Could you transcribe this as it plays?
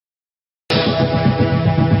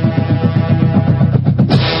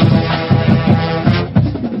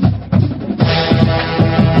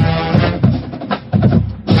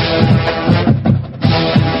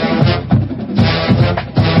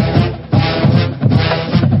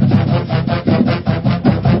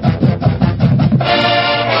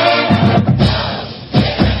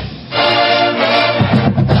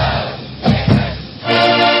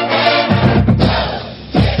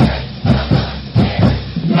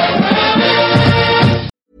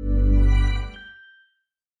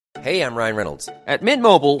Hey, I'm Ryan Reynolds. At Mint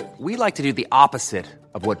Mobile, we like to do the opposite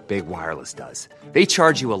of what Big Wireless does. They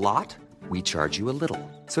charge you a lot, we charge you a little.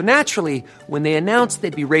 So naturally, when they announced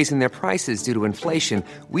they'd be raising their prices due to inflation,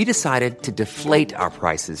 we decided to deflate our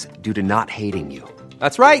prices due to not hating you.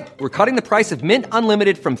 That's right. We're cutting the price of Mint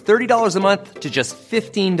Unlimited from $30 a month to just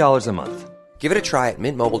 $15 a month. Give it a try at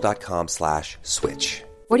mintmobile.com/switch.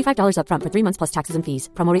 $45 up front for 3 months plus taxes and fees.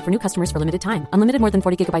 Promo rate for new customers for limited time. Unlimited more than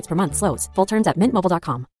 40 gigabytes per month. Slows full terms at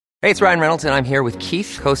mintmobile.com. Hey, it's Ryan Reynolds, and I'm here with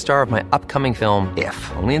Keith, co-star of my upcoming film,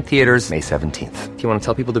 If, only in theaters May 17th. Do you want to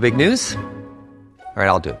tell people the big news? All right,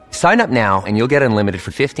 I'll do it. Sign up now and you'll get unlimited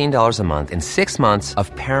for $15 a month and 6 months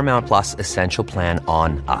of Paramount Plus Essential Plan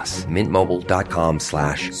on us.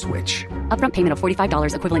 mintmobile.com/switch. Upfront payment of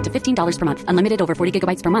 $45 equivalent to $15 per month. Unlimited over 40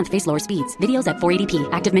 gigabytes per month. Face lower speeds. Videos at 480p.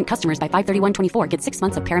 Active Mint customers by 531.24 get 6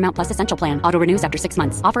 months of Paramount Plus Essential Plan. Auto renews after 6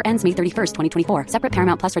 months. Offer ends May 31st, 2024. Separate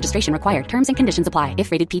Paramount Plus registration required. Terms and conditions apply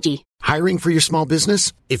if rated PG. Hiring for your small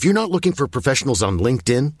business? If you're not looking for professionals on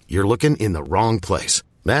LinkedIn, you're looking in the wrong place.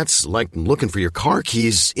 That's like looking for your car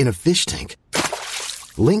keys in a fish tank.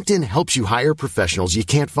 LinkedIn helps you hire professionals you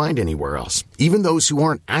can't find anywhere else, even those who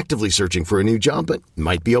aren't actively searching for a new job but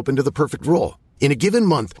might be open to the perfect role. In a given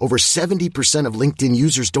month, over 70% of LinkedIn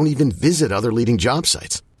users don't even visit other leading job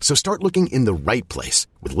sites. So start looking in the right place.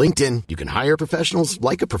 With LinkedIn, you can hire professionals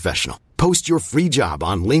like a professional. Post your free job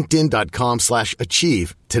on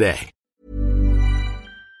linkedin.com/achieve today.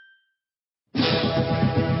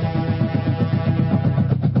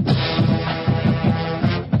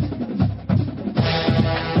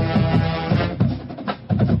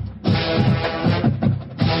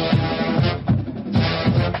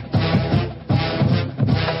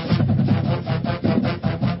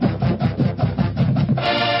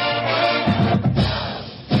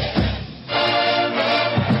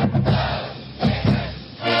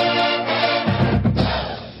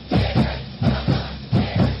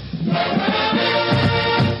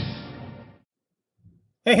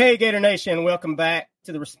 Hey, Gator Nation. Welcome back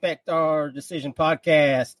to the Respect Our Decision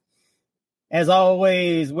podcast. As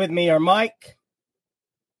always, with me are Mike.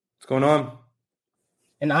 What's going on?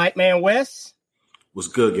 And the hype man, Wes. What's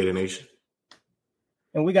good, Gator Nation?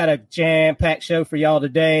 And we got a jam-packed show for y'all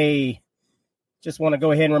today. Just want to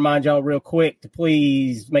go ahead and remind y'all real quick to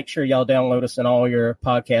please make sure y'all download us on all your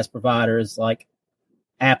podcast providers like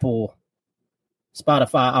Apple,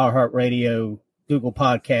 Spotify, iHeartRadio, Google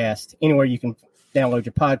Podcast, anywhere you can download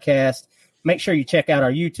your podcast. Make sure you check out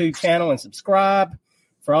our YouTube channel and subscribe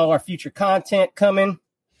for all our future content coming.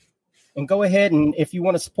 And go ahead and if you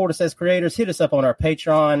want to support us as creators, hit us up on our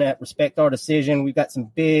Patreon at Respect Our Decision. We've got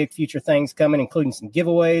some big future things coming, including some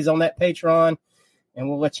giveaways on that Patreon. And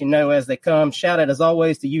we'll let you know as they come. Shout out, as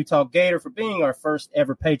always, to Utah Gator for being our first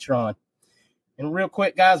ever Patreon. And real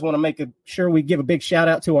quick, guys, want to make sure we give a big shout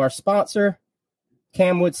out to our sponsor,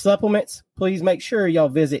 Camwood Supplements. Please make sure y'all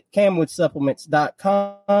visit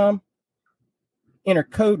camwoodsupplements.com. Enter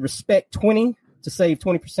code RESPECT20 to save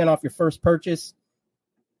 20% off your first purchase.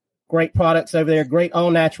 Great products over there. Great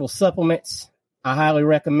all-natural supplements. I highly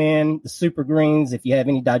recommend the Super Greens if you have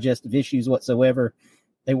any digestive issues whatsoever.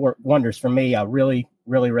 They work wonders for me. I really,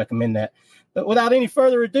 really recommend that. But without any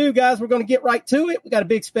further ado, guys, we're going to get right to it. We got a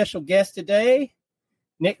big special guest today,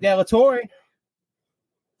 Nick Torre.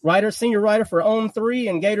 Senior writer for On 3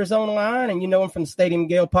 and Gators Online, and you know him from the Stadium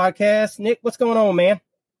Gale podcast. Nick, what's going on, man?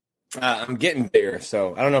 I'm getting bigger,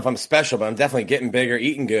 so I don't know if I'm special, but I'm definitely getting bigger,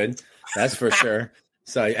 eating good. That's for sure.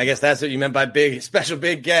 So I guess that's what you meant by big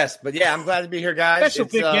guest. But yeah, I'm glad to be here, guys. Big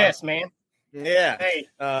guest, man. Yeah. Hey,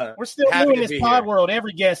 we're still new in this pod world.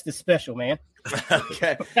 Every guest is special, man.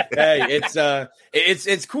 Okay. Hey,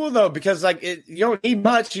 it's cool though because you don't need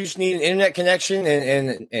much. You just need an internet connection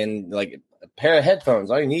and like a pair of headphones.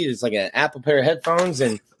 All you need is like an Apple pair of headphones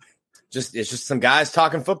and it's just some guys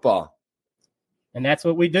talking football. And that's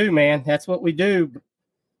what we do, man. That's what we do.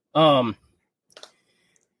 We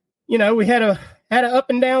had an up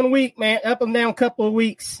and down week, man, up and down couple of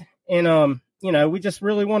weeks. And, we just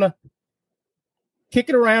really want to kick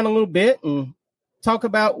it around a little bit and talk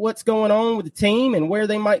about what's going on with the team and where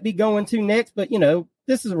they might be going to next. But,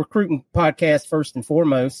 this is a recruiting podcast first and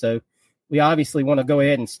foremost. So we obviously want to go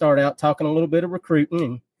ahead and start out talking a little bit of recruiting,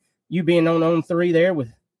 and you being on 3 there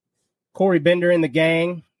with Corey Bender and the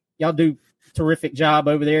gang. Y'all do a terrific job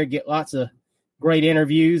over there. Get lots of great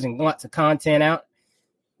interviews and lots of content out.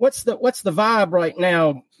 What's the vibe right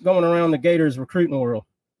now going around the Gators recruiting world?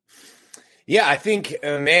 Yeah, I think,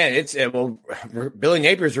 Billy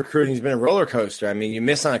Napier's recruiting has been a roller coaster. I mean, you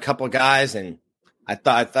miss on a couple of guys, and I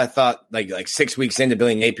thought like 6 weeks into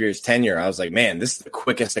Billy Napier's tenure, I was like, man, this is the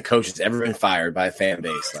quickest a coach has ever been fired by a fan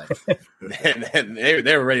base. Like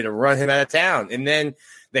they were ready to run him out of town. And then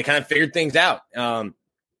they kind of figured things out.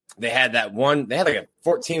 They had like a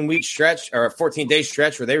 14-week stretch or a 14-day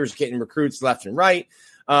stretch where they were just getting recruits left and right.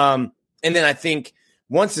 And then I think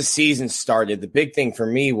once the season started, the big thing for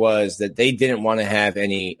me was that they didn't want to have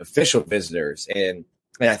any official visitors. And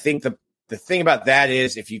I think the thing about that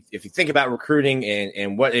is if you think about recruiting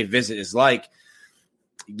and what a visit is like,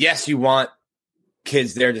 yes, you want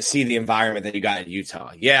kids there to see the environment that you got in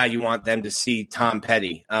Utah. Yeah, you want them to see Tom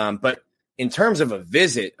Petty. But in terms of a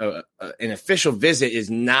visit, an official visit is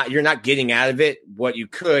not, you're not getting out of it what you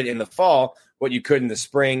could in the fall, what you could in the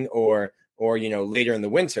spring or later in the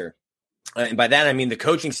winter. And by that, I mean the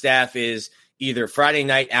coaching staff is either Friday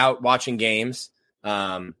night out watching games.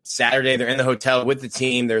 Saturday, they're in the hotel with the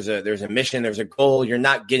team. There's a mission, there's a goal. You're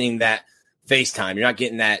not getting that FaceTime. You're not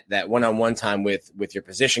getting that one-on-one time with your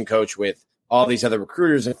position coach, with all these other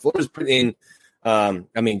recruiters. And Florida's put in,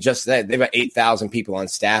 just that they've got 8,000 people on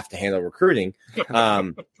staff to handle recruiting.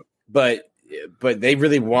 But they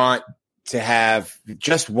really want to have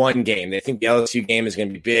just one game. They think the LSU game is going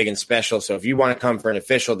to be big and special. So if you want to come for an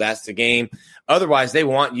official, that's the game. Otherwise, they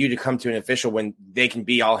want you to come to an official when they can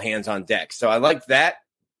be all hands on deck. So I like that.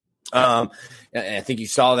 And I think you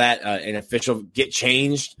saw that an official get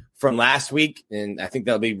changed from last week, and I think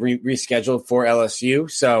that'll be rescheduled for LSU.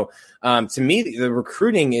 So to me, the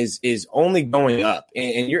recruiting is only going up,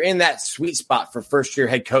 and you're in that sweet spot for first-year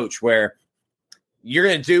head coach where you're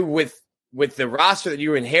going to do with the roster that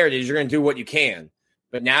you inherited, you're going to do what you can.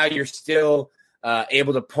 But now you're still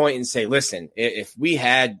able to point and say, listen, if we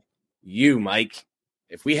had you, Mike,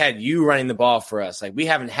 if we had you running the ball for us, like we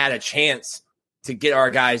haven't had a chance to get our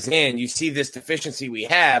guys in, you see this deficiency we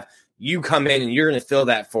have, you come in and you're going to fill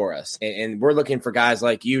that for us. And we're looking for guys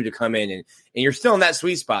like you to come in and you're still in that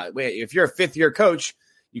sweet spot. If you're a fifth-year coach,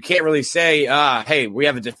 you can't really say, hey, we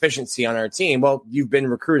have a deficiency on our team. Well, you've been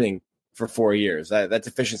recruiting for 4 years. That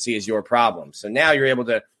deficiency is your problem. So now you're able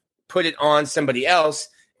to put it on somebody else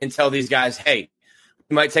and tell these guys, hey,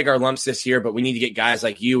 we might take our lumps this year, but we need to get guys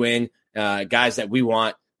like you in, guys that we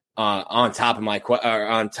want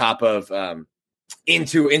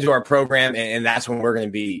into our program, and that's when we're going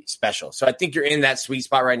to be special. So I think you're in that sweet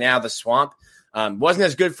spot right now. The swamp wasn't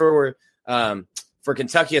as good for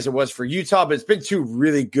Kentucky as it was for Utah, but it's been two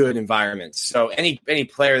really good environments. So any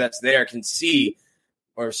player that's there can see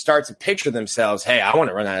or start to picture themselves, hey, I want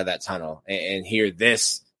to run out of that tunnel and hear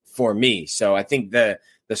this for me. So I think the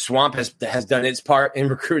swamp has done its part in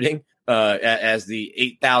recruiting as the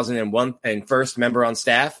 8,001 and first member on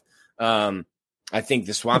staff. I think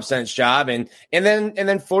the swamp's done its job, and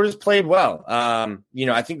then Florida's played well.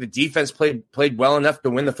 I think the defense played well enough to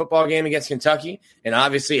win the football game against Kentucky, and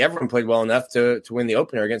obviously everyone played well enough to win the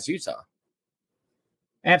opener against Utah.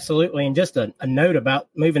 Absolutely. And just a note about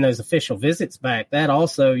moving those official visits back, that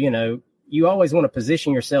also, you always want to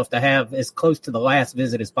position yourself to have as close to the last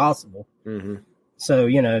visit as possible. Mm-hmm. So,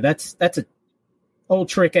 that's a old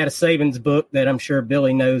trick out of Saban's book that I'm sure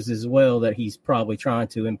Billy knows as well that he's probably trying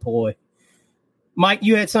to employ. Mike,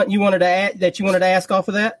 you had something you wanted to ask off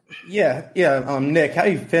of that? Yeah. Nick, how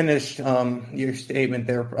you finished your statement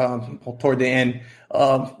there toward the end.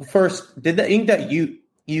 First, did the ink that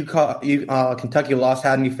Kentucky loss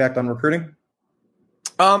had an effect on recruiting?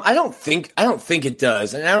 I don't think it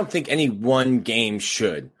does, and I don't think any one game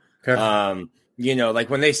should. Okay. Like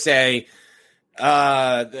when they say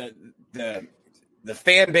the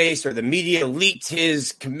fan base or the media leaked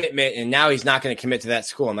his commitment and now he's not going to commit to that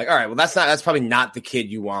school. I'm like, all right, well, that's probably not the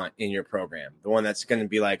kid you want in your program. The one that's going to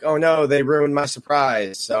be like, oh no, they ruined my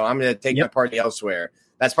surprise, so I'm going to take my party elsewhere.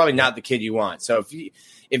 That's probably not the kid you want. So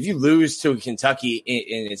if you lose to Kentucky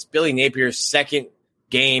and it's Billy Napier's second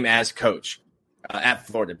game as coach at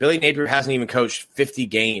Florida, Billy Napier hasn't even coached 50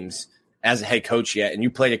 games as a head coach yet. And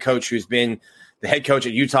you played a coach who's been the head coach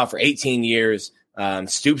at Utah for 18 years.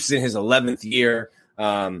 Stoops is in his 11th year.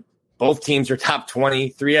 Both teams are top 20.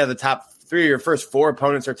 Three of your first four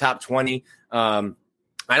opponents are top 20. I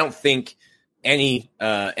don't think any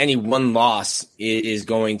one loss is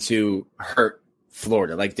going to hurt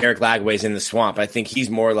Florida. Like Derek Lagway's in the swamp. I think he's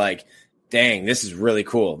more like, dang, this is really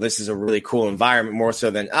cool. This is a really cool environment, more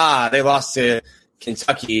so than they lost to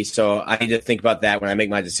Kentucky. So I need to think about that when I make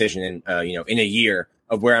my decision in a year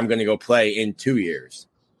of where I'm going to go play in 2 years.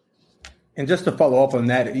 And just to follow up on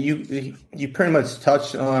that, you pretty much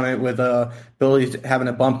touched on it with Billy having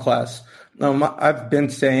a bump class. I've been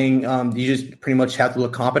saying you just pretty much have to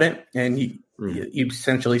look competent, and you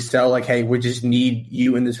essentially sell like, hey, we just need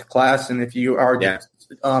you in this class, and if you are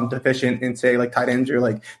deficient and say like tight ends are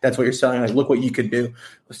like that's what you're selling. Like, look what you could do.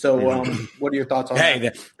 So, what are your thoughts on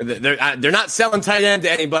that? Hey, they're not selling tight end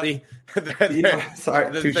to anybody.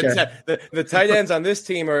 Sorry, the tight ends on this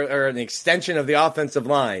team are an extension of the offensive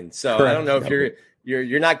line. So Correct. I don't know if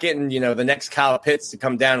you're not getting the next Kyle Pitts to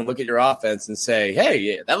come down and look at your offense and say, hey,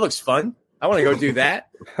 yeah, that looks fun. I want to go do that.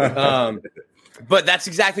 But that's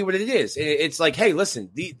exactly what it is. It's like, hey, listen,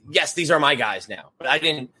 these are my guys now. But I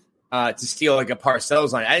didn't to steal like a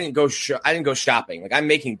Parcells line. I didn't go shopping. Like, I'm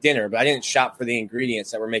making dinner, but I didn't shop for the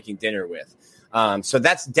ingredients that we're making dinner with. So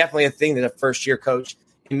that's definitely a thing that a first year coach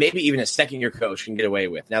and maybe even a second year coach can get away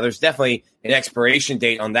with. Now, there's definitely an expiration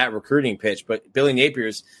date on that recruiting pitch, but Billy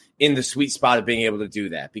Napier's in the sweet spot of being able to do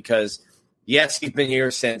that because, yes, he's been here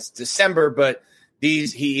since December, but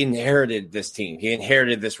he inherited this team. He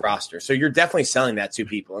inherited this roster. So you're definitely selling that to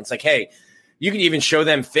people. And it's like, hey, you can even show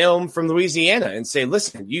them film from Louisiana and say,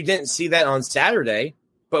 listen, you didn't see that on Saturday,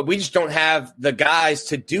 but we just don't have the guys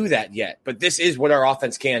to do that yet. But this is what our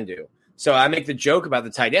offense can do. So I make the joke about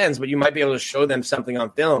the tight ends, but you might be able to show them something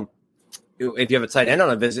on film if you have a tight end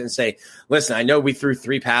on a visit and say, listen, I know we threw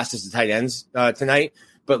 3 passes to tight ends tonight,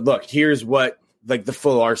 but look, here's what like the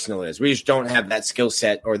full arsenal is. We just don't have that skill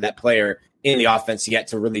set or that player in the offense yet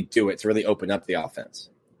to really do it, to really open up the offense.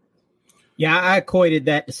 Yeah, I equated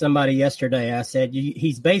that to somebody yesterday. I said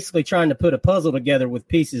he's basically trying to put a puzzle together with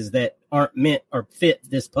pieces that aren't meant or fit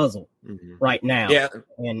this puzzle right now. Yeah,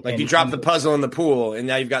 and you drop the puzzle in the pool, and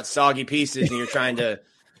now you've got soggy pieces, and you're trying to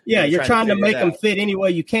you're trying to make them fit any way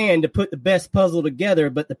you can to put the best puzzle together,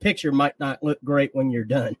 but the picture might not look great when you're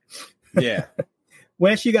done. Yeah.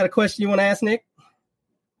 Wes, you got a question you want to ask Nick?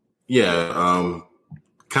 Yeah,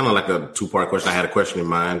 kind of like a 2-part question. I had a question in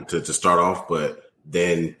mind to start off, but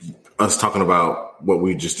then us talking about what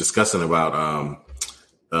we were just discussing about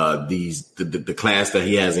the class that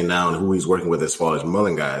he has in now and who he's working with as far as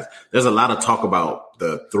Mullen guys. There's a lot of talk about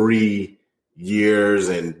the 3 years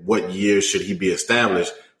and what years should he be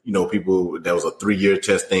established. People, there was a 3-year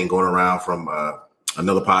test thing going around from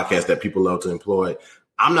another podcast that people love to employ.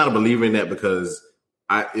 I'm not a believer in that because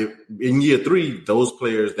in year 3, those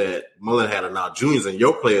players that Mullen had are now juniors, and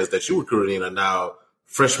your players that you recruited in are now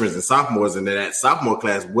freshmen and sophomores, and then that sophomore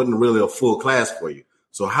class wasn't really a full class for you.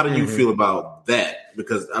 So how do you feel about that?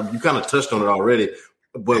 Because you kind of touched on it already,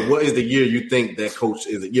 but what is the year you think that coach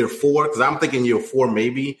is it year 4? Because I'm thinking year 4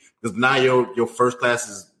 maybe, because now your first class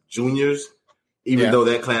is juniors, even though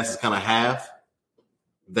that class is kind of half.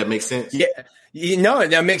 If that makes sense? Yeah.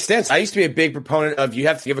 That makes sense. I used to be a big proponent of you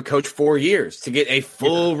have to give a coach 4 years to get a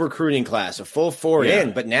full recruiting class, a full 4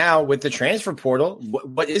 in. But now with the transfer portal,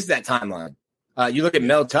 what is that timeline? You look at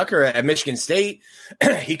Mel Tucker at Michigan State.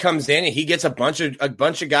 He comes in and he gets a bunch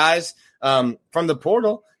of guys from the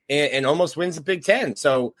portal and almost wins the Big Ten.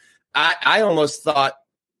 So I almost thought,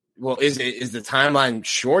 well, is the timeline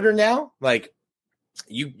shorter now? Like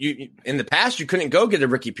you in the past, you couldn't go get a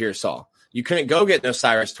Ricky Pearsall. You couldn't go get an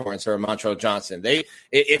Osiris Torrance or a Montrell Johnson.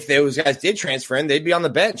 If those guys did transfer in, they'd be on the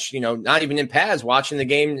bench, not even in pads watching the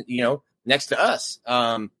game, next to us.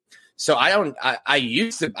 So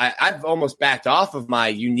I've almost backed off of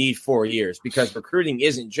you need 4 years because recruiting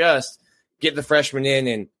isn't just get the freshman in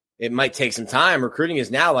and it might take some time. Recruiting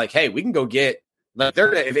is now like, hey, we can go get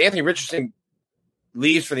if Anthony Richardson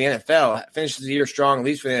leaves for the NFL, finishes the year strong,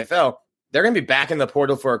 leaves for the NFL, they're going to be back in the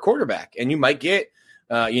portal for a quarterback, and you might get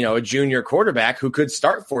a junior quarterback who could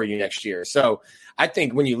start for you next year. So I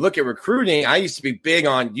think when you look at recruiting, I used to be big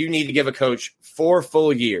on you need to give a coach 4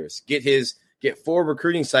 full years, get 4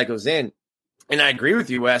 recruiting cycles in. And I agree with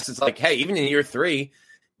you, Wes. It's like, hey, even in year 3,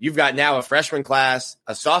 you've got now a freshman class,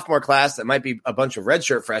 a sophomore class that might be a bunch of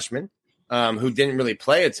redshirt freshmen who didn't really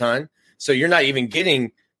play a ton. So you're not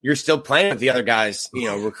even you're still playing with the other guys,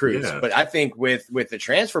 recruits. Yeah. But I think with the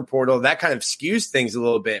transfer portal, that kind of skews things a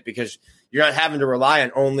little bit because you're not having to rely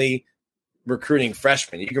on only recruiting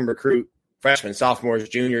freshmen. You can recruit freshmen, sophomores,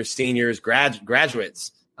 juniors, seniors,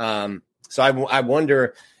 graduates. So I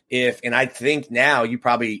wonder and I think now you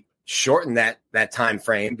probably shorten that time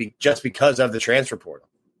frame just because of the transfer portal.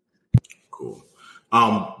 Cool.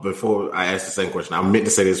 Before I ask the same question, I meant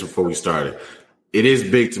to say this before we started. It is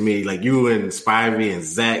big to me. Like you and Spivey and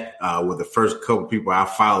Zach were the first couple people I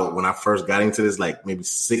followed when I first got into this, like maybe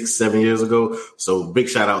 6-7 years ago. So big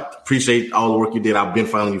shout out. Appreciate all the work you did. I've been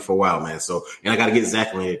following you for a while, man. So, and I got to get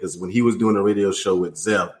Zach on here because when he was doing the radio show with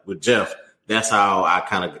Jeff, that's how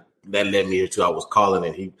that led me here too. I was calling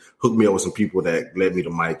and he hooked me up with some people that led me to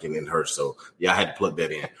Mike and then her. So yeah, I had to plug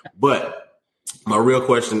that in. But my real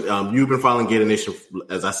question, you've been following Gator Nation,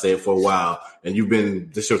 as I said, for a while, and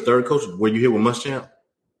this your 3rd coach. Were you here with Muschamp?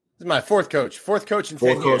 is my fourth coach in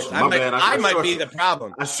 10 years. I might be the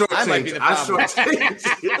problem. I might be the problem.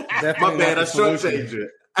 My bad. I shortchanged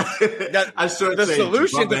it.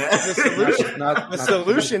 The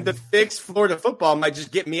solution to fix Florida football might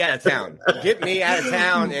just get me out of town.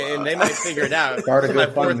 And they might figure it out. My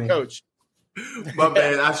fourth coach. My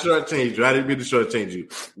bad. I shortchanged you. I didn't mean to shortchange you.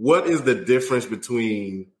 What is the difference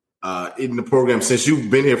between in the program, since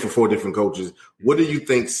you've been here for 4 different coaches? What do you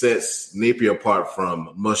think sets Napier apart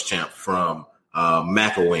from Muschamp, from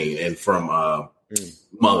McElwain, and from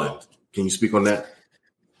Mullen? Can you speak on that?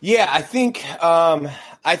 Yeah, I think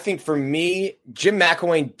for me, Jim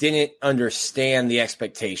McElwain didn't understand the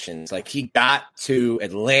expectations. Like, he got to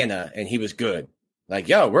Atlanta and he was good. Like,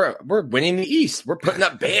 yo, we're winning the East. We're putting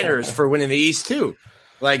up banners for winning the East too.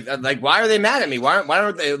 Like, why are they mad at me? Why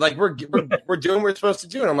aren't they like we're doing what we're supposed to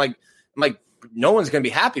do? And I'm like, no one's gonna be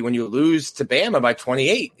happy when you lose to Bama by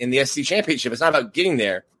 28 in the SEC championship. It's not about getting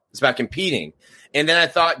there; it's about competing. And then I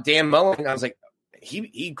thought Dan Mullen. I was like,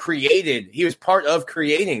 he was part of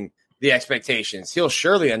creating the expectations. He'll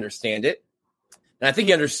surely understand it, and I think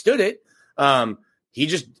he understood it. He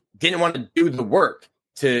just didn't want to do the work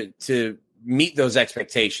to meet those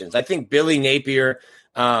expectations. I think Billy Napier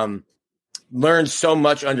learned so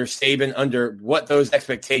much under Saban, under what those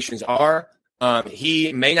expectations are.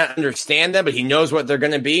 He may not understand them, but he knows what they're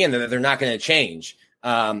going to be and that they're not going to change.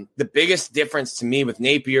 The biggest difference to me with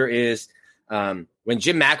Napier is when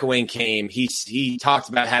Jim McElwain came, he talked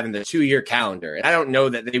about having the 2-year calendar. And I don't know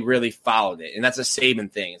that they really followed it. And that's a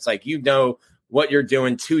Saban thing. It's like, you know what you're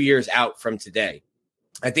doing 2 years out from today.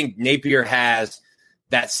 I think Napier has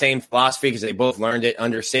that same philosophy because they both learned it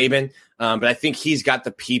under Saban. But I think he's got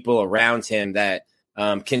the people around him that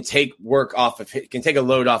can take work off of him, can take a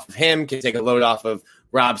load off of him, can take a load off of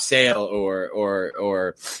Rob Sale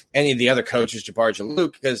or any of the other coaches, Jabbar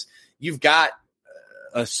Jalouk, because you've got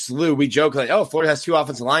a slew. We joke like, oh, Florida has 2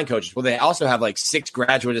 offensive line coaches. Well, they also have like 6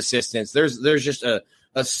 graduate assistants. There's just a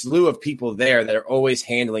slew of people there that are always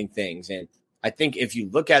handling things. And I think if you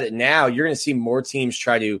look at it now, you're going to see more teams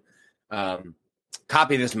try to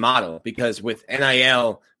copy this model, because with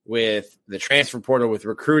NIL, with the transfer portal, with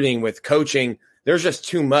recruiting, with coaching, there's just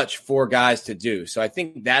too much for guys to do. So I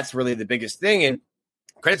think that's really the biggest thing. And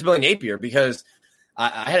credit to Billy Napier, because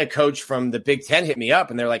I had a coach from the Big Ten hit me up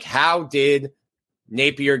and they're like, how did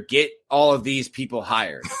Napier get all of these people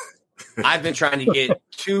hired? I've been trying to get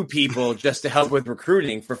 2 people just to help with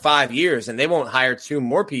recruiting for 5 years, and they won't hire 2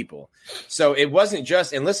 more people. So it wasn't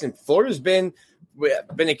just, and listen, Florida's been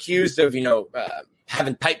accused of,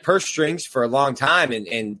 having tight purse strings for a long time,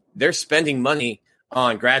 and they're spending money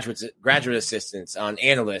on graduate assistants, on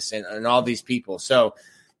analysts, and all these people. So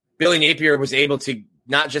Billy Napier was able to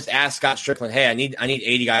not just ask Scott Strickland, hey, I need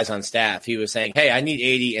 80 guys on staff. He was saying, hey, I need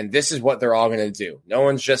 80, and this is what they're all going to do. No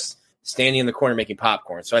one's just standing in the corner making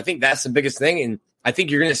popcorn. So I think that's the biggest thing, and I think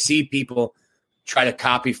you're going to see people try to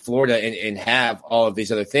copy Florida and have all of these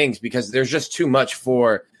other things, because there's just too much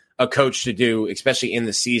for a coach to do, especially in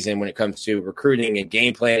the season when it comes to recruiting and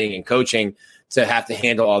game planning and coaching, to have to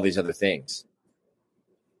handle all these other things.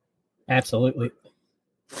 Absolutely.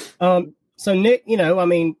 So Nick,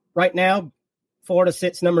 right now Florida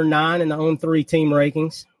sits number 9 in the On 3 team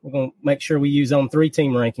rankings. We're going to make sure we use On 3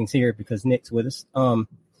 team rankings here because Nick's with us.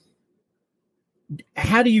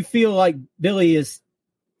 How do you feel like Billy is,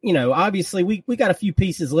 obviously we got a few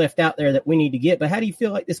pieces left out there that we need to get, but how do you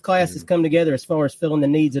feel like this class has come together as far as filling the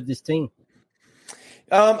needs of this team?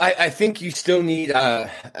 I think you still need. I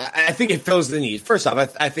think it fills the need. First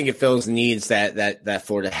off, I think it fills the needs that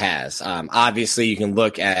Florida has. Obviously, you can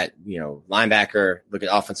look at linebacker, look at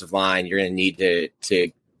offensive line. You're going to need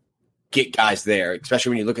to get guys there, especially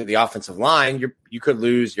when you look at the offensive line. You're going to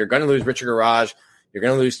lose Richard Garage. You're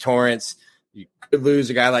going to lose Torrance. You could lose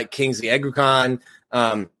a guy like Kingsley Eguakon.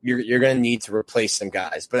 You're going to need to replace some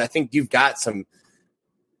guys, but I think you've got some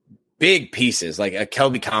big pieces like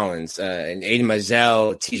Kelby Collins, and Aiden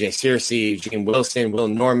Mizell, TJ Searcy, Gene Wilson, Will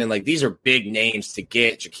Norman. Like, these are big names to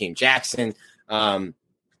get. Jakeem Jackson. I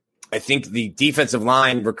think the defensive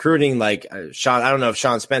line recruiting, like Sean, I don't know if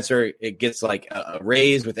Sean Spencer, it gets like a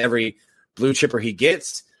raise with every blue chipper he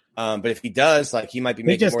gets. But if he does, like, he might be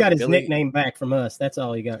making. He just more got his ability. nickname back from us. That's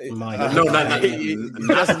all he got from Mike. No, not That's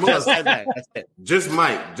it. Just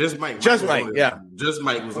Mike. Yeah. Just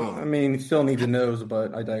Mike was on. I mean, still need to know,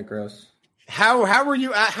 but I digress. How were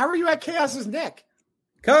you at Chaos's neck?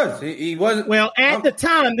 Because he wasn't. Well, at the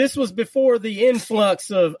time, this was before the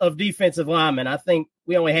influx of defensive linemen. I think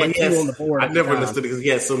we only had 2 on the board. I never understood it because he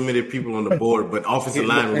had so many people on the board, but offensive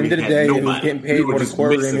linemen. End of the day, he was getting paid more than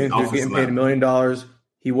quarter innings. He was getting paid $1 million.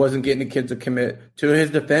 He wasn't getting the kids to commit. To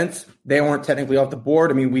his defense, they weren't technically off the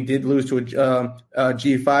board. I mean, we did lose to a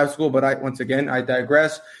G5 school, but I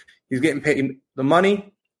digress. He's getting paid the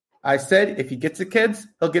money. I said if he gets the kids,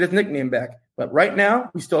 he'll get his nickname back. But right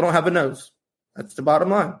now, we still don't have a nose. That's the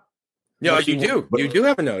bottom line. No, you do. You do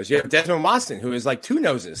have a nose. You have Desmond Watson, who is like 2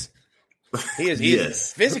 noses. He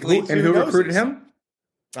is physically and who noses. recruited him?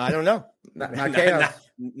 I don't know. Not chaos.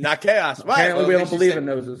 Not chaos. Apparently, we don't believe in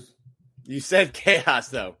noses. You said chaos,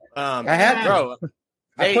 though. I had to. Bro,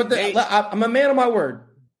 I'm a man of my word.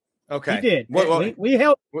 Okay. He did. We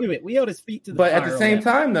held to it. We held his feet to the But fire at the same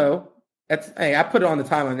time, though, I put it on the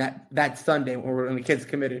timeline that Sunday when the kids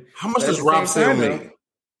committed. How much does Rob Sale make?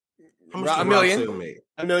 $1 million.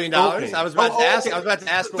 $1 million. Okay. I was about to ask. I was about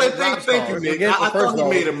to ask. Thank you, Nick. I thought he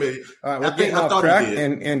made $1 million. All right, we're getting off track,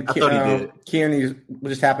 and Kearney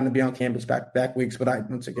just happened to be on campus back weeks. But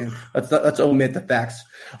let's omit the facts.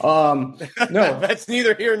 No, that's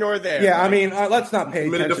neither here nor there. Yeah, I mean, let's not pay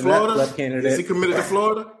attention to that left candidate. Is he committed to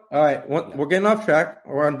Florida? All right, we're getting off track.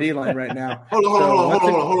 We're on D-line right now. Hold on,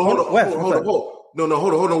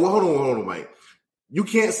 Mike. You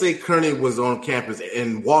can't say Kearney was on campus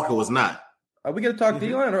and Walker was not. Are we going to talk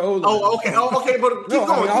D-line or O-line? Oh, okay, but keep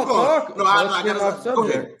going. Talk. No, I got to go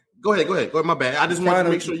ahead. Go ahead. My bad. I just want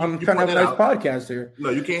to make sure I'm trying to have a nice podcast here. No,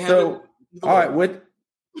 you can't have it. All right, what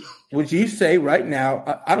would you say right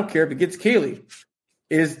now? I don't care if it gets Kaylee.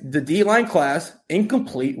 Is the D-line class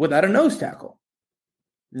incomplete without a nose tackle?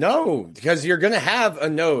 No, because you're going to have a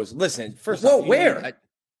nose. Listen, first of all, where?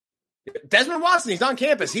 Desmond Watson, he's on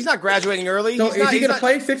campus. He's not graduating early. So is he going to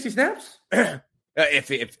play 60 snaps?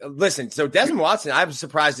 If listen, so Desmond Watson, I was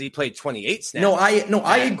surprised that he played 28 snaps.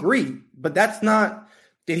 I agree, but that's not.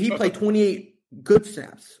 Did he play 28 good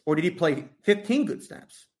snaps, or did he play 15 good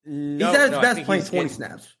snaps? No, he's at his best playing 20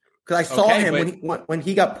 snaps. Because I saw him when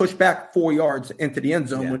he got pushed back 4 yards into the end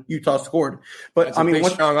zone when Utah scored. But that's a big,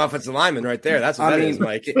 strong offensive lineman right there. That's what that is,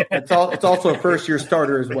 Mike. It's also a first year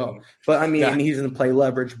starter as well. But I mean, he's going to play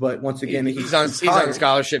leverage. But once again, he's on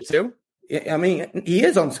scholarship too. I mean, he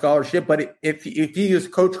is on scholarship. But if he is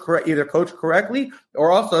coached correctly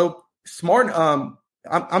or also smart, I'm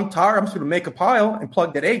tired. I'm just going to make a pile and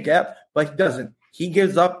plug that A gap. But he doesn't. He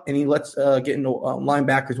gives up and he lets get into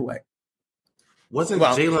linebackers way. Wasn't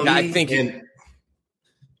Jalen Lee? I think.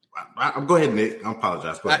 Go ahead, Nick. I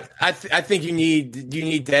apologize. Go ahead. I think you need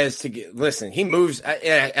Dez to get. Listen, he moves.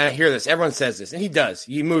 I hear this. Everyone says this, and he does.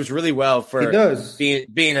 He moves really well for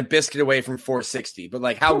being a biscuit away from 460. But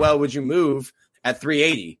like, how well would you move at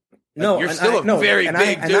 380? No, you're still a very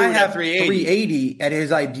big dude. I have 380. 380 at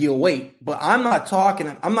his ideal weight, but I'm not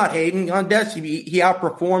hating on Des. He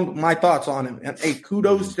outperformed my thoughts on him. And hey,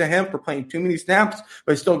 kudos to him for playing too many snaps,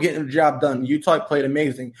 but still getting the job done. Utah played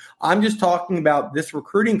amazing. I'm just talking about this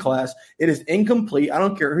recruiting class. It is incomplete. I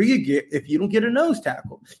don't care who you get if you don't get a nose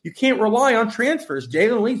tackle. You can't rely on transfers.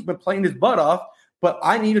 Jalen Lee's been playing his butt off, but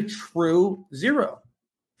I need a true zero.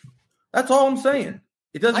 That's all I'm saying.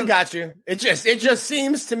 I got you. It just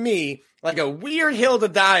seems to me like a weird hill to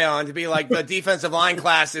die on to be like the defensive line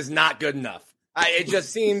class is not good enough. It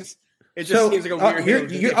just seems like a weird hill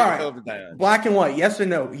to die on. Black and white, yes or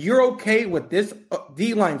no? You're okay with this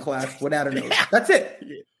D-line class without a nose? That's it.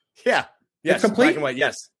 Yeah. Yes. It's complete? Black and white.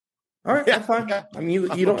 Yes. All right. That's fine. I mean,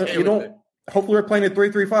 you don't. Hopefully, we're playing at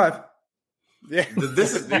 3-3-5. Yeah.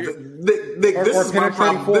 This is my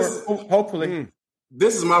problem. Hopefully.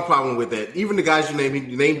 This is my problem with that. Even the guys you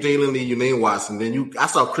name Jalen Lee, you name Watson. Then I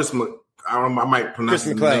saw Chris. I might pronounce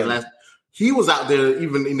his name last. He was out there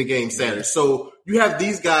even in the game Saturday. So you have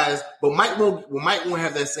these guys, but Mike won't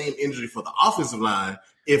have that same injury for the offensive line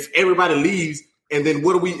if everybody leaves. And then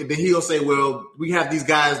then he'll say, "Well, we have these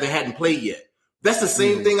guys that hadn't played yet." That's the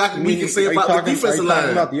same thing we can say about the defensive line. Are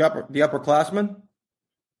you talking about the upperclassmen?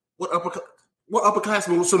 What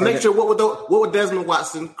upperclassmen? So next year, what would Desmond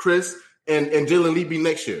Watson, Chris, and Jalen Lee be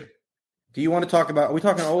next year? Do you want to talk about? Are we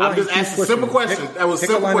talking O-line? I'm just asking a simple question. That was a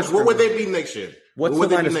simple question. What would they be next year? What's the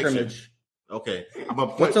line of scrimmage? Okay.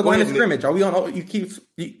 What's the line of scrimmage? Are we on? You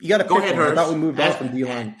got to pick one. I thought we moved on from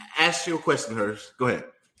D-line. Ask your question, Hurst. Go ahead.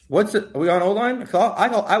 Are we on O-line?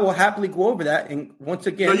 I will happily go over that. And once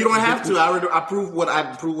again, no, you don't have to. I prove what I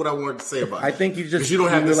wanted to say about it. I think you don't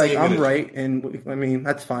have to say I'm right, and I mean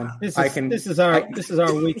that's fine. This is our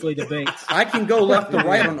weekly debates. I can go left to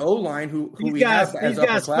right on O-line. Who we have as these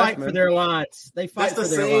guys fight for their lines. They fight for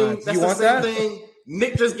their lines. That's the same thing.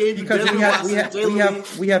 Nick just gave you because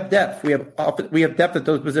we have depth. We have depth at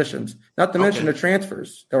those positions. Not to mention the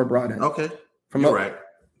transfers that were brought in. Okay, you're right.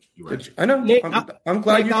 I know. Nick, I'm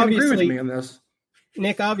glad you can agree with me on this.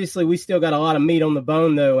 Nick, obviously, we still got a lot of meat on the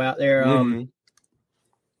bone, though, out there. How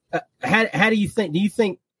how do you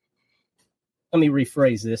think? Let me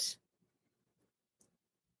rephrase this.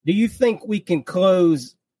 Do you think we can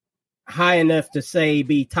close high enough to say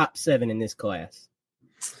be top 7 in this class?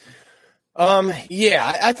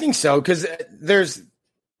 Yeah, I think so, because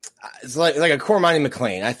it's like a Cormani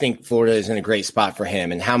McClain. I think Florida is in a great spot for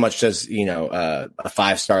him. And how much does a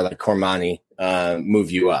 5-star like Cormani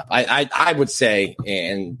move you up? I would say,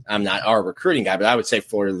 and I'm not our recruiting guy, but I would say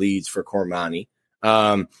Florida leads for Cormani.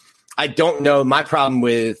 I don't know. My problem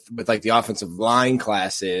with like the offensive line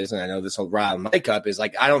classes, and I know this will rile Mike up, is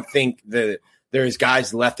like I don't think there's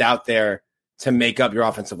guys left out there to make up your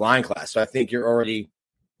offensive line class. So I think you're already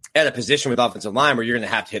at a position with offensive line where you're going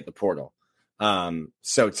to have to hit the portal.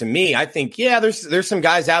 So to me, I think, there's some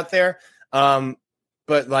guys out there.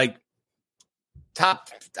 But like I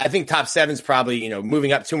think top 7's probably,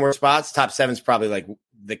 moving up 2 more spots, top 7's probably like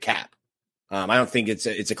the cap. I don't think it's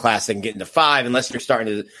a class that can get into 5 unless you're starting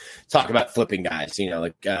to talk about flipping guys,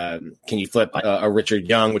 can you flip a Richard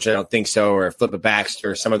Young, which I don't think so, or flip a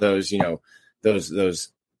Baxter, some of those, those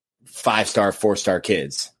 5-star, 4-star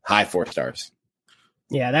kids, high 4 stars.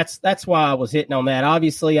 Yeah, that's why I was hitting on that.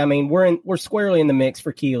 Obviously, I mean, we're squarely in the mix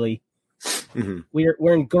for Keeley. Mm-hmm.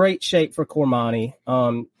 We're in great shape for Cormani.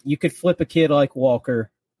 You could flip a kid like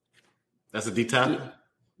Walker. That's a D-top?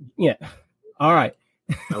 Yeah. All right.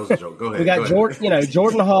 That was a joke. Go ahead. We got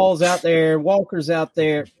Jordan Hall's out there, Walker's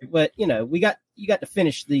you got to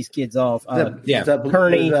finish these kids off.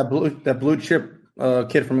 Kearney, that blue chip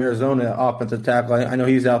kid from Arizona, offensive tackle. I know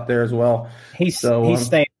he's out there as well. He's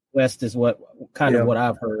staying west is what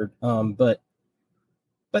I've heard. But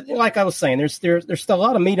like I was saying, there's still a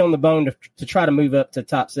lot of meat on the bone to try to move up to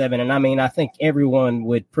top 7. And I mean, I think everyone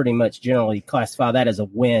would pretty much generally classify that as a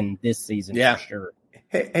win this season for sure.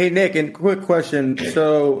 Hey, Nick, and quick question.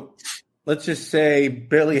 So let's just say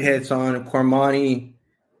Billy hits on Cormani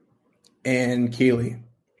and Keeley,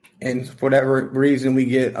 and for whatever reason we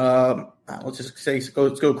get, let's just say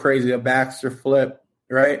let's go crazy, a Baxter flip,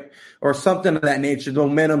 right? Or something of that nature. The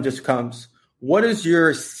momentum just comes. What is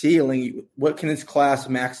your ceiling? What can this class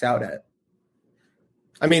max out at?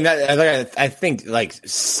 I mean, I think like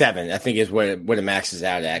 7, I think is what it maxes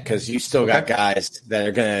out at, because you still got guys that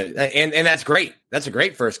are going to – and that's great. That's a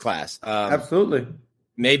great first class. Absolutely.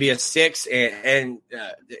 Maybe a 6, and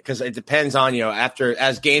because it depends on,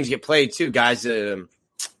 as games get played too, guys'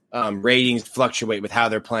 ratings fluctuate with how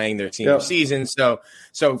they're playing their senior season. So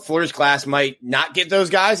Florida's class might not get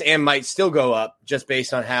those guys and might still go up just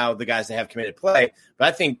based on how the guys that have committed play. But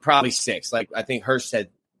I think probably 6. Like I think Hirsch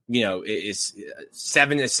said, is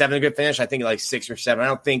 7 a good finish? I think like 6 or 7. I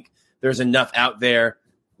don't think there's enough out there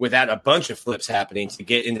without a bunch of flips happening to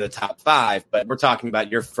get into the top 5. But we're talking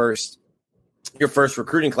about your first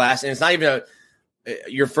recruiting class, and it's not even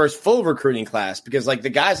your first full recruiting class, because like the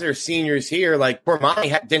guys that are seniors here, like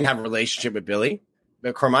Cormani didn't have a relationship with Billy,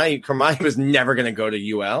 but Cormani was never going to go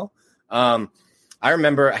to UL. I can't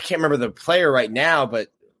remember the player right now,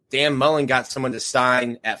 but Dan Mullen got someone to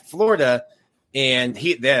sign at Florida. And I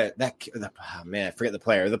forget the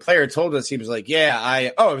player. The player told us, he was like,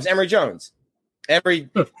 it was Emory Jones. Emory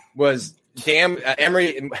was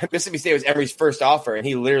Mississippi State was Emory's first offer. And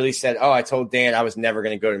he literally said, I told Dan I was never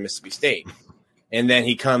going to go to Mississippi State. And then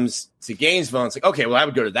he comes to Gainesville and it's like, okay, well, I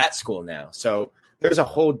would go to that school now. So there's a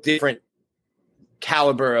whole different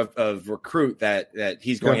caliber of recruit that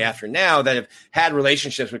he's going after now, that have had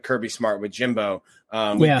relationships with Kirby Smart, with Jimbo,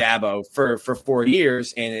 with Dabo for 4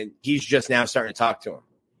 years, and he's just now starting to talk to him.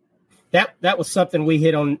 That was something we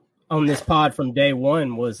hit on this pod from day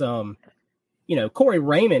one was, Corey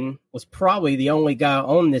Raymond was probably the only guy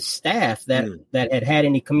on this staff that had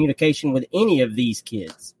any communication with any of these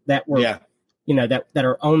kids that were, that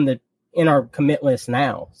are in our commit list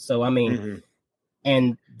now. So, I mean,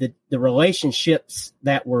 and the relationships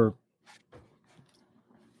that were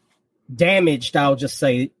damaged, I'll just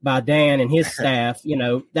say, by Dan and his staff,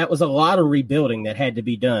 that was a lot of rebuilding that had to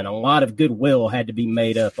be done. A lot of goodwill had to be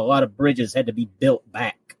made up. A lot of bridges had to be built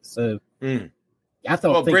back. So I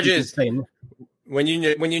thought bridges, when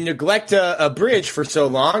you neglect a bridge for so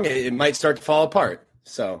long, it might start to fall apart.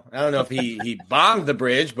 So I don't know if he bombed the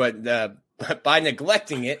bridge, but by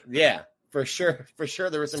neglecting it, for sure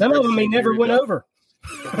there was some of them he never went over.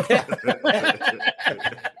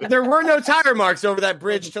 There were no tire marks over that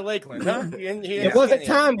bridge to Lakeland, huh? It wasn't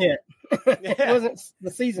time yet. It wasn't the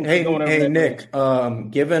season. Hey, over Nick.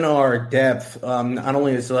 Given our depth, not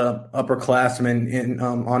only is upperclassmen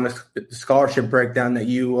on the scholarship breakdown that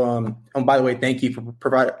you. By the way, thank you for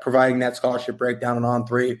providing that scholarship breakdown on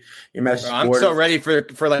On3. Your message. I'm so ready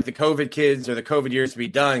for like the COVID kids or the COVID years to be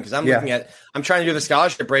done, because I'm looking at. I'm trying to do the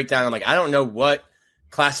scholarship breakdown. I'm like, I don't know what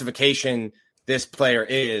classification this player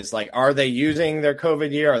is. Like, are they using their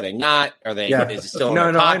COVID year? Are they not? Is it still in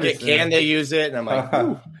their pocket? Can they use it? And I'm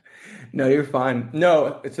like, no, you're fine.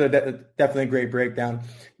 No, it's definitely a great breakdown.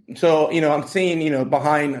 So, I'm seeing,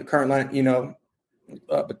 behind current line,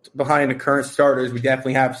 behind the current starters, we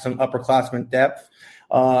definitely have some upperclassmen depth.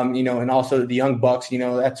 And also the young bucks,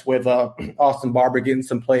 that's with Austin Barber getting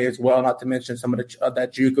some play as well, not to mention some of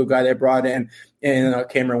that JUCO guy they brought in and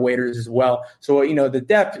Cameron Waiters as well. So, the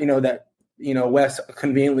depth, that, Wes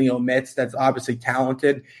conveniently omits, that's obviously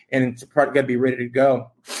talented and it's probably going to be ready to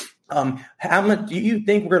go. How much do you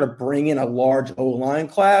think we're going to bring in a large O-line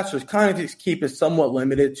class, or kind of just keep it somewhat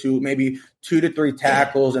limited to maybe 2 to 3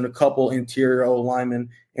 tackles and a couple interior O-linemen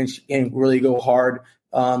and really go hard?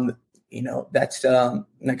 That's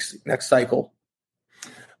next cycle.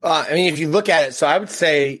 If you look at it, so I would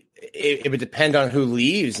say it would depend on who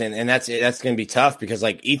leaves, and that's going to be tough because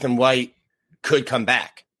like Ethan White could come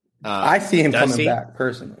back. I see him coming back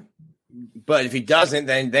personally. But if he doesn't,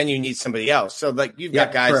 then you need somebody else. So like you've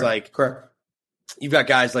got guys you've got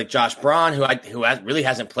guys like Josh Braun who really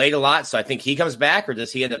hasn't played a lot. So I think he comes back, or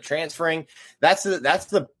does he end up transferring? That's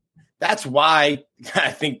why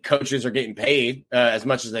I think coaches are getting paid as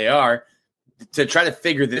much as they are to try to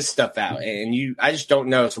figure this stuff out. And I just don't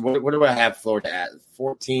know. So what do I have Florida at?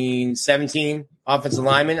 14, 17 offensive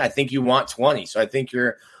linemen? I think you want 20. So I think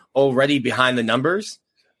you're already behind the numbers.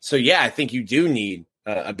 So yeah, I think you do need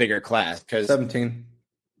a bigger class because 17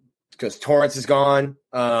 because Torrance is gone,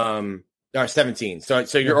 or 17. So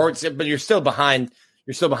you're still behind.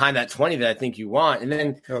 You're still behind that 20 that I think you want. And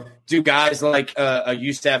then do guys like a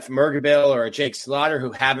Yusef Mergabil or a Jake Slaughter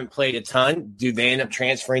who haven't played a ton, do they end up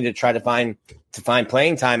transferring to try to find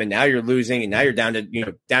playing time? And now you're losing, and now you're down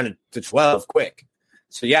to 12 quick.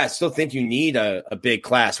 So yeah, I still think you need a big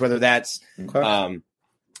class, whether that's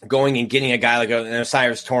going and getting a guy like an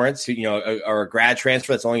Osiris Torrance, who, or a grad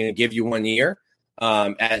transfer that's only going to give you 1 year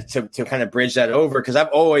to kind of bridge that over. Because I've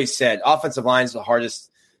always said offensive line is the hardest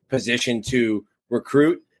position to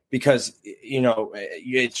recruit because,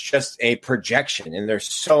 it's just a projection. And there's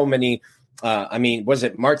so many, was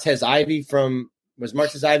it Martez Ivy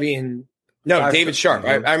David Sharp.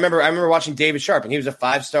 I remember watching David Sharp, and he was a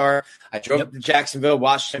 5-star. I drove up to Jacksonville,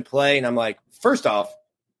 watched him play, and I'm like, first off,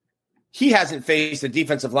 he hasn't faced a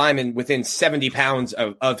defensive lineman within 70 pounds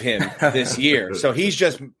of him this year. So he's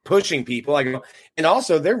just pushing people. And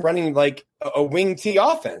also they're running like a wing T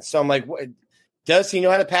offense. So I'm like, does he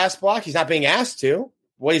know how to pass block? He's not being asked to.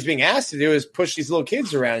 What he's being asked to do is push these little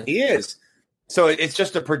kids around. He is. So it's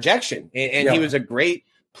just a projection. And he was a great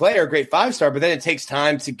player, great 5-star, but then it takes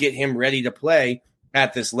time to get him ready to play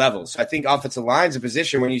at this level. So I think offensive line is a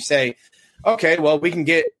position when you say, okay, well, we can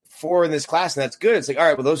get 4 in this class, and that's good. It's like, all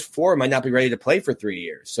right, well, those 4 might not be ready to play for 3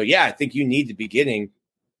 years. So yeah, I think you need to be getting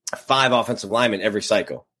 5 offensive linemen every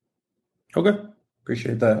cycle. Okay.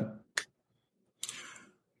 Appreciate that.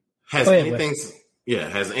 Has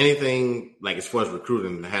anything like as far as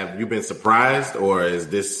recruiting, have you been surprised, or has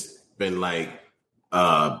this been like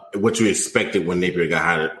what you expected when Napier got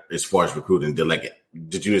hired as far as recruiting?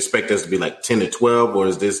 Did you expect us to be like 10 to 12, or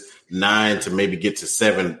is this 9 to maybe get to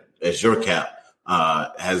 7 as your cap?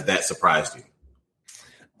 Has that surprised you?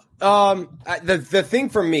 The thing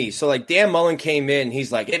for me, so like Dan Mullen came in,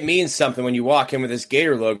 he's like, it means something when you walk in with this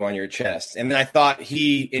Gator logo on your chest. And then I thought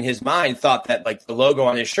he, in his mind, thought that like the logo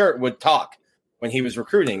on his shirt would talk when he was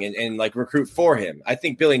recruiting and like recruit for him. I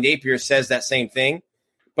think Billy Napier says that same thing,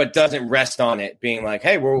 but doesn't rest on it being like,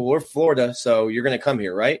 hey, we're Florida, so you're going to come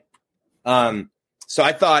here, right? So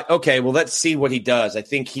I thought, okay, well, let's see what he does. I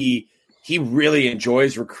think he really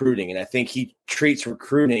enjoys recruiting, and I think he treats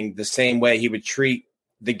recruiting the same way he would treat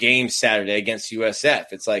the game Saturday against USF.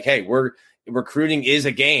 It's like, hey, recruiting is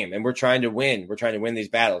a game, and we're trying to win. We're trying to win these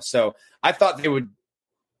battles. So I thought they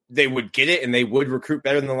would get it, and they would recruit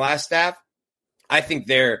better than the last staff. I think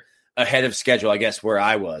they're ahead of schedule, I guess, where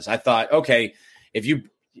I was. I thought, okay, if you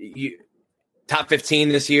top 15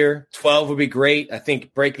 this year, 12 would be great. I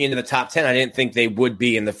think breaking into the top 10, I didn't think they would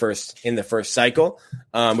be in the first cycle,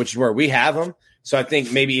 which is where we have them. So I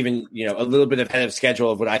think maybe even, a little bit ahead of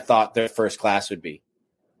schedule of what I thought their first class would be.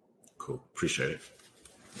 Cool. Appreciate it.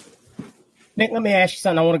 Nick, let me ask you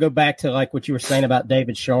something. I want to go back to like what you were saying about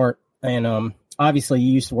David Sharp. And obviously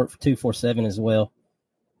you used to work for 247 as well.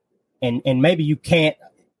 And maybe you can't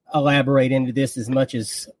elaborate into this as much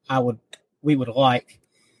as we would like.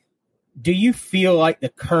 Do you feel like the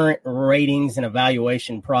current ratings and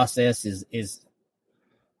evaluation process is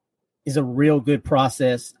a real good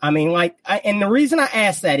process? I mean, and the reason I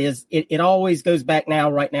ask that is it always goes back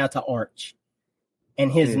right now to Arch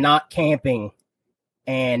and his not camping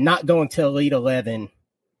and not going to Elite 11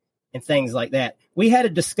 and things like that. We had a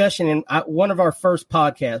discussion in one of our first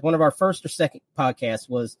or second podcasts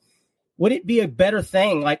was, would it be a better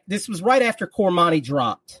thing? Like, this was right after Cormani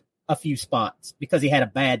dropped a few spots because he had a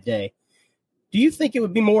bad day. Do you think it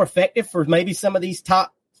would be more effective for maybe some of these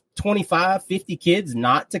top 25, 50 kids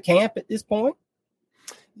not to camp at this point?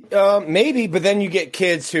 Maybe, but then you get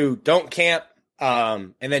kids who don't camp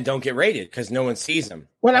and then don't get rated because no one sees them.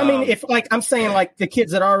 Well, I mean, if like I'm saying, like the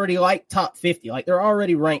kids that are already like top 50, like they're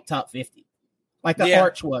already ranked top 50, like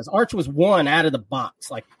Arch was. Arch was one out of the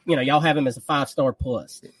box. Like, y'all have him as a 5-star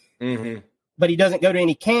plus. Mm-hmm. But he doesn't go to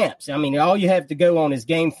any camps. I mean, all you have to go on is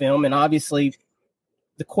game film, and obviously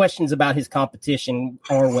the questions about his competition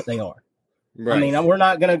are what they are. Right. I mean, we're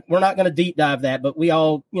not gonna deep dive that, but we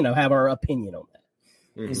all have our opinion on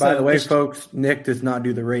that. Mm-hmm. By the way, folks, Nick does not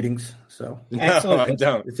do the ratings, so absolutely I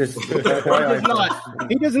don't. It's just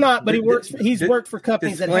he does not. But he's worked for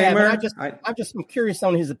companies that have. And I'm curious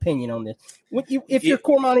on his opinion on this. If you're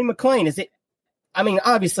Cormani McClain, is it? I mean,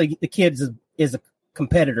 obviously the kid is a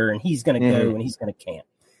competitor and he's going to go and he's going to camp.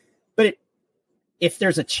 But if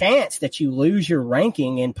there's a chance that you lose your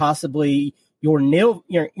ranking and possibly your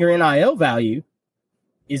NIL value,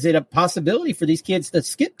 is it a possibility for these kids to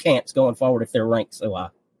skip camps going forward if they're ranked so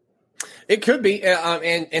high? It could be.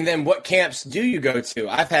 And then what camps do you go to?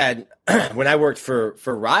 I've had, when I worked for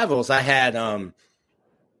Rivals, I had a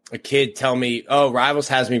kid tell me, oh, Rivals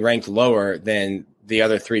has me ranked lower than the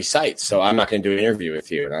other 3 sites, so I'm not going to do an interview with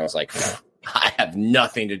you. And I was like, I have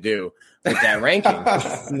nothing to do with that ranking.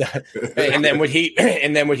 and then would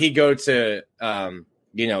he go to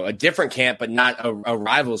a different camp, but not a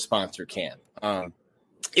rival sponsor camp?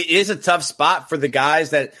 It is a tough spot for the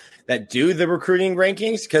guys that do the recruiting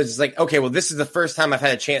rankings, because it's like, okay, well, this is the first time I've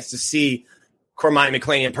had a chance to see Cormani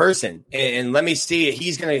McClain in person, and let me see.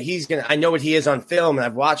 He's gonna. I know what he is on film, and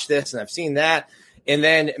I've watched this and I've seen that. And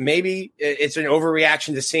then maybe it's an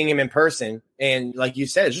overreaction to seeing him in person. And like you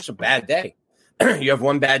said, it's just a bad day. You have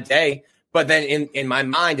one bad day. But then in my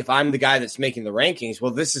mind, if I'm the guy that's making the rankings,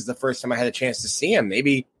 well, this is the first time I had a chance to see him.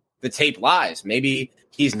 Maybe the tape lies. Maybe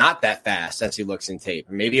he's not that fast as he looks in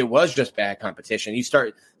tape. Maybe it was just bad competition. You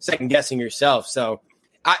start second guessing yourself. So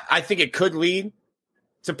I think it could lead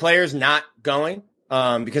to players not going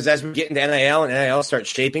because as we get into NIL and NIL starts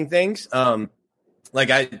shaping things,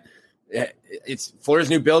 it's Florida's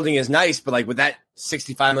new building is nice, but like with that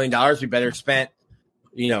 $65 million, we better spent,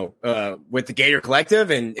 with the Gator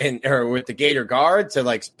Collective or with the Gator Guard to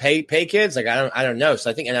like pay kids. Like I don't know.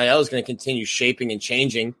 So I think NIL is going to continue shaping and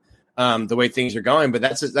changing the way things are going. But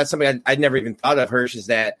that's something I'd never even thought of, Hirsch, is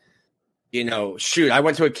that I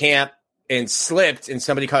went to a camp and slipped and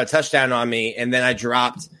somebody caught a touchdown on me, and then I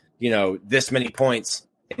dropped this many points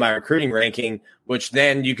in my recruiting ranking, which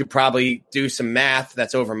then you could probably do some math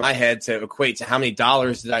that's over my head to equate to how many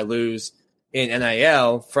dollars did I lose in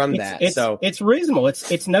NIL from that. So it's reasonable.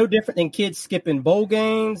 It's no different than kids skipping bowl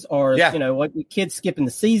games or like kids skipping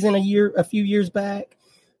the season a few years back.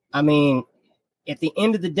 I mean, at the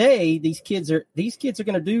end of the day, these kids are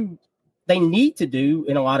going to do. They need to do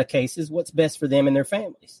in a lot of cases what's best for them and their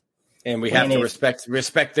families. And we have to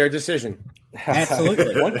respect their decision.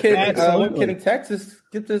 Absolutely. One kid in Texas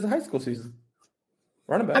skipped his high school season.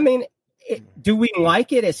 Running back. I mean, do we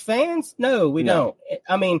like it as fans? No, we don't.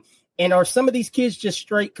 I mean, and are some of these kids just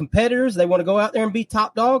straight competitors? They want to go out there and be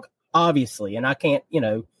top dog? Obviously. And I can't,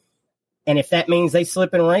 and if that means they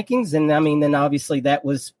slip in rankings, then obviously that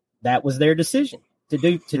was their decision to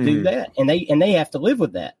do that. And they have to live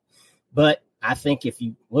with that. But I think if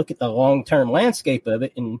you look at the long-term landscape of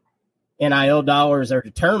it, and NIL dollars are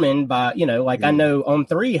determined by, I know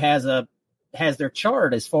On3 has their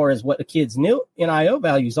chart as far as what the kids' NIL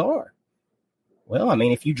values are. Well, I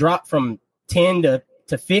mean, if you drop from 10 to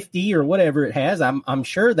 50 or whatever it has, I'm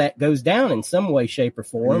sure that goes down in some way, shape, or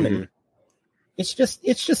form. And it's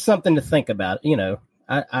just something to think about.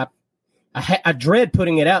 I dread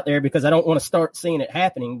putting it out there because I don't want to start seeing it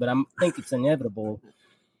happening, but I think it's inevitable.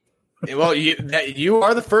 Well, you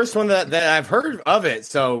are the first one that I've heard of it.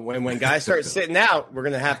 So when guys start sitting out, we're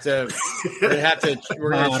gonna trace it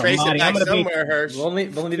back somewhere. Hirsch, we'll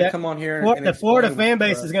need to come on here. The Florida fan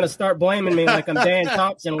base is gonna start blaming me like I'm Dan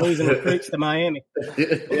Thompson losing recruits to Miami.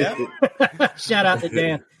 Yeah. Shout out to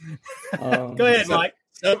Dan. Go ahead, Mike.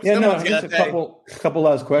 Just a couple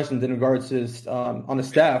last questions in regards to this, on the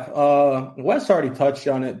staff. Wes already touched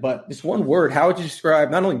on it, but just one word: how would you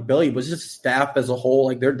describe not only Billy but just staff as a whole,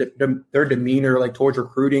 like their demeanor, like towards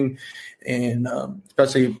recruiting, and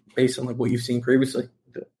especially based on like what you've seen previously,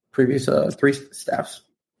 the previous 3 staffs?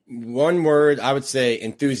 One word, I would say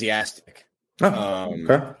enthusiastic.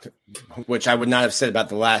 Okay. Which I would not have said about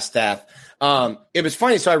the last staff. It was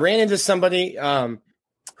funny. So I ran into somebody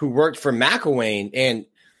who worked for McElwain, and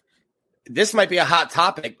this might be a hot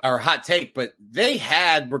topic or hot take, but they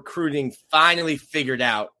had recruiting finally figured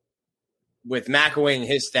out with McElwain and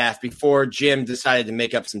his staff before Jim decided to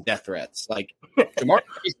make up some death threats. Like Jamar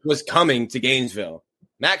Chase was coming to Gainesville.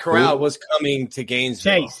 Matt Corral was coming to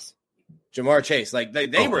Gainesville. Jamar Chase. Like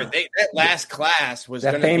that last class was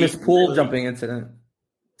that famous pool jumping incident.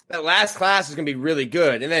 That last class is going to be really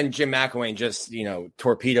good. And then Jim McElwain just,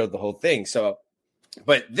 torpedoed the whole thing. So,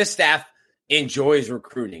 but this staff enjoys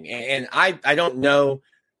recruiting. And I don't know.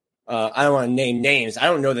 I don't want to name names. I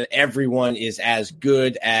don't know that everyone is as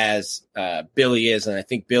good as Billy is. And I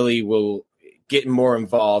think Billy will get more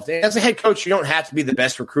involved. And as a head coach, you don't have to be the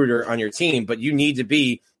best recruiter on your team, but you need to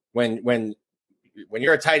be when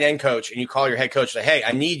you're a tight end coach and you call your head coach, like, hey,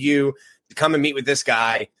 I need you to come and meet with this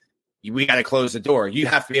guy. We got to close the door. You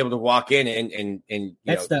have to be able to walk in and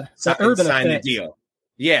sign the deal.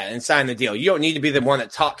 Yeah, and sign the deal. You don't need to be the one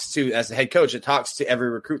that talks to, as the head coach, that talks to every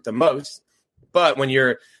recruit the most. But when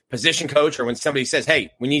you're position coach or when somebody says,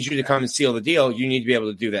 hey, we need you to come and seal the deal, you need to be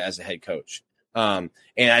able to do that as a head coach. And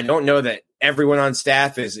I don't know that everyone on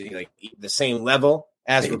staff is like the same level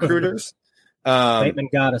as recruiters. Bateman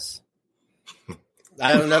got us.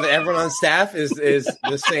 I don't know that everyone on staff is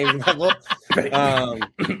the same level.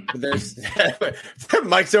 There's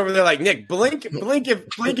Mike's over there like, Nick, blink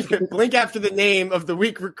after the name of the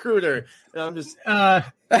week recruiter. And I'm just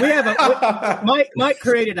we have Mike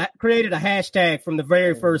created a hashtag from the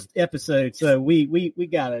very first episode, so we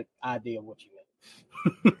got an idea of what you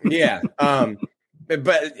meant. Yeah.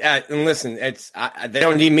 But and listen, they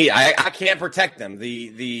don't need me. I can't protect them.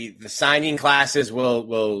 The signing classes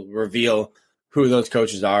will reveal who those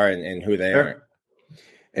coaches are and who they are.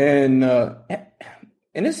 And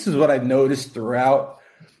this is what I've noticed throughout.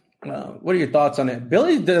 What are your thoughts on it?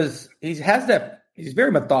 Billy he's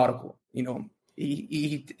very methodical.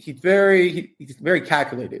 He's very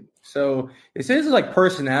calculated. So it seems like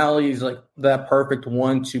personality is like that perfect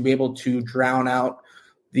one to be able to drown out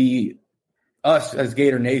us as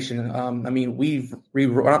Gator Nation. I mean, we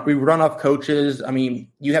run off coaches. I mean,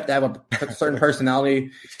 you have to have a certain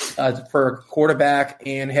personality for a quarterback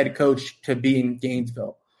and head coach to be in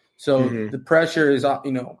Gainesville. So the pressure is,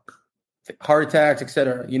 heart attacks, et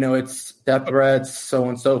cetera. It's death threats, so on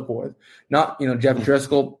and so forth. Not, Jeff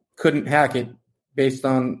Driscoll couldn't hack it based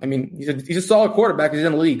on, I mean, he's a solid quarterback. He's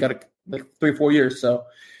in the league, got like 3-4 years. So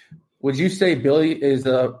would you say Billy is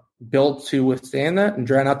built to withstand that and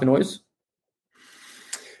drown out the noise?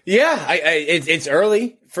 Yeah, it's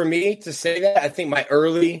early for me to say that. I think my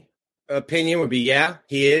early opinion would be, yeah,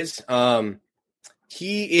 he is.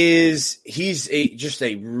 He's just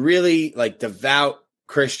a really like devout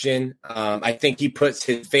Christian. I think he puts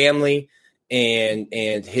his family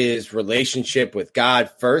and his relationship with God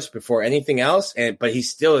first before anything else. But he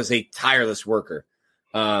still is a tireless worker.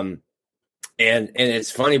 And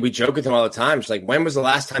it's funny, we joke with him all the time. It's like, when was the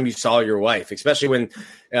last time you saw your wife? Especially when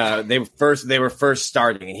they were first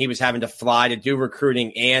starting and he was having to fly to do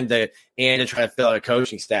recruiting and to try to fill out a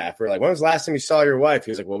coaching staff. We're like, when was the last time you saw your wife?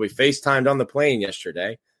 He was like, well, we FaceTimed on the plane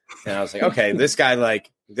yesterday. And I was like, okay, this guy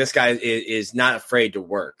is not afraid to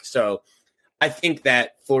work. So I think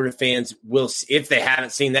that Florida fans will, if they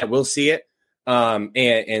haven't seen that, will see it.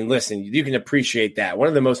 And listen, you can appreciate that. One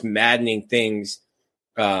of the most maddening things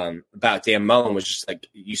about Dan Mullen was just like,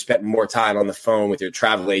 you spent more time on the phone with your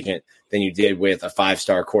travel agent than you did with a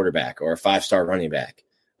 5-star quarterback or a 5-star running back.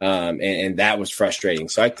 And that was frustrating.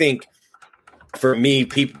 So I think for me,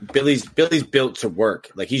 Billy's built to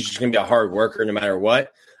work. Like, he's just going to be a hard worker no matter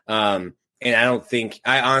what. And I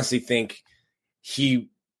honestly think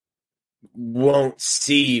he won't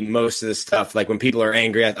see most of the stuff. Like, when people are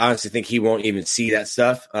angry, I honestly think he won't even see that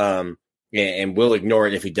stuff. And will ignore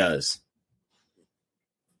it if he does.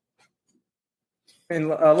 And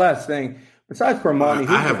last thing, besides Cormani,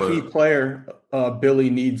 who's the key player Billy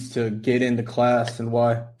needs to get into class and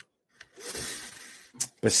why?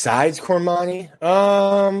 Besides Cormani,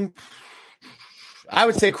 I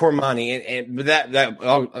would say Cormani, but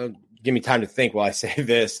that give me time to think while I say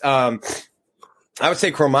this. I would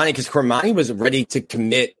say Cormani because Cormani was ready to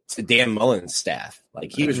commit to Dan Mullen's staff.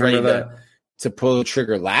 Like, he was ready to pull the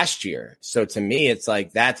trigger last year. So to me, it's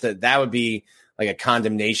like that would be like a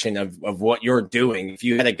condemnation of what you're doing. If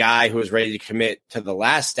you had a guy who was ready to commit to the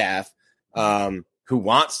last staff, who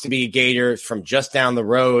wants to be a Gator from just down the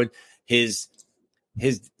road, his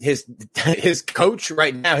coach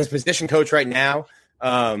right now, his position coach right now,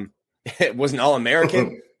 was an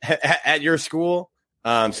All-American at your school.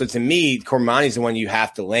 So to me, Cormani's the one you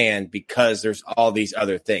have to land because there's all these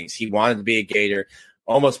other things. He wanted to be a Gator,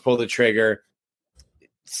 almost pulled the trigger,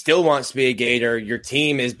 still wants to be a Gator. Your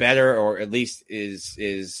team is better, or at least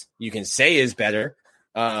is you can say is better.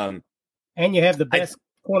 And you have the best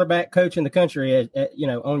quarterback coach in the country,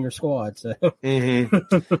 on your squad. So,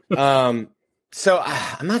 so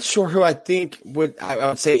I'm not sure who I think I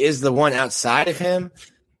would say is the one outside of him.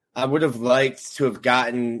 I would have liked to have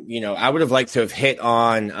gotten, I would have liked to have hit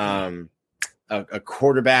on a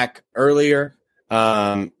quarterback earlier.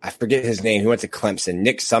 I forget his name. He went to Clemson,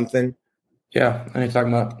 Nick something. Yeah, and you're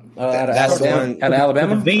talking about that's the one at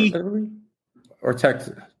Alabama V or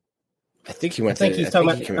Texas. I think he went. I think he's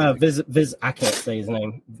talking about Viz. I can't say his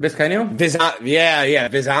name. Vizcaino?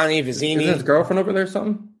 Vizini. Is his girlfriend over there or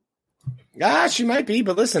something? She might be.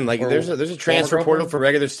 But listen, there's a transfer portal for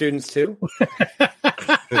regular students too.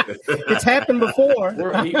 It's happened before.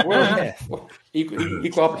 We're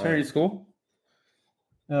equal opportunity school.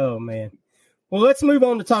 Oh man. Well, let's move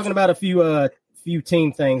on to talking about a few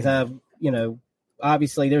team things.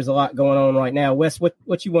 Obviously there's a lot going on right now. Wes,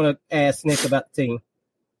 what you want to ask Nick about the team?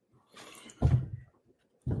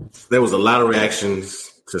 There was a lot of reactions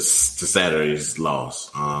to Saturday's loss.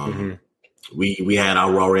 We had our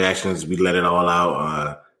raw reactions. We let it all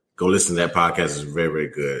out. Go listen to that podcast. It's very, very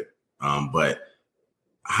good. But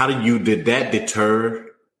did that deter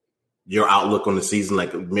your outlook on the season?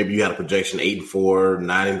 Like maybe you had a projection 8-4,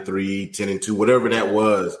 9-3, 10-2, whatever that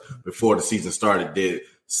was before the season started. Did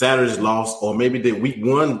Saturday's loss, or maybe did week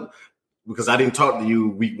one, because I didn't talk to you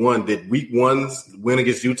week one, did week one's win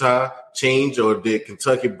against Utah change, or did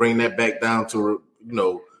Kentucky bring that back down to,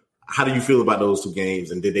 how do you feel about those two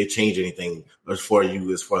games, and did they change anything as far as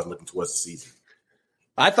looking towards the season?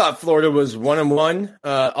 I thought Florida was 1-1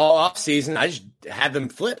 all off season. I just had them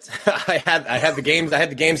flipped. I had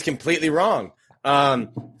the games completely wrong.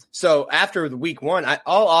 So after the week one,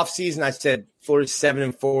 all off season I said Florida's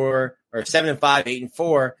 7-4 or 7-5,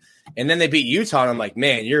 8-4, and then they beat Utah. And I'm like,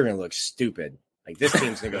 man, you're gonna look stupid. Like this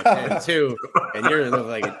team's gonna go 10-2, and you're gonna look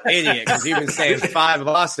like an idiot because you've been saying 5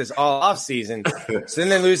 losses all off season. So then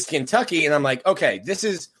they lose to Kentucky, and I'm like, okay, this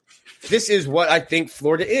is what I think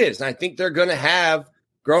Florida is, and I think they're gonna have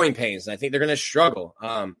growing pains, and I think they're gonna struggle.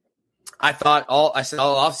 I said all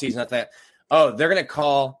offseason, I thought, they're gonna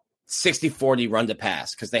call 60-40 run to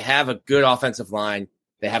pass because they have a good offensive line.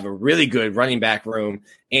 They have a really good running back room,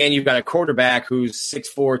 and you've got a quarterback who's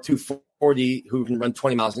 6'4", 240, who can run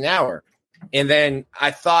 20 miles an hour. And then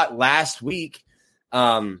I thought last week's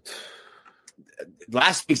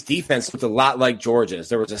defense looked a lot like Georgia's.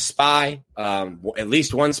 There was a spy, at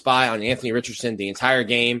least one spy on Anthony Richardson the entire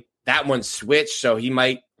game. That one switched, so he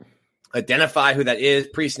might identify who that is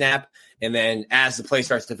pre-snap, and then as the play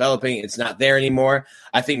starts developing, it's not there anymore.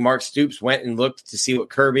 I think Mark Stoops went and looked to see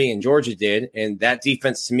what Kirby and Georgia did, and that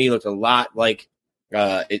defense to me looked a lot like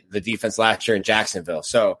the defense last year in Jacksonville.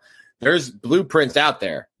 So there's blueprints out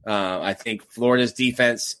there. I think Florida's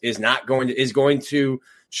defense is going to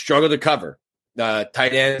struggle to cover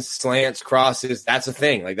tight ends, slants, crosses. That's a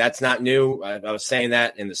thing. Like that's not new. I was saying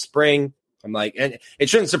that in the spring. I'm like, and it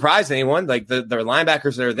shouldn't surprise anyone. Like their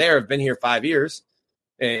linebackers that are there have been here 5 years.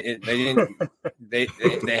 They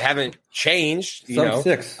haven't changed.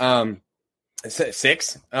 Six.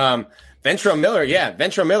 Six.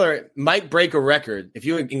 Ventrell Miller might break a record if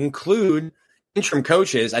you include interim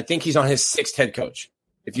coaches. I think he's on his 6th head coach.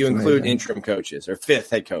 If you include interim coaches, or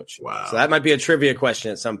 5th head coach. Wow. So that might be a trivia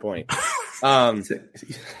question at some point.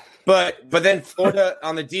 But then Florida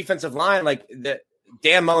on the defensive line, like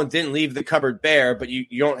Dan Mullen didn't leave the cupboard bare, but you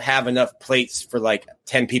don't have enough plates for like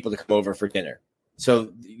 10 people to come over for dinner.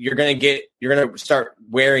 So you're going to start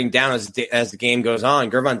wearing down as the game goes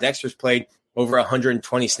on. Gervon Dexter's played over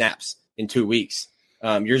 120 snaps in 2 weeks.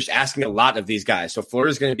 You're just asking a lot of these guys. So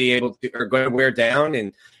Florida's going to wear down,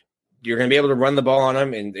 and you're going to be able to run the ball on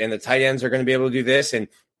them, and the tight ends are going to be able to do this. And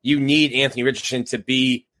you need Anthony Richardson to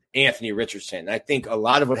be Anthony Richardson. I think a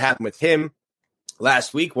lot of what happened with him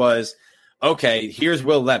last week was, okay, here's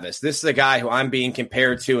Will Levis. This is a guy who I'm being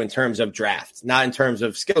compared to in terms of draft, not in terms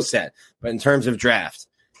of skill set, but in terms of draft.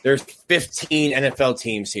 There's 15 NFL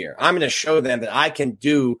teams here. I'm going to show them that I can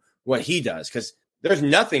do what he does, because there's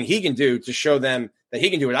nothing he can do to show them that he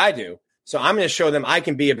can do what I do. So I'm going to show them I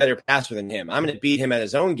can be a better passer than him. I'm going to beat him at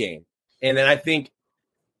his own game. And then I think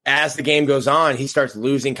as the game goes on, he starts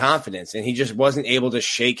losing confidence, and he just wasn't able to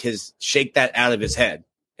shake that out of his head,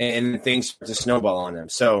 and things start to snowball on him.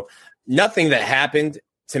 So nothing that happened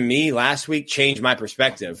to me last week changed my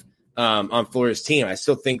perspective on Florida's team. I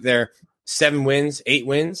still think they're 7 wins, 8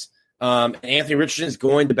 wins. Anthony Richardson is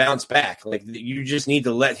going to bounce back. Like, you just need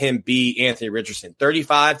to let him be Anthony Richardson.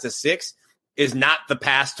 35-6 is not the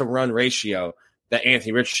pass to run ratio that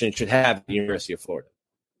Anthony Richardson should have at the University of Florida.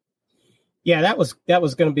 Yeah, that was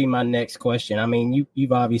going to be my next question. I mean,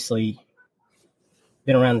 you've obviously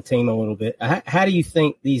been around the team a little bit. How do you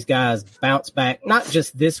think these guys bounce back, not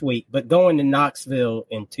just this week, but going to Knoxville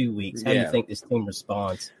in 2 weeks? How do you think this team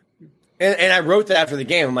responds? And I wrote that after the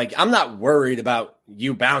game. I'm like, I'm not worried about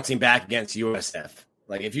you bouncing back against USF.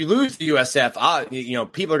 Like, if you lose to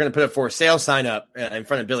USF, people are going to put a for sale sign up in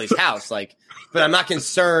front of Billy's house. Like, but I'm not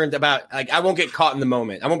concerned about, like, I won't get caught in the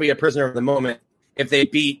moment. I won't be a prisoner of the moment if they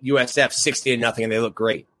beat USF 60-0 and they look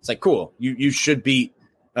great. It's like, cool. You should beat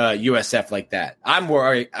USF like that. I'm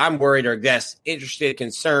worried, or I guess interested,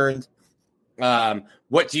 concerned.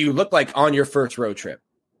 What do you look like on your first road trip?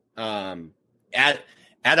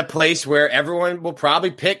 At a place where everyone will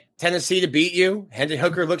probably pick Tennessee to beat you. Hendon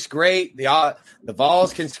Hooker looks great. The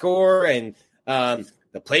Vols can score, and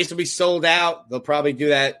the place will be sold out. They'll probably do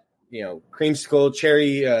that, creamsicle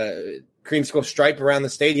stripe around the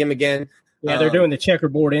stadium again. Yeah, they're doing the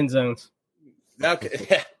checkerboard end zones.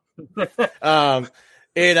 Okay. So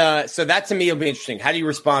that to me will be interesting. How do you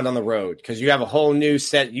respond on the road? Because you have a whole new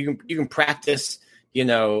set. You can practice.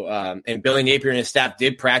 And Billy Napier and his staff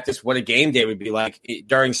did practice what a game day would be like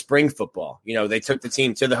during spring football. They took the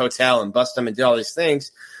team to the hotel and bust them and did all these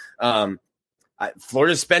things.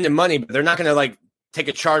 Florida's spending money, but they're not going to take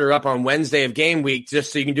a charter up on Wednesday of game week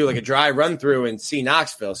just so you can do a dry run through and see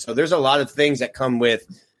Knoxville. So there's a lot of things that come with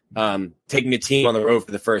taking a team on the road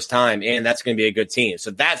for the first time, and that's going to be a good team.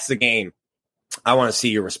 So that's the game I want to see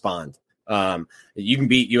you respond. You can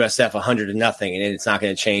beat USF 100-0, and it's not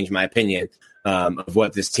going to change my opinion of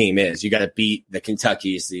what this team is. You got to beat the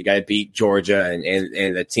Kentuckys, you got to beat Georgia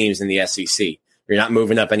and the teams in the SEC. You're not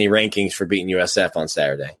moving up any rankings for beating USF on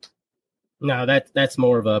Saturday. No, that's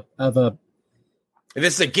more of a.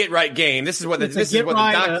 This is a get right game. This is what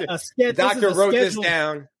the doctor wrote this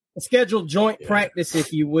down. A scheduled joint practice,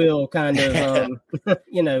 if you will, kind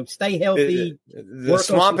of, stay healthy. The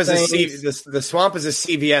swamp is the swamp is a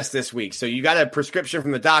CVS this week. So you got a prescription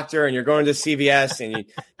from the doctor, and you're going to CVS, and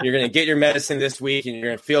you're going to get your medicine this week, and you're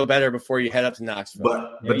going to feel better before you head up to Knoxville.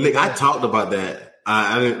 But Nick, I talked about that.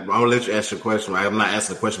 I'm gonna let you ask your question. I'm not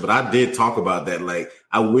asking a question, but I did talk about that. Like,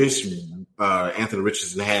 I wish Anthony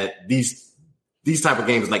Richardson had these type of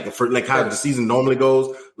games, like how the season normally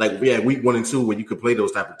goes. Like, we had week 1 and 2 where you could play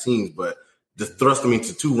those type of teams, but just thrust them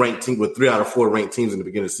into 2 ranked teams with 3 out of 4 ranked teams in the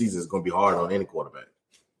beginning of the season is going to be hard on any quarterback.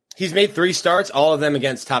 He's made 3 starts, all of them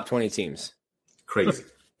against top 20 teams. Crazy.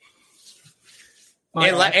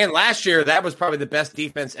 And last year, that was probably the best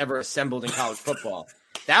defense ever assembled in college football.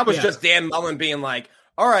 That was just Dan Mullen being like,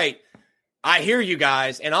 all right, I hear you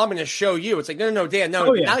guys, and I'm going to show you. It's like, no, Dan, not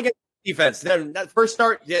against defense. That first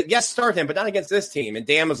start, yes, start him, but not against this team. And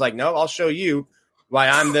Dan was like, no, I'll show you why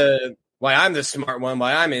I'm the smart one,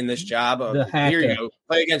 why I'm in this job. Here you go.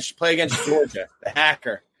 Play against Georgia, the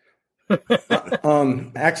hacker.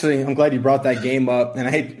 Actually, I'm glad you brought that game up,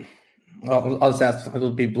 and I'll just ask,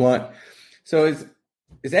 I'll be blunt. So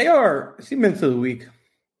is AR, is he mentally weak?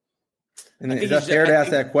 And is that fair to ask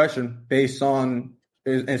that question based on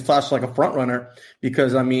it's slash like a front runner?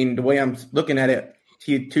 Because I mean, the way I'm looking at it,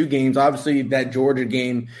 he had 2 games. Obviously, that Georgia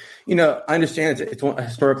game, I understand it's a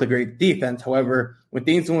historically great defense. However, when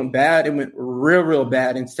things went bad, it went real, real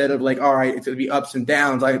bad. Instead of like, all right, it's going to be ups and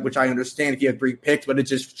downs, which I understand if you have 3 picks, but it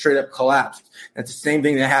just straight up collapsed. That's the same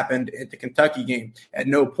thing that happened at the Kentucky game. At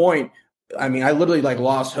no point, I literally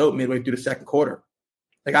lost hope midway through the second quarter.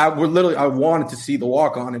 I wanted to see the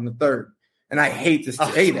walk on in the third, and I hate to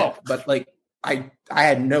say that, but I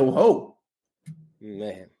had no hope.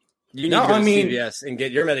 Man. You need to go to CVS and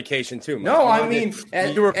get your medication too, Mike. No,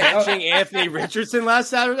 you were patching Anthony Richardson last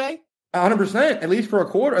Saturday? 100%, at least for a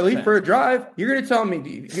quarter, at least for a drive. You're going to tell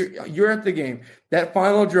me you're at the game, that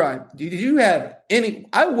final drive. Did you have any?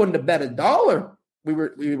 I wouldn't have bet $1. We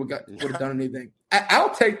would have done anything.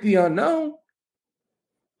 I'll take the unknown.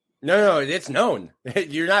 No, it's known.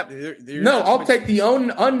 I'll take the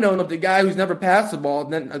unknown of the guy who's never passed the ball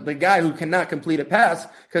than the guy who cannot complete a pass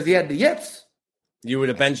because he had the yips. You would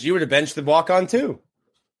have benched the walk on too.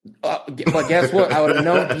 But guess what? I would have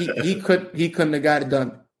known he couldn't have got it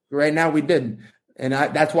done. Right now we didn't, and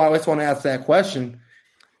that's why I just want to ask that question.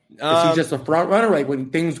 Is he just a front runner? Like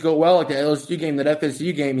when things go well, like the LSU game, that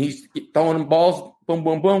FSU game, he's throwing them balls, boom,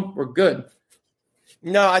 boom, boom. We're good.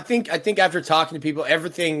 No, I think after talking to people,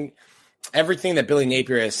 everything that Billy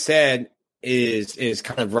Napier has said is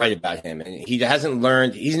kind of right about him, and he hasn't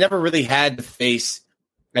learned. He's never really had to face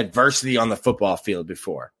adversity on the football field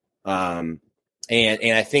before. And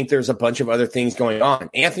And I think there's a bunch of other things going on.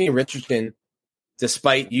 Anthony Richardson,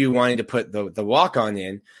 despite you wanting to put the walk-on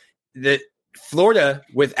in, that Florida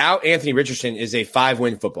without Anthony Richardson is a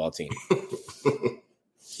 5-win football team.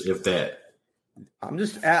 If that. I'm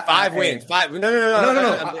just at 5 wins.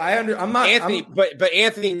 No. I'm not Anthony, but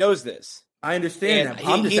Anthony knows this. I understand and that.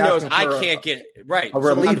 I'm just he knows asking I for can't get right. a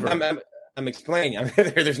reliever. I'm explaining.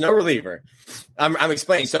 There's no reliever. I'm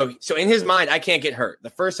explaining. So in his mind, I can't get hurt. The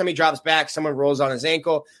first time he drops back, someone rolls on his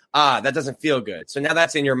ankle. That doesn't feel good. So now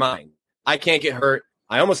that's in your mind. I can't get hurt.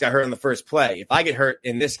 I almost got hurt on the first play. If I get hurt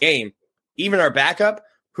in this game, even our backup,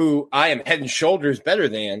 who I am head and shoulders better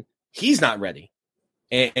than, he's not ready.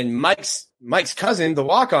 And Mike's cousin, the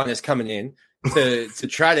walk-on, is coming in to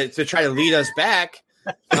try to lead us back.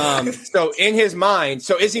 So in his mind,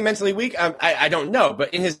 so is he mentally weak? I don't know,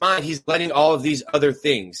 but in his mind, he's letting all of these other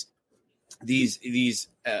things, these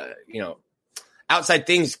outside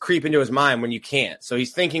things creep into his mind when you can't. So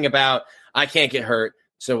he's thinking about, I can't get hurt,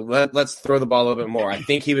 so let's throw the ball a little bit more. I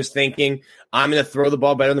think he was thinking, I'm going to throw the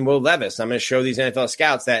ball better than Will Levis. I'm going to show these NFL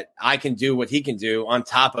scouts that I can do what he can do on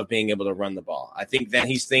top of being able to run the ball. I think then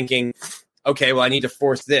he's thinking, okay, well, I need to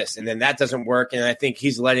force this, and then that doesn't work, and I think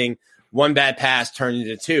he's letting one bad pass turn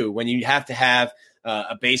into two when you have to have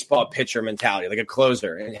a baseball pitcher mentality, like a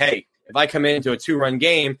closer. And, hey, if I come into a 2-run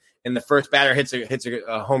game and the first batter hits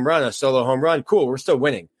a home run, a solo home run, cool, we're still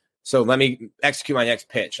winning. So let me execute my next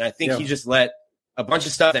pitch. And I think he just let a bunch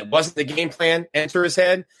of stuff that wasn't the game plan enter his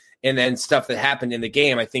head, and then stuff that happened in the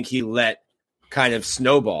game, I think he let kind of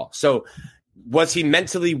snowball. So was he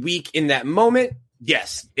mentally weak in that moment?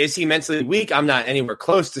 Yes. Is he mentally weak? I'm not anywhere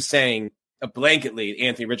close to saying blanketly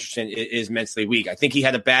Anthony Richardson is mentally weak. I think he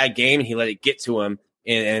had a bad game and he let it get to him,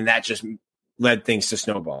 and that just led things to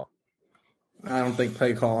snowball. I don't think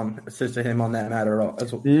play calling assisted him on that matter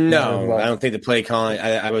at all. No, I don't think the play calling.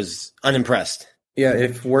 I was unimpressed. Yeah,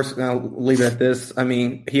 if we're going to leave it at this, I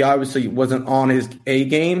mean, he obviously wasn't on his A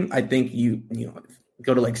game. I think you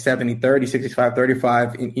go to like 70-30,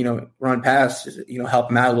 65-35, and, run past, help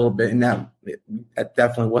him out a little bit. And that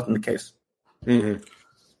definitely wasn't the case. Mm-hmm.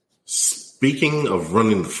 Speaking of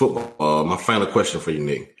running the football, my final question for you,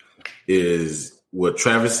 Nick, is would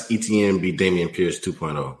Travis Etienne be Damian Pierce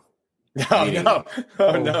 2.0? No.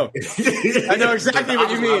 I know exactly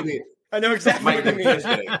what you mean. I know exactly what you mean.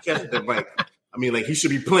 Catch that, Mike. I mean, like, he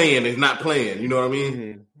should be playing and not playing. You know what I mean?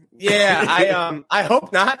 Mm-hmm. Yeah, I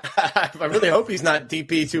hope not. I really hope he's not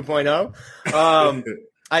DP 2.0.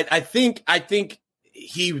 I think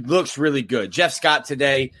he looks really good. Jeff Scott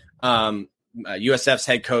today, USF's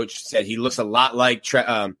head coach, said he looks a lot like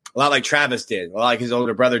Travis did, a lot like his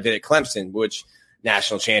older brother did at Clemson, which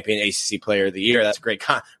national champion, ACC player of the year. That's a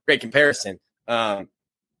great comparison. I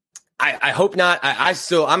hope not.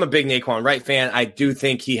 I'm a big Naquan Wright fan. I do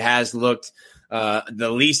think he has looked the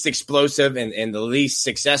least explosive and the least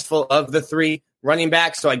successful of the three running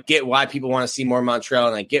backs. So I get why people want to see more Montrell,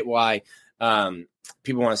 and I get why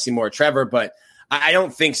people want to see more Trevor, but I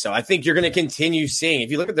don't think so. I think you're going to continue seeing,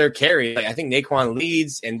 if you look at their carry, I think Naquan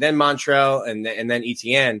leads, and then Montrell, and then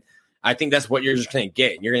Etienne. I think that's what you're just going to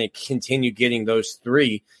get. You're going to continue getting those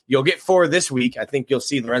three. You'll get 4 this week. I think you'll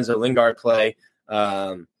see Lorenzo Lingard play,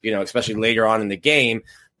 especially later on in the game.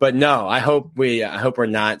 But no, I hope we're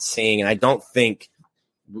not seeing, and I don't think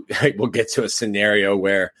we'll get to a scenario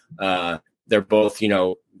where they're both,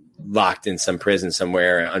 locked in some prison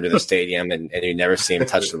somewhere under the stadium, and you never see him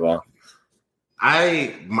touch the ball.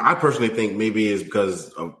 I personally think maybe it's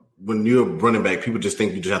because when you're running back, people just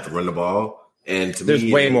think you just have to run the ball, and to there's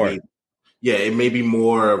me, way more. It may be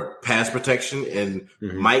more pass protection, and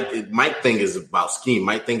Mike thing is about scheme.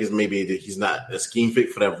 Mike thing is maybe that he's not a scheme fit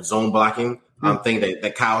for that zone blocking. I'm thinking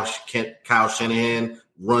that Kyle Shanahan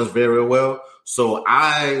runs very well. So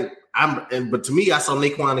but to me, I saw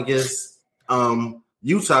Naquan against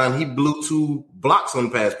Utah, and he blew 2 blocks on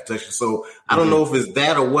pass protection. So I don't know if it's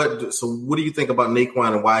that or what. So what do you think about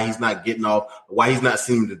Naquan and why he's not getting off? Why he's not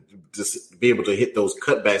seeming to be able to hit those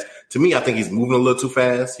cutbacks? To me, I think he's moving a little too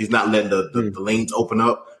fast. He's not letting the lanes open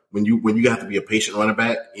up when you have to be a patient running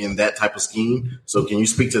back in that type of scheme. So can you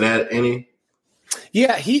speak to that, Annie?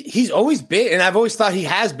 Yeah, he's always been, and I've always thought he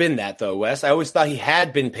has been that though, Wes. I always thought he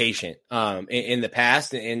had been patient in the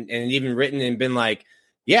past, and even written and been like,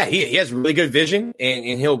 yeah, he has really good vision,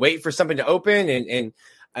 and he'll wait for something to open, and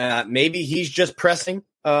maybe he's just pressing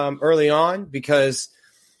early on, because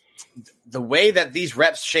the way that these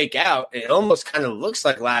reps shake out, it almost kind of looks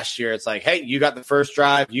like last year. It's like, hey, you got the first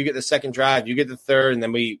drive, you get the second drive, you get the third, and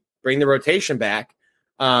then we bring the rotation back.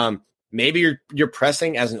 Maybe you're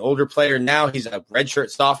pressing as an older player now. He's a redshirt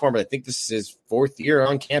sophomore, but I think this is his 4th year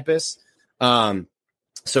on campus.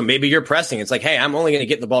 So maybe you're pressing. It's like, hey, I'm only going to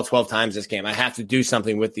get the ball 12 times this game. I have to do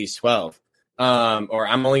something with these 12. Or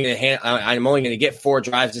I'm only going to get 4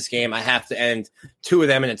 drives this game. I have to end 2 of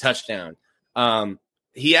them in a touchdown.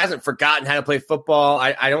 He hasn't forgotten how to play football.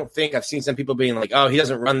 I don't think I've seen some people being like, oh, he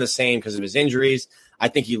doesn't run the same because of his injuries. I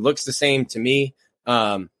think he looks the same to me.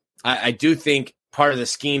 I do think part of the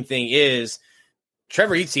scheme thing is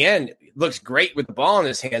Trevor Etienne looks great with the ball in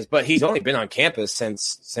his hands, but he's only been on campus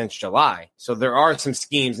since July. So there are some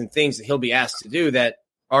schemes and things that he'll be asked to do that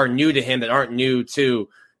are new to him, that aren't new to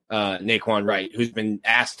Naquan Wright, who's been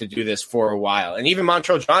asked to do this for a while. And even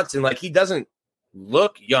Montrell Johnson, like, he doesn't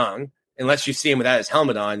look young unless you see him without his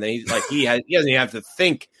helmet on. Then he's like, he doesn't even have to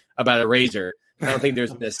think about a razor. I don't think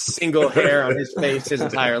there's a single hair on his face his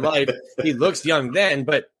entire life. He looks young then,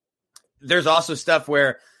 but there's also stuff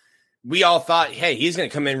where we all thought, hey, he's going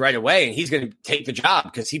to come in right away and he's going to take the job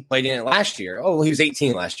because he played in it last year. Oh, well, he was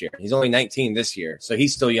 18 last year. He's only 19 this year. So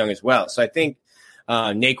he's still young as well. So I think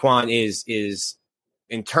Naquan is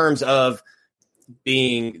in terms of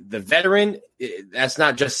being the veteran, that's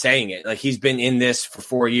not just saying it. Like, he's been in this for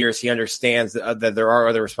 4 years. He understands that there are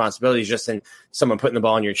other responsibilities just in someone putting the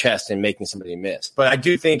ball in your chest and making somebody miss. But I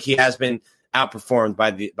do think he has been outperformed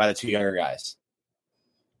by the 2 younger guys.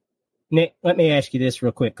 Nick, let me ask you this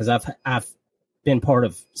real quick, because I've been part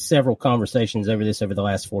of several conversations over the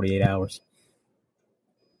last 48 hours.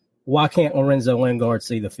 Why can't Lorenzo Lingard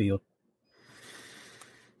see the field?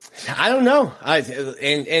 I don't know.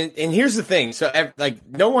 And here's the thing. So, like,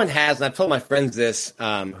 no one has, and I've told my friends this,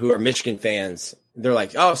 who are Michigan fans. They're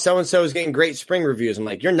like, oh, so-and-so is getting great spring reviews. I'm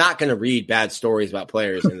like, you're not going to read bad stories about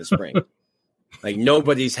players in the spring. Like,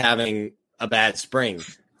 nobody's having a bad spring.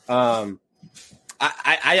 I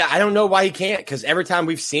don't know why he can't, because every time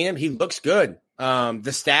we've seen him, he looks good.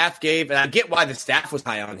 The staff and I get why the staff was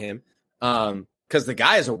high on him, because the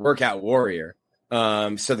guy is a workout warrior.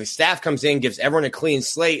 So the staff comes in, gives everyone a clean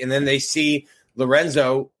slate, and then they see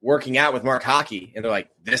Lorenzo working out with Mark Hockey, and they're like,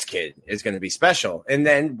 this kid is going to be special. And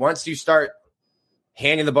then once you start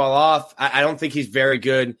handing the ball off, I don't think he's very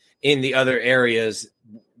good in the other areas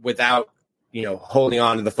without, holding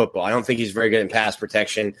on to the football. I don't think he's very good in pass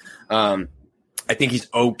protection. I think he's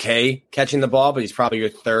okay catching the ball, but he's probably your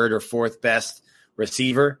 3rd or 4th best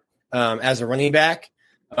receiver as a running back.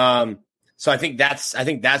 So I think that's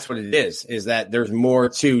what it is that there's more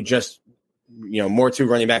to just, more to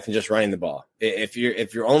running back than just running the ball. If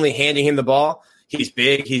you're only handing him the ball, he's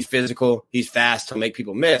big, he's physical, he's fast, he'll make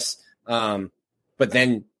people miss. But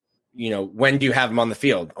then, when do you have him on the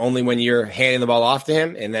field? Only when you're handing the ball off to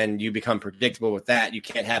him, and then you become predictable with that. You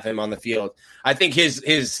can't have him on the field. I think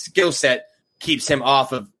his skill set keeps him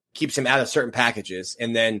out of certain packages.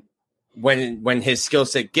 And then when his skill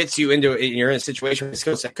set gets you into it, you're in a situation where his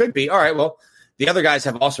skill set could be, all right, well, the other guys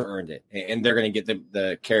have also earned it, and they're going to get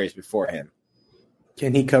the carries before him.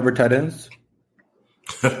 Can he cover tight ends?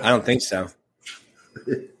 I don't think so.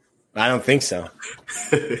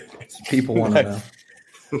 People want to know.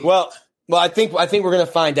 Well, I think we're going to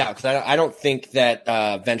find out, because I don't think that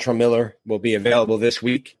Ventrell Miller will be available this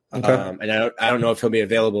week. Okay. And I don't know if he'll be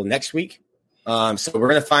available next week. So we're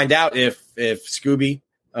going to find out if Scooby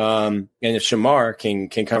and if Shamar can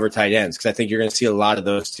cover tight ends, because I think you're going to see a lot of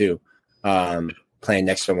those two playing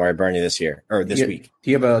next to Amari Burney this week.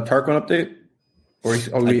 Do you have a Tarquin update, or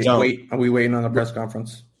are we waiting on the press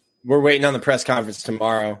conference? We're waiting on the press conference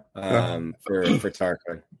tomorrow for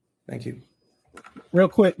Tarquin. Thank you. Real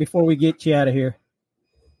quick before we get you out of here,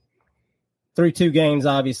 3-2 games.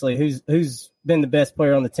 Obviously, who's been the best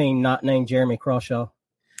player on the team, not named Jeremy Crawshaw?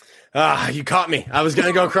 You caught me. I was going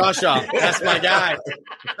to go Crawshaw. That's my guy.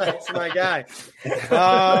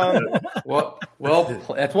 Well,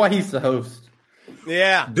 that's why he's the host.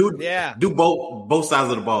 Yeah. Do both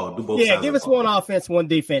sides of the ball. Give us one offense, one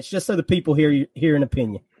defense, just so the people hear an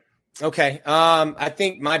opinion. Okay. I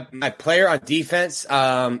think my player on defense,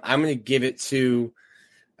 I'm going to give it to,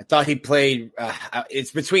 I thought he played,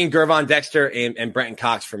 it's between Gervon Dexter and Brenton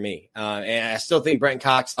Cox for me. And I still think Brenton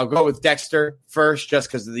Cox, I'll go with Dexter first, just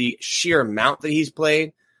because of the sheer amount that he's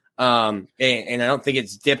played. And I don't think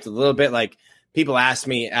it's dipped a little bit. Like, people asked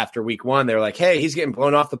me after week 1, they're like, hey, he's getting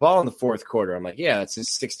blown off the ball in the 4th quarter. I'm like, yeah, it's his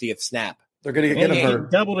 60th snap. They're going to get him hurt.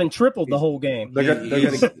 Doubled and tripled the whole game. They're going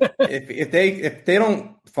to if they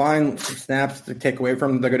don't find snaps to take away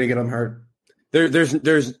from them, they're going to get him hurt. There's who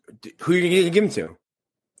are you going to give him to?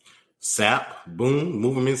 Sap, boom,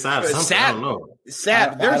 move him inside. Sap, I don't know.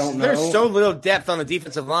 Sap. There's so little depth on the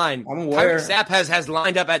defensive line. I'm aware. Tyreek Sapp has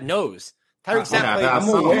lined up at nose. Tyreek Sapp played I'm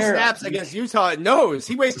aware. snaps against Utah at nose.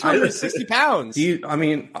 He weighs 260 pounds.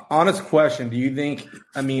 Honest question. Do you think?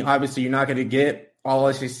 Obviously, you're not going to get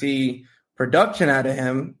all SEC production out of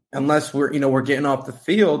him unless we're getting off the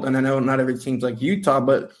field. And I know not every team's like Utah,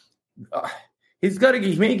 but he's got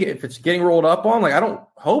to make it. If it's getting rolled up on, like I don't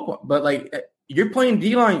hope, but like you're playing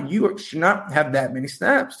D-line, you should not have that many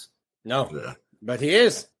snaps. No, but he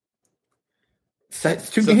is. So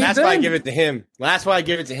that's why I give it to him. That's why I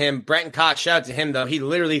give it to him. Brenton Cox, shout out to him though. He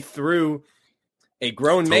literally threw a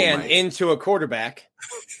grown man into a quarterback.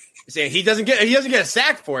 Saying he doesn't get a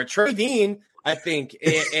sack for it. Trey Dean, I think,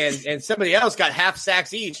 and somebody else got half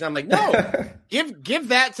sacks each. And I'm like, no, give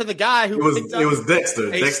that to the guy who it was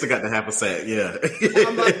Dexter. Dexter got the half a sack. Yeah.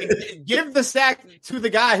 I'm like, give the sack to the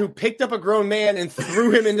guy who picked up a grown man and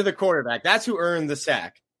threw him into the quarterback. That's who earned the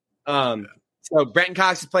sack. So Brenton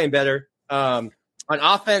Cox is playing better. On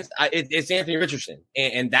offense, it's Anthony Richardson,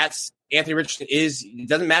 and that's Anthony Richardson it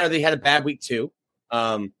doesn't matter that he had a bad week too.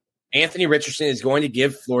 Anthony Richardson is going to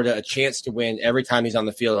give Florida a chance to win every time he's on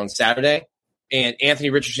the field on Saturday. And Anthony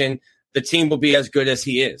Richardson, the team will be as good as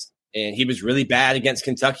he is. And he was really bad against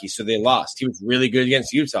Kentucky, so they lost. He was really good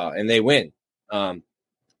against Utah, and they win.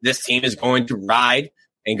 This team is going to ride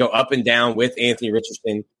and go up and down with Anthony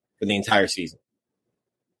Richardson for the entire season.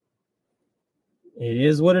 It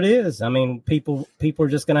is what it is. I mean, people are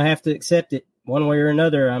just going to have to accept it one way or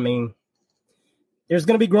another. I mean, there's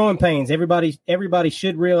going to be growing pains. Everybody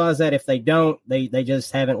should realize that. If they don't, they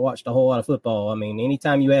just haven't watched a whole lot of football. I mean,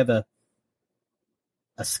 anytime you have a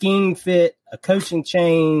scheme fit, a coaching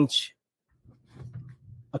change,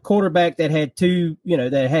 a quarterback that had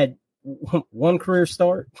that had one career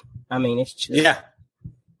start. I mean, it's just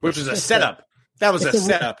which was a setup. That was a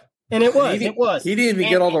setup, and it was. He didn't even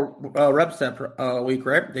get all the reps that week,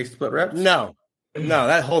 right? They split reps. No,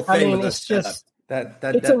 that whole thing was it's just that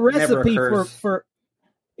it's a recipe for.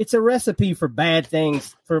 It's a recipe for bad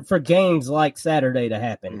things for games like Saturday to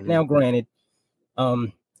happen. Mm-hmm. Now, granted,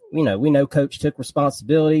 we know Coach took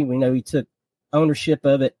responsibility. We know he took ownership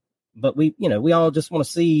of it, but we all just want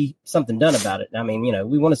to see something done about it. I mean,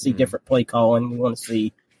 we want to see different play calling. We want to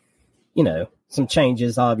see, some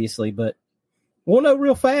changes, obviously, but we'll know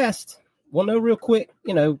real fast. We'll know real quick,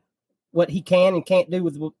 what he can and can't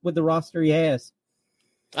do with the roster he has.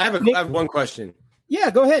 I have one question. Yeah,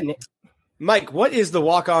 go ahead, Nick. Mike, what is the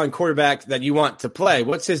walk-on quarterback that you want to play?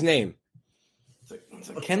 What's his name? It's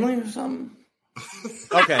like Kinley or something.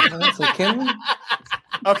 Okay. It's like Kinley.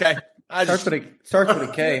 Okay. Starts with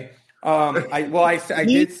a K. I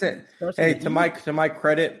did say, hey, to my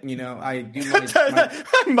credit, I do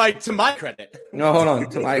Mike, to my credit. No, hold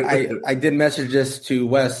on. I did message this to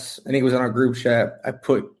Wes. I think it was on our group chat.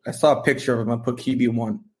 I saw a picture of him. I put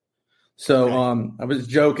QB1. So I was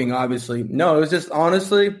joking, obviously. No, it was just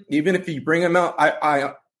honestly, even if you bring him out,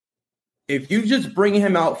 if you just bring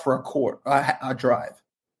him out for a drive.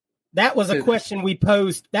 That was a question we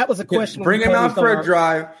posed. That was a question. Bring him out for a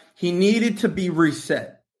drive. He needed to be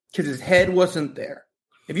reset because his head wasn't there.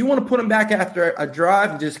 If you want to put him back after a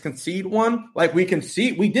drive and just concede one, like we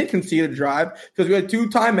did concede a drive because we had 2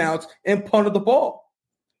 timeouts and punted the ball.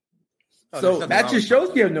 So that just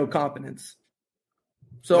shows you have no confidence.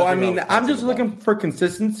 So I mean, I'm just looking for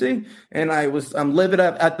consistency, and I'm livid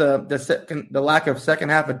at the lack of second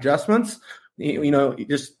half adjustments. We're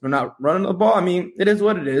not running the ball. I mean, it is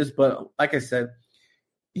what it is. But like I said,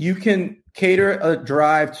 you can cater a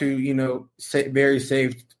drive to very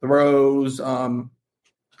safe throws.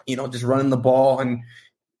 Just running the ball, and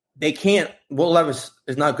they can't. Will Levis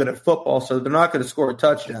is not good at football, so they're not going to score a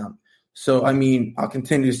touchdown. So, I mean, I'll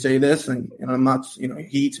continue to say this, and I'm not,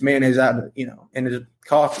 he eats mayonnaise out of, in his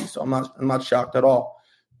coffee, so I'm not shocked at all.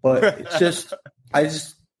 But it's just,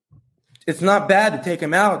 it's not bad to take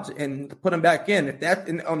him out and put him back in. If that,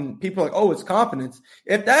 and people are like, oh, it's confidence.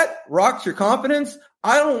 If that rocks your confidence,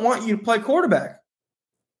 I don't want you to play quarterback.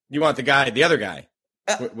 You want the other guy.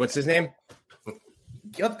 What's his name?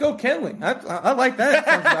 Let's go, Kenley. I like that.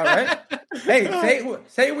 Sounds about right. Hey,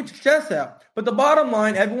 say it with your chest out. But the bottom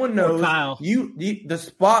line, everyone knows the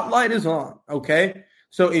spotlight is on. Okay,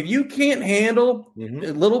 so if you can't handle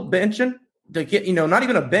a little benching to get, not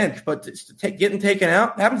even a bench, but getting taken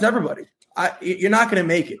out, happens to everybody. You're not going to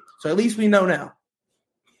make it. So at least we know now.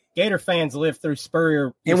 Gator fans live through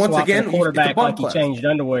Spurrier and once again, quarterback like he changed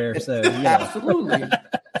underwear. So absolutely.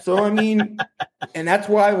 So I mean, and that's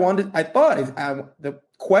why I thought the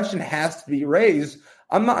question has to be raised.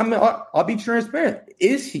 I'll be transparent.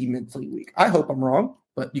 Is he mentally weak? I hope I'm wrong,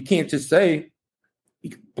 but you can't just say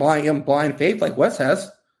blind faith like Wes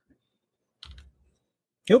has.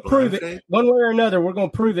 He'll prove it one way or another. We're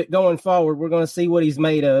going to prove it going forward. We're going to see what he's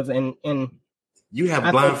made of, and You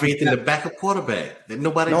have blind faith in the backup quarterback that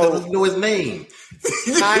nobody doesn't know his name.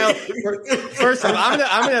 Kyle, first of all,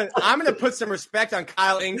 I'm gonna put some respect on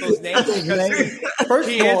Kyle Ingles' name because first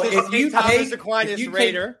of all, if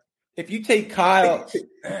you take Kyle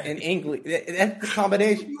and Ingles, that's the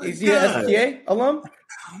combination. Is he an STA alum?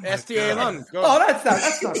 STA alum. Go. Oh,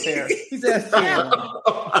 that's not fair. He's an STA alum.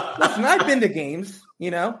 Listen, I've been to games.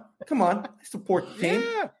 Come on, I support the team.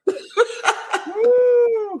 Yeah.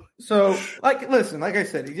 So, like I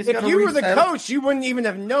said, you just if you were the coach, you wouldn't even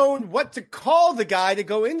have known what to call the guy to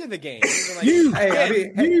go into the game. Like,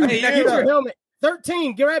 get your helmet.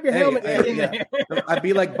 13, grab your helmet. There. I'd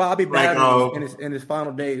be like Bobby Bradley in his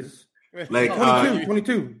final days. Like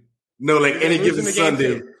 22. No, like any given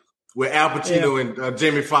Sunday, where Al Pacino and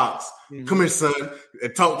Jamie Foxx come here, son,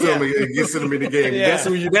 and talk to him and get him in the game. Yeah. That's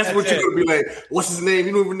what you're gonna be like. What's his name?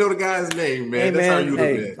 You don't even know the guy's name, man. That's how you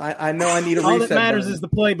do that. I know I need a All reset. That matters is the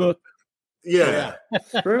playbook. Yeah.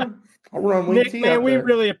 True. I'll run Nick, man, we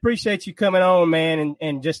really appreciate you coming on, man,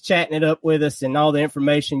 and just chatting it up with us and all the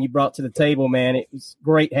information you brought to the table, man. It was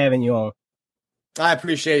great having you on. I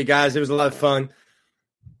appreciate it, guys. It was a lot of fun.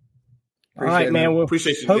 All right, man. We'll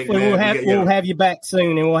appreciate you. Hopefully, Nick, we'll have you back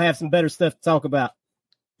soon, and we'll have some better stuff to talk about.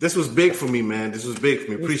 This was big for me, man.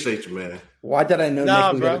 Appreciate you, man. Why did I know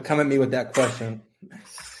Nick was going to come at me with that question?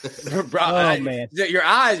 Bro, man, your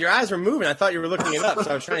eyes were moving. I thought you were looking it up, so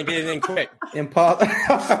I was trying to get it in quick.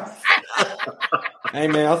 Hey,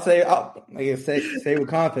 man, I'll say with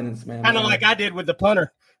confidence, man. Kind of like I did with the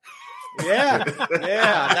punter. Yeah,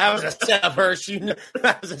 that was a setup, Hirsch.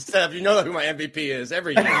 That was a setup. You know who my MVP is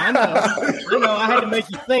every year. I know. I had to make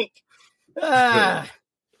you think.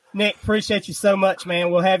 Nick, appreciate you so much, man.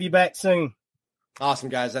 We'll have you back soon. Awesome,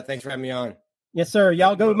 guys. Thanks for having me on. Yes, sir.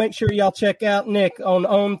 Y'all go make sure y'all check out Nick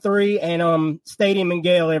on 3 and Stadium and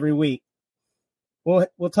Gale every week.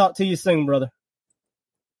 We'll talk to you soon, brother.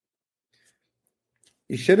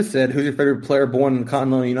 You should have said, who's your favorite player born in the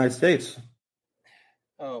continental United States?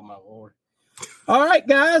 Oh, my Lord. All right,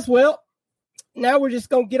 guys. Well, now we're just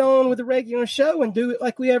going to get on with the regular show and do it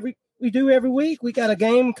like we do every week. We got a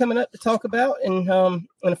game coming up to talk about and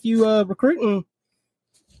a few recruiting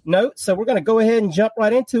notes. So we're going to go ahead and jump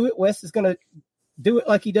right into it. Wes is going to do it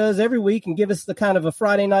like he does every week and give us the kind of a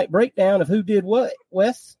Friday night breakdown of who did what.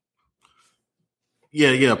 Wes?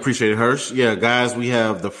 Yeah. Appreciate it, Hirsch. Yeah, guys, we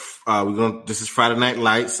have this is Friday Night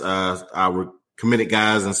Lights. Our committed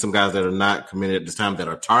guys and some guys that are not committed at this time that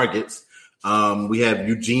are targets. We have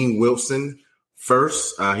Eugene Wilson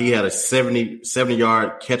first. He had a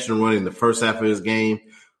 70-yard catch and run in the first half of his game.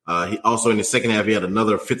 He also in the second half, he had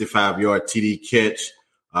another 55-yard TD catch.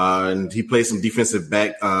 And he played some defensive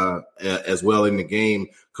back as well in the game.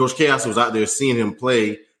 Coach Chaos was out there seeing him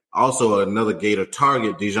play. Also, another Gator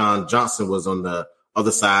target, Dijon Johnson, was on the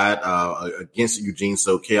other side against Eugene.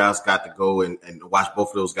 So Chaos got to go and watch both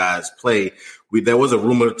of those guys play. There was a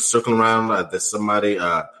rumor circling around that somebody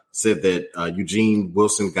said that Eugene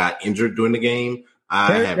Wilson got injured during the game.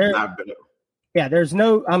 There's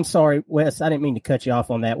no. I'm sorry, Wes. I didn't mean to cut you off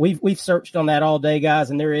on that. We've searched on that all day,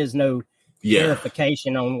 guys, and there is no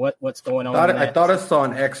verification on what's going on. I thought I saw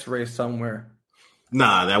an X-ray somewhere.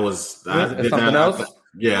 Nah, that was something else.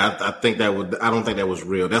 I think that would. I don't think that was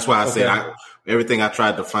real. That's why I said everything I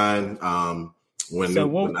tried to find. We'll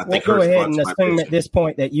go ahead and assume at this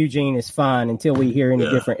point that Eugene is fine until we hear any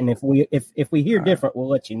different. And if we hear different, we'll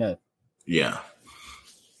let you know. Yeah.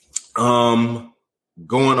 Going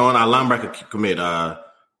on, our linebacker commit,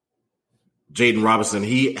 Jaden Robinson.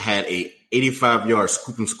 He had a 85-yard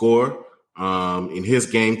scoop and score in his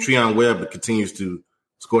game. Treon Webb continues to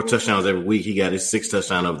score touchdowns every week. He got his 6th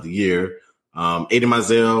touchdown of the year. Aiden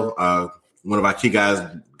Mizell, one of our key guys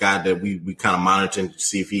that we kind of monitor to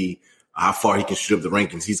see how far he can shoot up the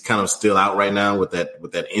rankings. He's kind of still out right now with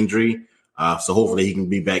that injury. So hopefully he can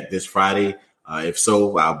be back this Friday. If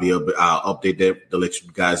so, I'll update that to let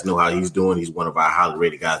you guys know how he's doing. He's one of our highly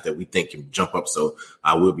rated guys that we think can jump up. So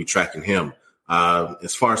I will be tracking him.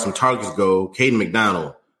 As far as some targets go, Caden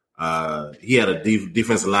McDonald, he had a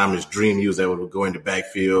defensive lineman's dream. He was able to go into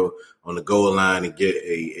backfield on the goal line and get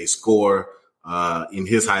a score in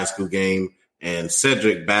his high school game. And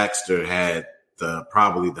Cedric Baxter had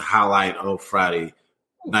probably the highlight of Friday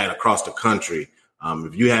night across the country.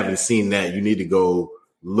 If you haven't seen that, you need to go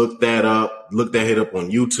look that hit up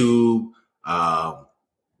on YouTube. I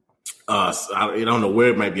don't know where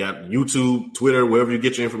it might be at, YouTube, Twitter, wherever you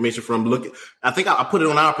get your information from. I think I put it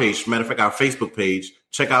on our page. Matter of fact, our Facebook page.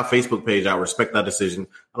 Check our Facebook page out, Respect Our Decision.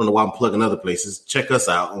 I don't know why I'm plugging other places. Check us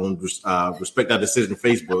out on Respect Our Decision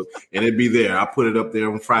Facebook, and it'd be there. I put it up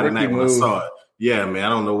there on Friday night when I saw it. Yeah, man. I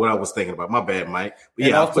don't know what I was thinking about. My bad, Mike. But And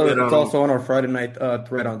yeah, also, it's also on our Friday night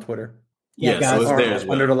thread on Twitter. Yeah, guys, so it's there as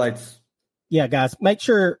well. Under the Lights. Yeah, guys, make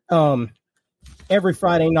sure every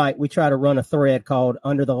Friday night we try to run a thread called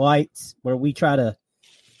Under the Lights, where we try to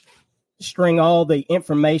string all the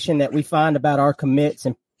information that we find about our commits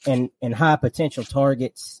and high potential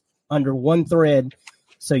targets under one thread,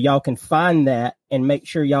 so y'all can find that and make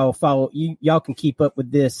sure y'all follow. Y'all can keep up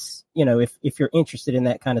with this, if you're interested in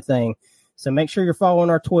that kind of thing. So make sure you're following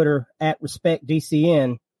our Twitter at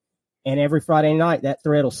RespectDCN, and every Friday night that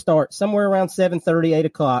thread will start somewhere around 7:30, 8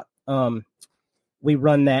 o'clock. We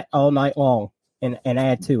run that all night long and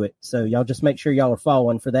add to it. So y'all just make sure y'all are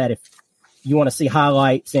following for that if you want to see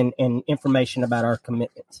highlights and information about our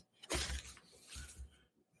commitments.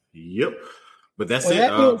 Yep. But that's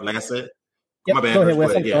it. Like I said, yep, my bad. Go ahead,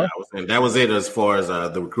 Wes, I was saying that was it as far as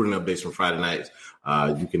the recruiting updates from Friday nights.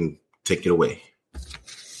 You can take it away.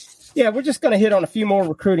 Yeah, we're just going to hit on a few more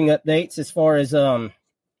recruiting updates as far as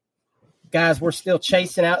guys we're still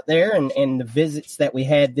chasing out there and the visits that we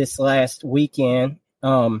had this last weekend.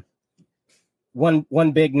 One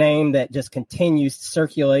big name that just continues to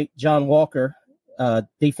circulate, John Walker,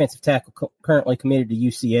 defensive tackle currently committed to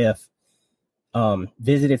UCF,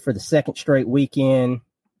 visited for the second straight weekend,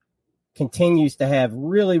 continues to have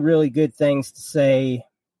really, really good things to say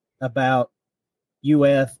about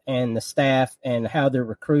UF and the staff and how they're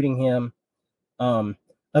recruiting him.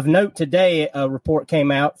 Of note today, a report came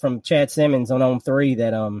out from Chad Simmons on On3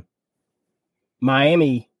 that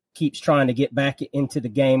Miami keeps trying to get back into the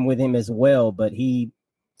game with him as well, but he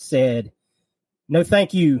said, no,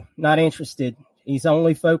 thank you, not interested. He's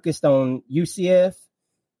only focused on UCF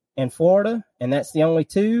and Florida, and that's the only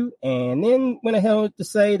two. And then went ahead to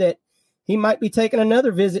say that he might be taking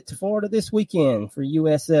another visit to Florida this weekend for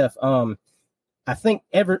USF. I think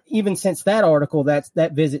even since that article,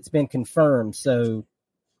 that visit's been confirmed. So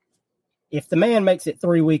if the man makes it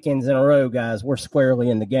 3 weekends in a row, guys, we're squarely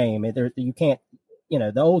in the game. You can't,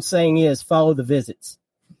 the old saying is follow the visits.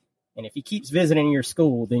 And if he keeps visiting your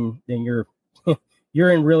school, then you're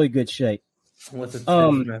you're in really good shape. Unless it's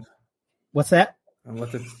Tim Smith. What's that?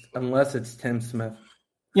 Unless it's Tim Smith.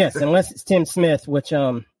 Yes, unless it's Tim Smith, which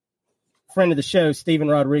friend of the show, Steven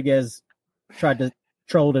Rodriguez, tried to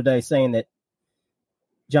troll today saying that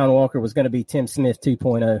John Walker was going to be Tim Smith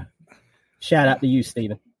 2.0. Shout out to you,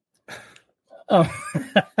 Steven. Yeah,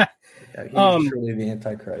 he's truly the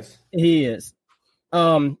Antichrist. He is.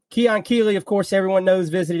 Keon Keeley, of course, everyone knows,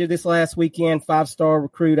 visited this last weekend. 5-star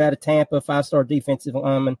recruit out of Tampa, 5-star defensive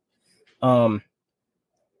lineman.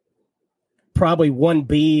 Probably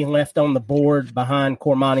 1B left on the board behind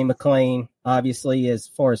Cormani McClain, obviously, as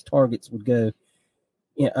far as targets would go.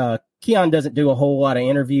 Keon doesn't do a whole lot of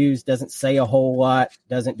interviews, doesn't say a whole lot,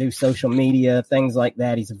 doesn't do social media, things like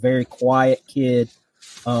that. He's a very quiet kid.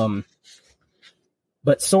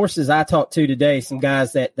 But sources I talked to today, some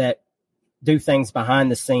guys that do things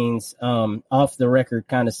behind the scenes, off the record,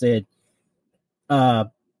 kind of said,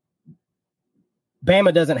 Bama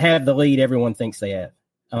doesn't have the lead everyone thinks they have.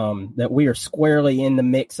 That we are squarely in the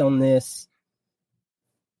mix on this.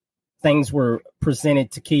 Things were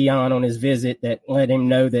presented to Keon on his visit that let him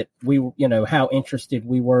know that we, how interested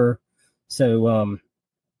we were. So,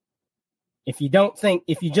 if you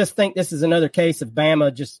just think this is another case of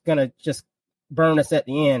Bama just gonna burn us at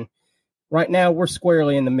the end, right now we're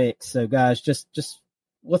squarely in the mix. So guys, just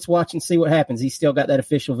let's watch and see what happens. He's still got that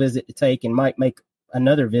official visit to take and might make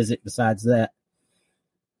another visit besides that.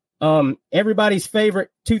 Everybody's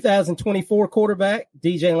favorite 2024 quarterback,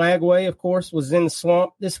 DJ Lagway, of course, was in the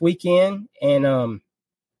swamp this weekend and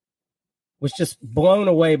was just blown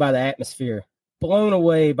away by the atmosphere, blown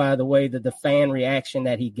away by the way that the fan reaction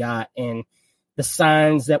that he got and the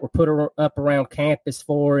signs that were put up around campus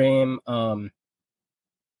for him.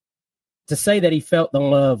 To say that he felt the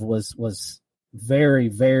love was very,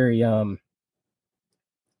 very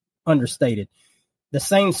understated. The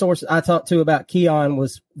same source I talked to about Keon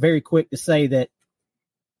was very quick to say that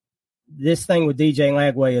this thing with DJ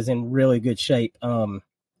Lagway is in really good shape.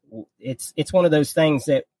 It's one of those things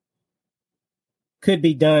that could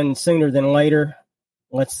be done sooner than later.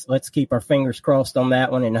 Let's keep our fingers crossed on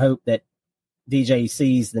that one and hope that DJ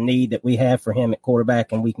sees the need that we have for him at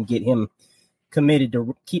quarterback and we can get him committed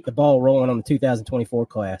to keep the ball rolling on the 2024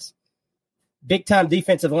 class. Big-time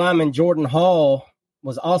defensive lineman Jordan Hall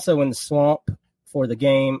was also in the swamp for the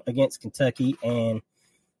game against Kentucky. And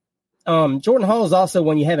Jordan Hall is also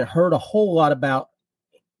one you haven't heard a whole lot about,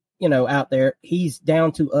 out there. He's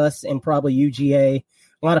down to us and probably UGA.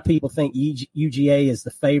 A lot of people think UGA is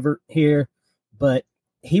the favorite here, but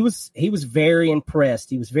he was very impressed.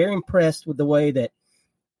 He was very impressed with the way that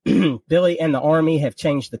Billy and the Army have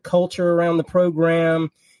changed the culture around the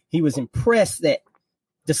program. He was impressed that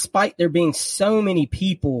despite there being so many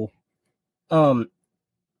people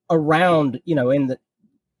around, in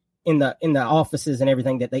the offices and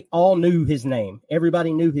everything, that they all knew his name.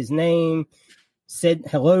 Everybody knew his name, said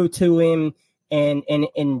hello to him.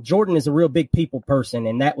 And Jordan is a real big people person,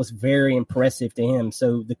 and that was very impressive to him.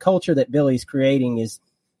 So the culture that Billy's creating is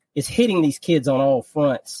hitting these kids on all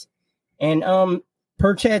fronts. And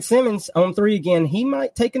per Chad Simmons on 3 again, he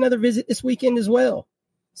might take another visit this weekend as well.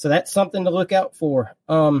 So that's something to look out for.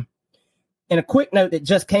 And a quick note that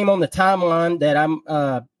just came on the timeline that I'm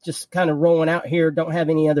just kind of rolling out here, don't have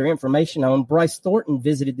any other information on. Bryce Thornton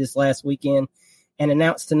visited this last weekend and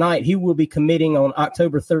announced tonight he will be committing on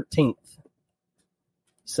October 13th.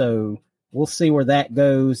 So we'll see where that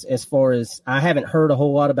goes. As far as, I haven't heard a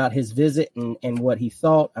whole lot about his visit and what he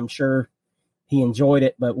thought. I'm sure he enjoyed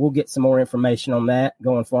it, but we'll get some more information on that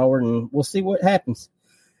going forward, and we'll see what happens.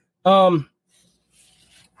 I've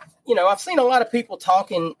seen a lot of people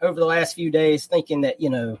talking over the last few days thinking that,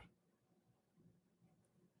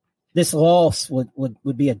 this loss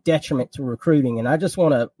would be a detriment to recruiting. And I just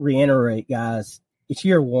want to reiterate, guys, it's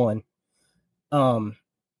year one.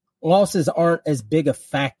 Losses aren't as big a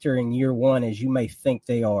factor in year one as you may think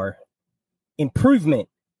they are. Improvement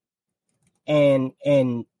and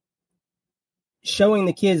showing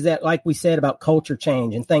the kids that, like we said about culture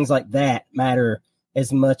change and things like that, matter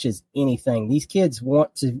as much as anything. These kids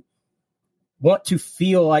want to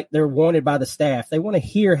feel like they're wanted by the staff. They want to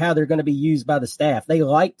hear how they're going to be used by the staff. They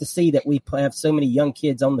like to see that we have so many young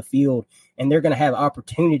kids on the field, and they're going to have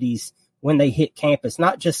opportunities when they hit campus,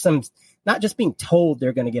 not just being told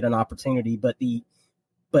they're going to get an opportunity, but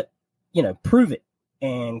prove it.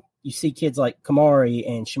 And you see kids like Kamari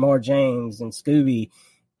and Shamar James and Scooby,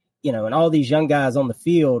 and all these young guys on the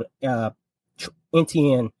field.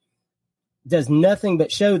 NTN does nothing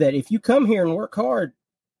but show that if you come here and work hard,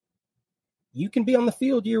 you can be on the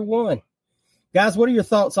field year one. Guys, what are your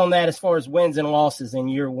thoughts on that as far as wins and losses in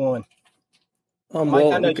year one?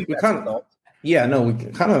 Mike, I know we kind of. Yeah, no, we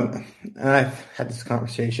kind of. I've had this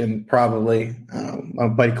conversation probably. My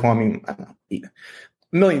buddy called me a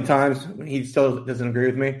million times. He still doesn't agree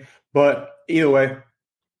with me, but either way,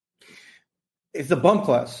 it's a bum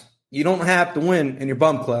class. You don't have to win in your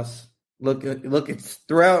bum class. Look, it's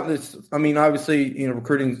throughout this. I mean, obviously,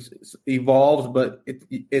 recruiting evolves, but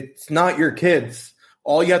it's not your kids.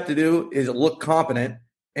 All you have to do is look competent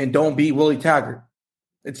and don't be Willie Taggart.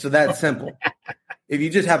 It's that simple. If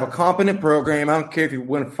you just have a competent program, I don't care if you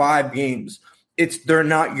win 5 games. They're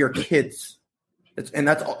not your kids.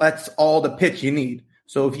 That's all the pitch you need.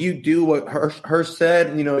 So if you do what Hirsch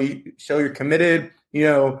said, you show you're committed.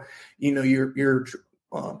 You're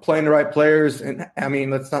playing the right players, and I mean,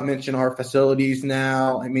 let's not mention our facilities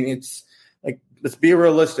now. I mean, it's like, let's be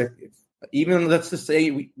realistic. Even let's just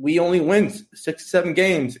say we only win 6-7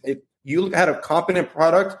 games. If you had a competent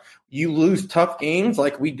product, you lose tough games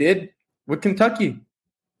like we did with Kentucky.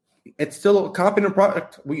 It's still a competent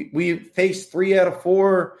product. We faced 3 out of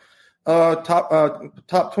 4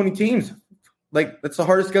 top 20 teams. Like, that's the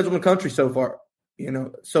hardest schedule in the country so far.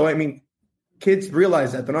 So I mean, kids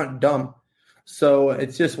realize that they're not dumb. So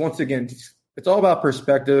it's just, once again, it's all about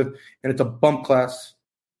perspective, and it's a bump class.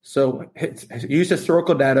 So use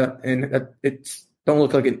historical data, and it's don't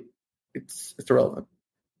look like it's irrelevant.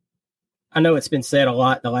 I know it's been said a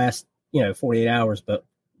lot the last 48 hours, but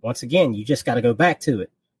once again, you just got to go back to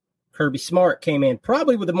it. Kirby Smart came in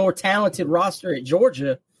probably with a more talented roster at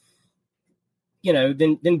Georgia,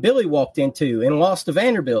 than Billy walked into, and lost to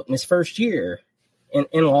Vanderbilt in his first year, and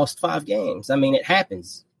lost 5 games. I mean, it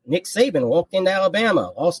happens. Nick Saban walked into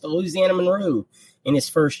Alabama, lost to Louisiana Monroe in his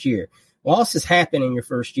first year. Losses happen in your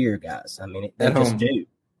first year, guys. I mean, they just do.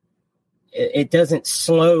 It doesn't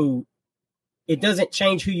slow. It doesn't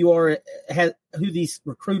change who you are, who these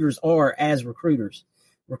recruiters are as recruiters.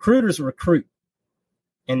 Recruiters recruit,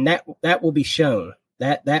 and that will be shown.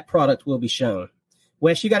 That product will be shown.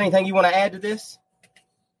 Wes, you got anything you want to add to this?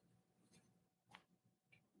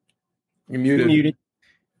 You're muted.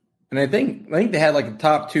 And I think they had like a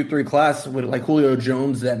top 2-3 class with like Julio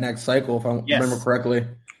Jones that next cycle, if I remember correctly.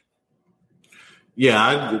 Yeah,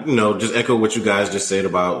 I just echo what you guys just said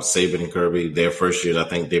about Saban and Kirby. Their first years, I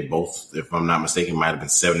think they both, if I'm not mistaken, might have been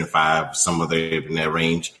 7-5, some of them in that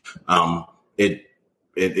range.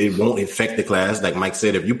 It won't affect the class, like Mike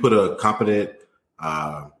said. If you put a competent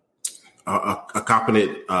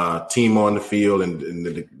team on the field, and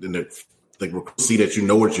the recruits see that you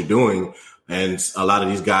know what you're doing. And a lot of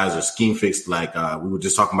these guys are scheme fixed, like we were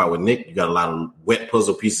just talking about with Nick. You got a lot of wet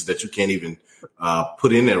puzzle pieces that you can't even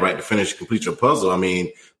put in there, right, to complete your puzzle. I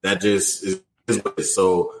mean, that just is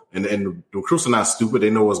so. And the recruits are not stupid. They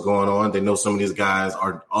know what's going on. They know some of these guys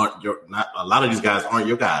aren't a lot of these guys aren't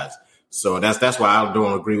your guys. So that's why I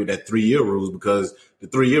don't agree with that 3-year rule, because the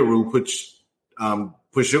 3-year rule puts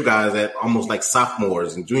your guys at almost like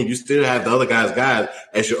sophomores and juniors. You still have the other guys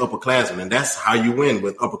as your upperclassmen, and that's how you win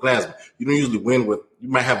with upperclassmen. You don't usually win with. You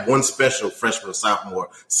might have one special freshman or sophomore,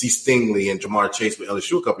 C. Stingley and Jamar Chase with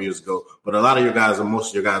LSU a couple years ago, but a lot of your guys, or most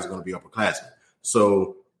of your guys, are going to be upperclassmen.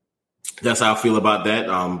 So that's how I feel about that.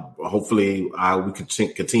 Hopefully, we can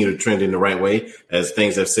continue to trend in the right way, as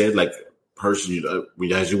things have said. Like Hershey,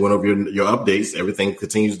 as you went over your updates, everything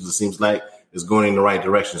continues to seems like is going in the right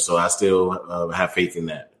direction. So I still have faith in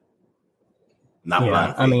that. Not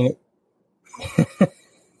blind faith. I mean,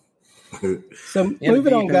 so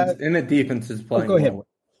moving on, guys. And the defense is playing. Go ahead.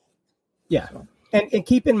 Yeah, and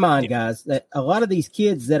keep in mind, guys, that a lot of these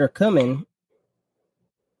kids that are coming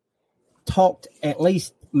talked at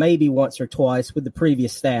least maybe once or twice with the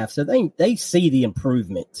previous staff, so they see the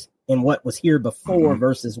improvement in what was here before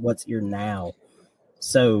versus what's here now.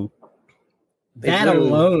 So that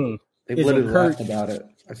alone is encouraging about it.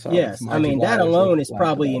 Yes, I mean that alone is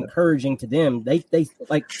probably encouraging to them. They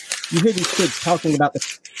like, you hear these kids talking about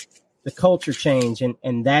the culture change,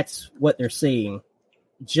 and that's what they're seeing,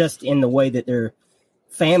 just in the way that their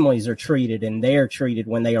families are treated and they're treated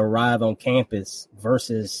when they arrive on campus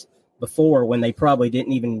versus before, when they probably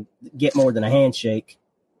didn't even get more than a handshake,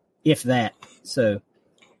 if that. So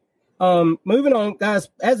moving on, guys,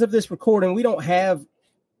 as of this recording, we don't have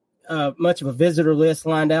much of a visitor list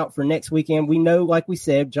lined out for next weekend. We know, like we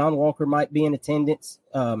said, John Walker might be in attendance,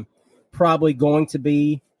 probably going to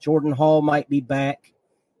be. Jordan Hall might be back.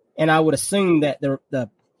 And I would assume that the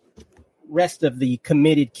rest of the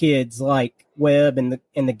committed kids like Webb and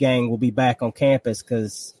the gang will be back on campus,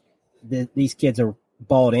 because these kids are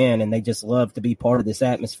bought in and they just love to be part of this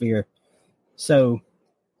atmosphere. So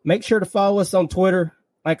make sure to follow us on Twitter.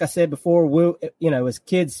 Like I said before, we'll, as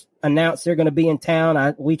kids announce they're going to be in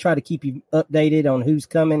town, we try to keep you updated on who's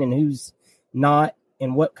coming and who's not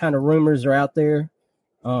and what kind of rumors are out there.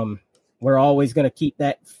 We're always going to keep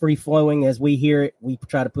that free flowing as we hear it. We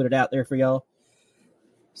try to put it out there for y'all.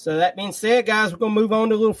 So that being said, guys, we're going to move on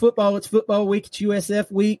to a little football. It's football week. It's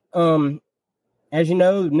USF week. As you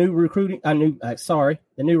know, the new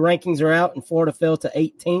rankings are out, and Florida fell to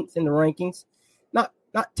 18th in the rankings. Not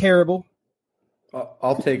terrible.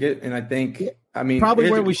 I'll take it, and I think,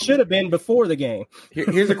 probably where we should have been before the game.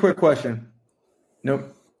 Here's a quick question.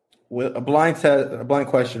 Nope. A blind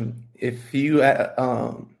question. If you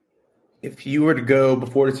were to go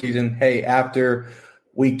before the season, hey, after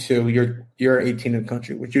week 2, you're 18 in the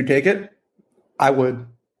country, would you take it? I would.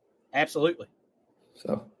 Absolutely.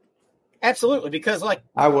 So. Absolutely, because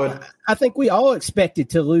I would. I think we all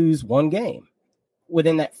expected to lose one game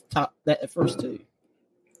within that first 2.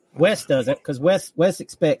 Wes doesn't, because Wes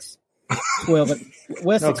expects 12.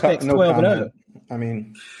 Wes expects 12 and 0. I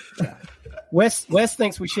mean, yeah. Wes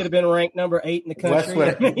thinks we should have been ranked number 8 in the country.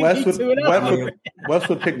 Wes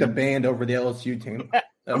would pick the band over the LSU team.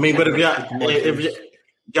 I mean, but if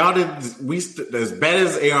y'all did, as bad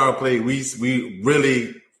as AR played, we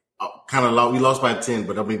really kind of lost. We lost by 10,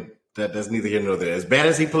 but I mean that's neither here nor there. As bad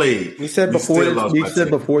as he played, we said before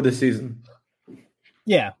the season.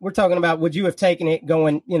 Yeah, we're talking about, would you have taken it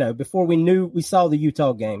going, before we saw the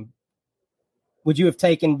Utah game? Would you have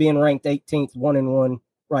taken being ranked 18th, 1-1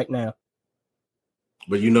 right now?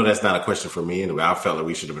 But that's not a question for me anyway. I felt like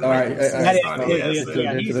we should have been ranked. It's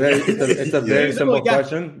a very simple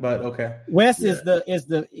question, but okay. Wes is the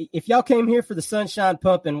if y'all came here for the sunshine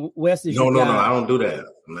pumping, Wes is No, I don't do that.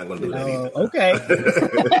 I'm not going to do that either. Okay.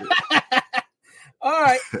 All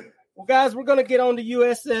right. Well, guys, we're going to get on to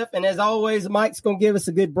USF, and as always, Mike's going to give us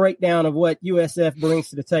a good breakdown of what USF brings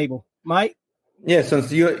to the table. Mike? Yeah,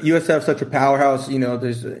 since USF is such a powerhouse,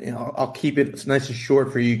 there's, I'll keep it nice and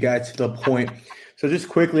short for you guys to the point. So just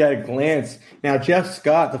quickly at a glance, now Jeff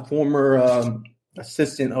Scott, the former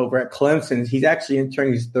assistant over at Clemson, he's actually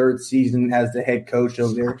entering his 3rd season as the head coach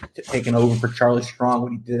over there, taking over for Charlie Strong.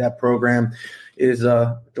 What he did that program is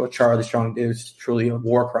what Charlie Strong did is truly a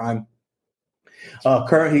war crime.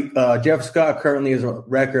 Jeff Scott currently is a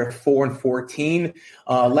record of 4-14.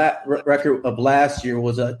 Record of last year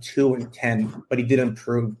was 2-10, but he did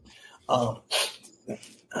improve. Some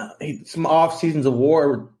off seasons of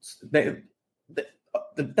war. They're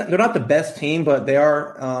not the best team, but they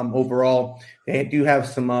are overall. They do have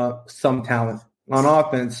some talent on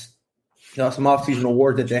offense. Some off-season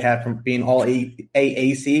awards that they had from being all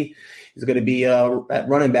AAC is going to be at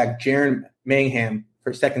running back Jaron Mangham.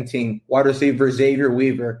 for second team. Wide receiver Xavier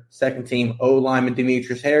Weaver, second team. O lineman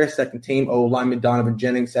Demetrius Harris, second team. O lineman Donovan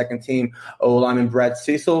Jennings, second team. O lineman Brad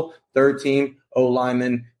Cecil, third team. O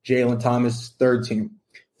lineman Jalen Thomas, third team.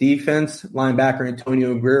 Defense, linebacker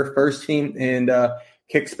Antonio Greer, first team. And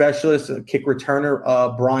kick specialist, kick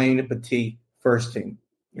returner Brian Petit, first team.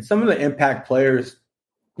 And some of the impact players,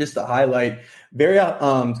 just to highlight, it's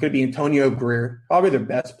going to be Antonio Greer, probably their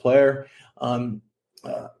best player.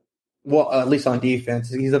 Well, at least on defense.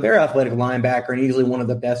 He's a very athletic linebacker and easily one of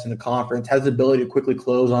the best in the conference, has the ability to quickly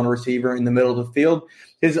close on a receiver in the middle of the field.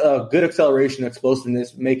 His good acceleration and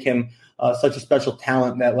explosiveness make him such a special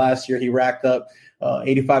talent that last year he racked up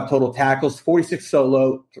 85 total tackles, 46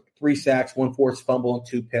 solo, 3 sacks, 1 forced fumble, and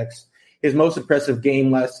 2 picks. His most impressive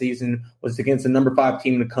game last season was against the number 5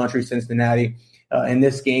 team in the country, Cincinnati. In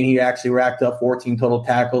this game, he actually racked up 14 total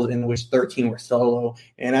tackles, in which 13 were solo.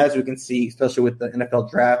 And as we can see, especially with the NFL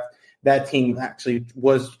draft, that team actually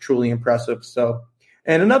was truly impressive. So,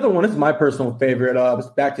 and another one is my personal favorite. Was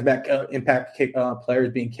back-to-back impact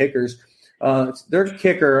players being kickers. Their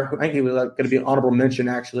kicker, I think he was going to be an honorable mention,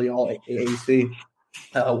 actually, all AAC.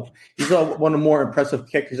 He's one of the more impressive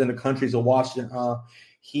kickers in the country. He's a Washington.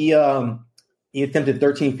 He attempted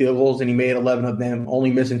 13 field goals, and he made 11 of them, only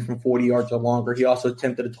missing from 40 yards or longer. He also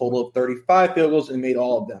attempted a total of 35 field goals and made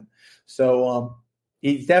all of them. So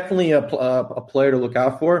he's definitely a player to look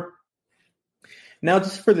out for. Now,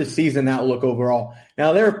 just for the season outlook overall.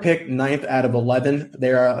 Now, they're picked 9th out of 11.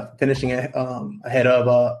 They're finishing ahead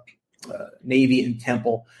of Navy and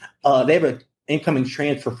Temple. They have an incoming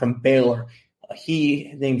transfer from Baylor.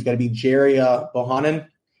 His name's got to be Jerry Bohannon.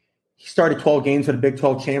 He started 12 games for the Big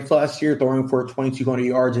 12 champs last year, throwing for 2,200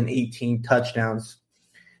 yards and 18 touchdowns.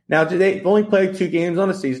 Now, they've only played 2 games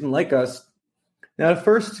on a season, like us. Now, the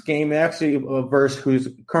first game, actually, versus who's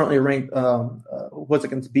currently ranked, was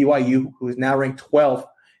against BYU, who is now ranked 12th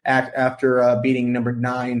after beating number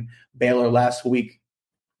 9 Baylor last week.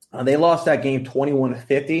 They lost that game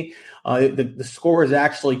 21-50. The score is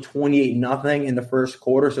actually 28-0 in the first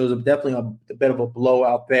quarter, so it was definitely a bit of a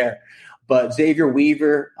blowout there. But Xavier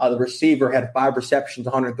Weaver, the receiver, had 5 receptions,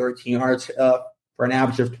 113 yards for an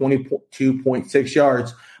average of 22.6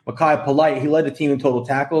 yards. Mekhi Polite, he led the team in total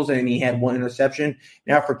tackles, and he had 1 interception.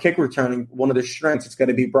 Now for kick returning, one of their strengths, it's going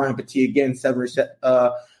to be Brian Petit again, 7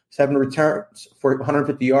 returns for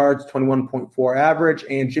 150 yards, 21.4 average.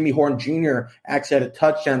 And Jimmy Horn Jr. actually had a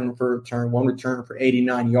touchdown for return, 1 return for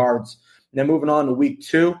 89 yards. Now moving on to week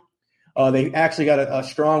 2, they actually got a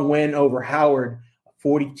strong win over Howard,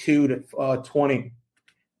 42-20.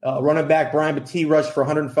 Running back Brian Petit rushed for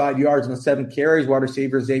 105 yards on 7 carries. Wide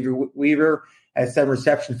receiver Xavier Weaver had 7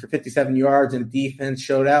 receptions for 57 yards, and the defense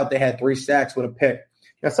showed out. They had 3 sacks with a pick.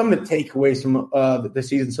 Now, some of the takeaways from the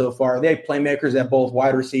season so far, they have playmakers at both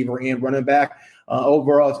wide receiver and running back.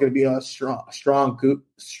 Overall, it's going to be a strong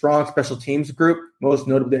special teams group, most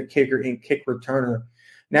notably their kicker and kick returner.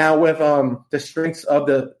 Now, with the strengths of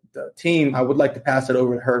the team, I would like to pass it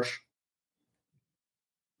over to Hirsch.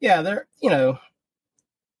 Yeah, they're,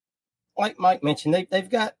 like Mike mentioned, they've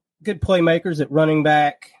got good playmakers at running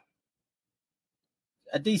back,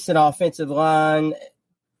 a decent offensive line,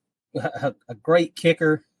 a great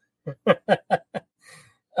kicker. Be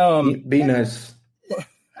nice.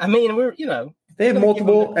 I mean, they have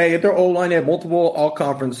multiple. Hey, at their O line, they have multiple all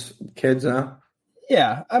conference kids, huh?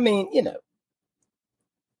 Yeah, I mean,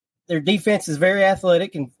 their defense is very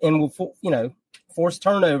athletic and will, force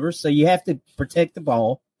turnovers. So you have to protect the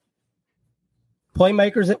ball.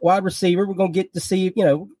 Playmakers at wide receiver, we're going to get to see,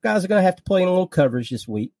 guys are going to have to play in a little coverage this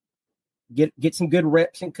week. Get some good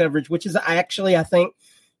reps in coverage, which is actually, I think,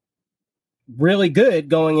 really good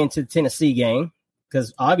going into the Tennessee game,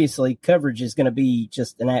 because obviously coverage is going to be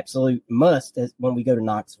just an absolute must when we go to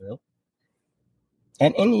Knoxville.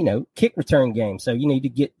 And kick return game. So you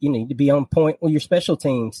need to be on point with your special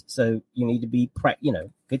teams. So you need to be,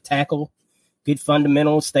 good tackle, good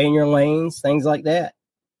fundamentals, stay in your lanes, things like that.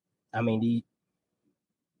 I mean,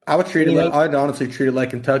 I'd honestly treat it like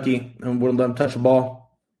Kentucky and wouldn't let them touch the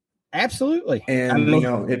ball. Absolutely. And,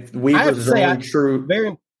 if Weaver's really true.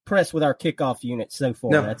 Very impressed with our kickoff unit so far.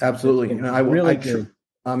 No, absolutely.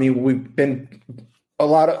 We've been a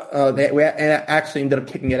lot of we actually ended up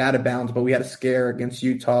kicking it out of bounds, but we had a scare against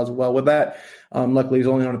Utah as well with that. Luckily, he was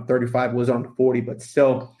only on a 35, was on a 40, but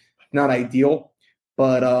still not ideal.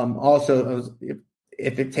 But also,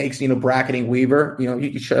 if it takes bracketing Weaver, you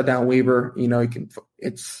can shut down Weaver. You can.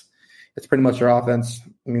 It's pretty much our offense.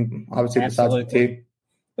 I mean, obviously besides the team.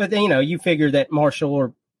 But then you figure that Marshall,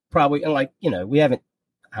 or probably we haven't.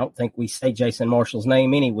 I don't think we say Jason Marshall's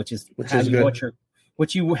name any, which is what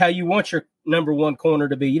how you want your number one corner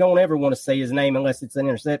to be. You don't ever want to say his name unless it's an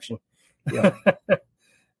interception. Yeah.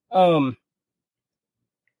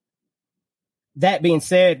 That being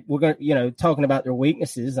said, we're going to, talking about their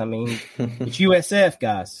weaknesses. I mean, it's USF,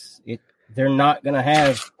 guys. They're not going to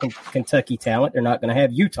have Kentucky talent. They're not going to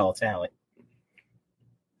have Utah talent.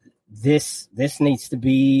 This needs to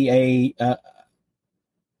be a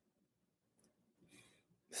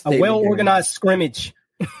well-organized scrimmage.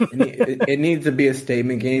 it needs to be a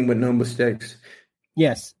statement game with no mistakes.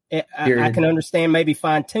 Yes. I can understand maybe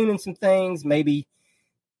fine-tuning some things. Maybe,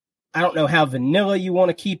 I don't know how vanilla you want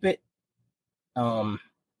to keep it. I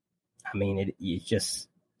mean, you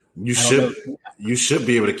should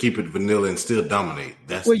be able to keep it vanilla and still dominate.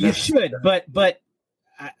 You should, but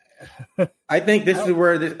I think this is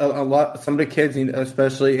where some of the kids need,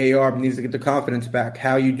 especially AR, needs to get the confidence back.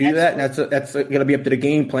 How you do that, and that's going to be up to the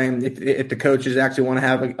game plan. If the coaches actually want to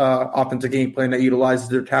have an offensive game plan that utilizes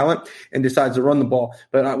their talent and decides to run the ball.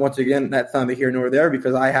 But once again, that's neither here nor there,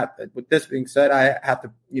 because with this being said, I have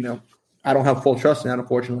to, I don't have full trust in that,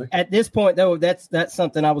 unfortunately. At this point, though, that's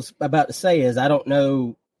something I was about to say is I don't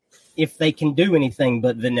know if they can do anything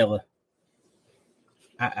but vanilla.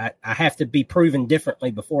 I have to be proven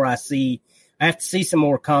differently before I have to see some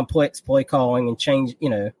more complex play calling and change,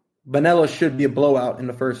 Vanilla should be a blowout in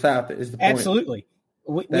the first half is the point. Absolutely.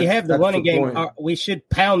 We have the running game. We should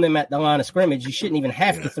pound them at the line of scrimmage. You shouldn't even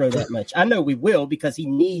have to throw that much. I know we will because he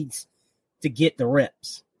needs to get the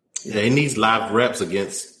reps. Yeah, he needs live reps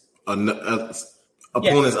against opponents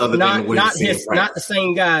other than not the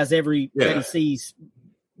same guys that he sees.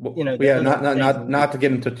 Not to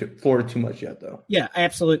get into Florida too much yet, though. Yeah,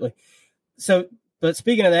 absolutely. So, but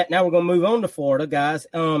speaking of that, now we're going to move on to Florida, guys.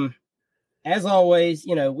 As always,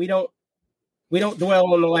 we don't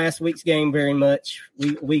dwell on the last week's game very much.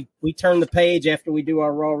 We turn the page after we do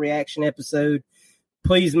our Raw reaction episode.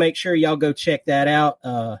 Please make sure y'all go check that out.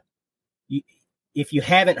 If you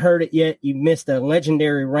haven't heard it yet, you missed a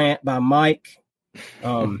legendary rant by Mike.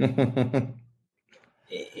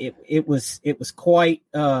 It was quite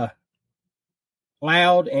loud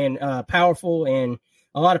and powerful, and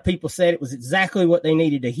a lot of people said it was exactly what they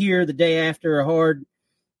needed to hear the day after a hard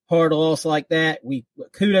loss like that.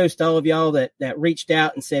 Kudos to all of y'all that reached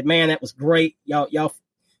out and said, "Man, that was great. Y'all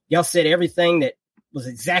said everything that was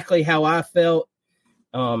exactly how I felt."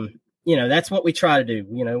 That's what we try to do.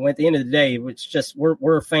 At the end of the day, it's just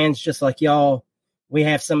we're fans just like y'all. We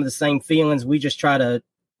have some of the same feelings. We just try to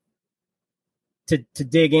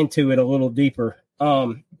dig into it a little deeper,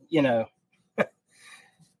 but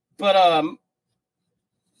we're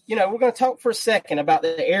going to talk for a second about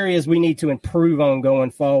the areas we need to improve on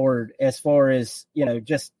going forward as far as,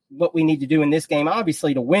 just what we need to do in this game,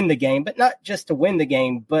 obviously to win the game, but not just to win the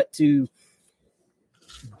game, but to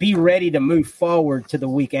be ready to move forward to the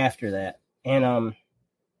week after that. And,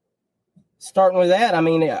 starting with that, I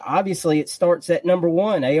mean, obviously it starts at number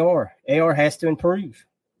one, AR. AR has to improve.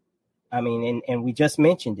 I mean, and we just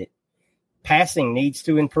mentioned it. Passing needs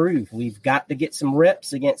to improve. We've got to get some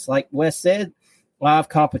reps against, like Wes said, live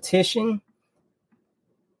competition.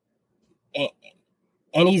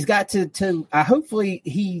 And he's got to hopefully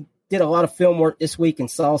he did a lot of film work this week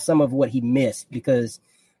and saw some of what he missed, because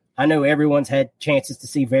I know everyone's had chances to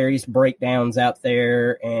see various breakdowns out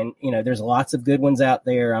there, and, there's lots of good ones out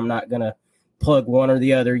there. I'm not going to plug one or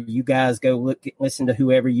the other. You guys go listen to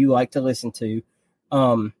whoever you like to listen to.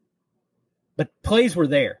 But plays were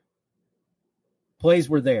there.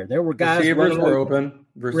 There were guys. Receivers were open.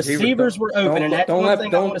 Receivers were open, and that's one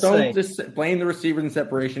thing I want to say. Don't just blame the receivers in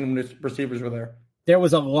separation when the receivers were there. There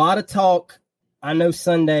was a lot of talk, I know,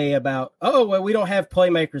 Sunday about, we don't have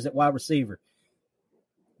playmakers at wide receiver.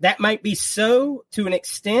 That might be so to an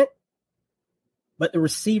extent, but the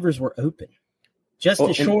receivers were open.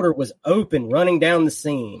 Justin Shorter was open, running down the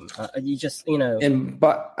seam.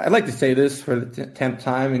 But I'd like to say this for the 10th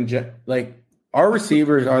time, and our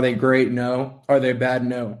receivers, are they great? No. Are they bad?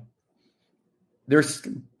 No. They're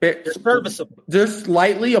serviceable. They're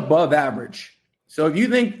slightly above average. So if you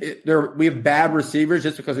think we have bad receivers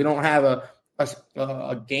just because we don't have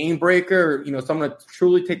a game breaker, someone to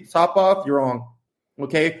truly take the top off, you're wrong.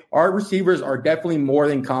 Okay, our receivers are definitely more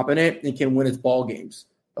than competent and can win its ball games.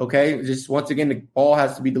 Okay, just once again, the ball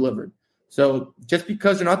has to be delivered. So just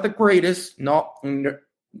because they're not the greatest,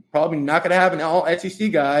 probably not going to have an all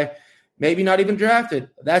SEC guy, maybe not even drafted,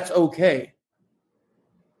 that's okay.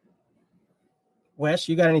 Wes,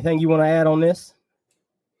 you got anything you want to add on this?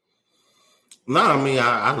 No, I mean,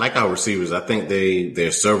 I like our receivers. I think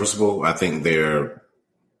they're serviceable. I think they're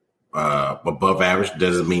above average.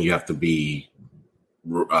 Doesn't mean you have to be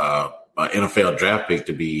NFL draft pick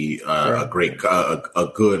to be a good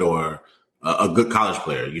college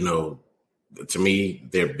player. You know, to me,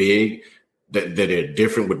 they're big. That they're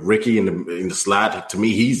different with Ricky in the slot. To me,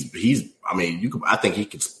 he's. I mean, I think he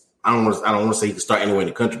could. I don't want to say he can start anywhere in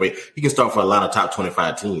the country, but he can start for a lot of top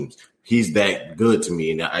 25 teams. He's that good to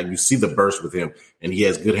me, and you see the burst with him, and he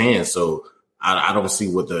has good hands. So I don't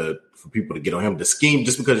see for people to get on him. The scheme,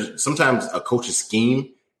 just because sometimes a coach's scheme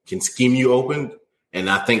can scheme you open. And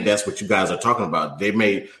I think that's what you guys are talking about. They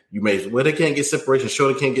can't get separation.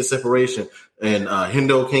 Shorty can't get separation. And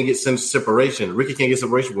Hendo can't get separation. Ricky can't get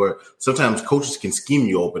separation, where sometimes coaches can scheme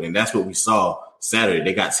you open. And that's what we saw Saturday.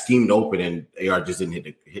 They got schemed open, and AR just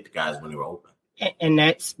didn't hit the guys when they were open. And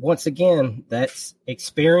that's, once again, that's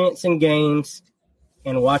experience in games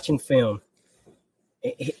and watching film.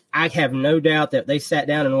 I have no doubt that they sat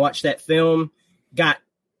down and watched that film, got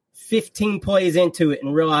 15 plays into it,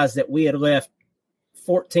 and realized that we had left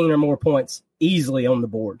 14 or more points easily on the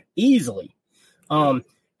board, easily. And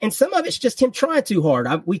some of it's just him trying too hard.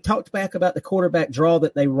 We talked back about the quarterback draw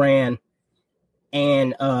that they ran,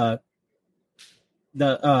 and Garage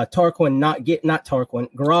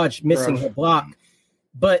missing the block.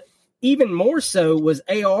 But even more so was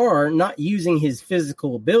AR not using his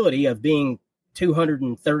physical ability of being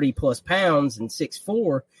 230 plus pounds and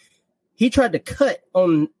 6'4". He tried to cut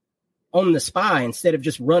on the spy instead of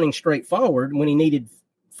just running straight forward when he needed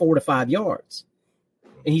 4 to 5 yards.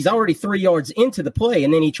 And he's already 3 yards into the play,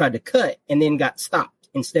 and then he tried to cut and then got stopped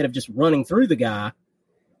instead of just running through the guy,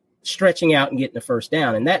 stretching out and getting the first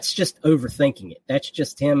down. And that's just overthinking it. That's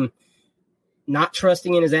just him not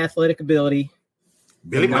trusting in his athletic ability.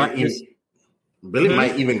 Billy might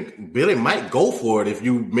go for it if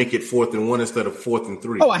you make it 4th and 1 instead of 4th and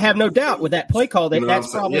 3. Oh, I have no doubt with that play call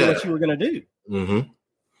that's probably what you were going to do. Mm-hmm.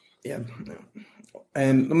 Yeah.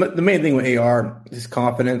 And the main thing with AR is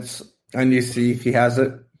confidence. I need to see if he has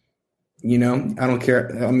it. You know, I don't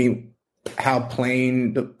care. I mean, how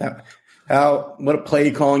plain, what a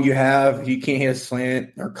play calling you have. You can't hit a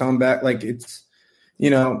slant or comeback. Like it's,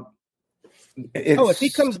 you know. If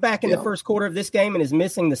he comes back in the first quarter of this game and is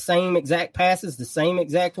missing the same exact passes, the same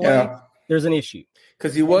exact way, there's an issue.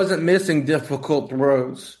 Because he wasn't missing difficult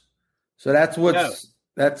throws. So that's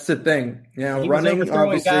that's the thing. You know, running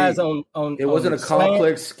obviously, guys on it wasn't a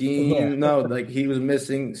complex scheme. Yeah. No, like he was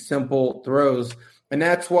missing simple throws. And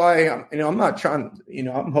that's why, I'm not trying,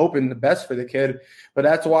 I'm hoping the best for the kid, but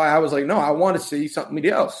that's why I was like, no, I want to see something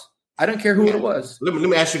else. I don't care who it was. Let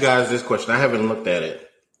me ask you guys this question. I haven't looked at it.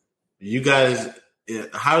 You guys,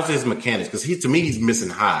 how's his mechanics? Because to me, he's missing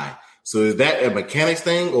high. So is that a mechanics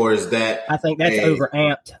thing, or is that? I think that's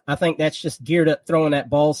overamped. I think that's just geared up throwing that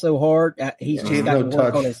ball so hard. He's just got to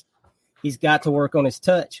work on his. He's got to work on his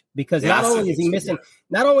touch, because not only is he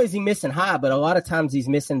missing high, but a lot of times he's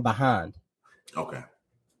missing behind. Okay.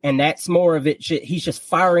 And that's more of it. He's just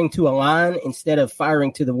firing to a line instead of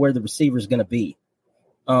firing to where the receiver is going to be.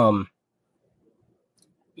 Like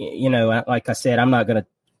I said, I'm not going to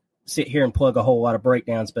sit here and plug a whole lot of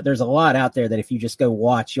breakdowns, but there's a lot out there that if you just go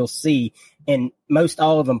watch, you'll see. And most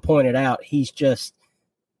all of them pointed out he's just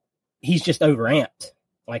overamped.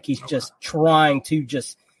 Like he's just trying to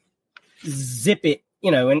just zip it,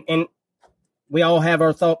 and we all have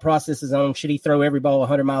our thought processes on should he throw every ball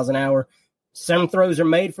 100 miles an hour. Some throws are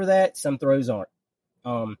made for that. Some throws aren't.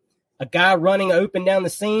 A guy running open down the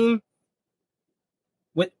seam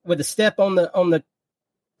with a step on the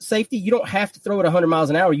safety, you don't have to throw it 100 miles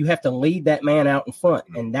an hour. You have to lead that man out in front.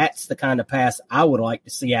 And that's the kind of pass I would like to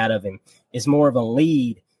see out of him, is more of a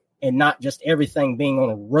lead and not just everything being on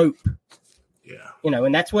a rope. Yeah.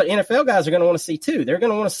 And that's what NFL guys are going to want to see too. They're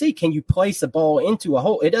going to want to see, can you place a ball into a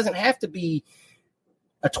hole? It doesn't have to be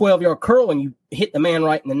a 12-yard curl and you hit the man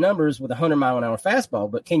right in the numbers with a 100-mile-an-hour fastball,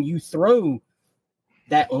 but can you throw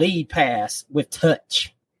that lead pass with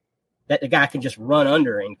touch that the guy can just run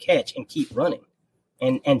under and catch and keep running?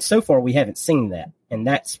 And so far we haven't seen that, and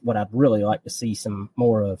that's what I'd really like to see some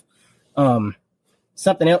more of.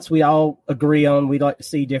 Something else we all agree on we'd like to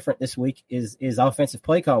see different this week is offensive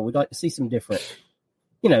play call. We'd like to see some different,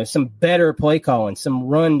 some better play calling, some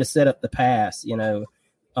run to set up the pass,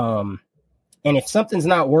 and if something's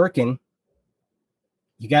not working,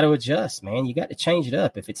 you got to adjust, man. You got to change it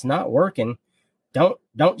up. If it's not working, don't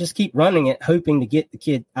just keep running it, hoping to get the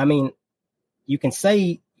kid. I mean, you can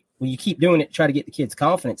say, well, you keep doing it to try to get the kid's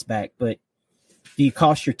confidence back, but do you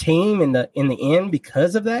cost your team in the end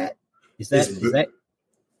because of that? Is that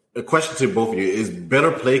a question to both of you? Is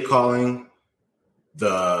better play calling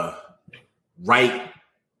the right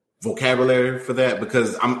vocabulary for that?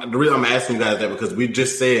 Because the reason I'm asking you guys that, because we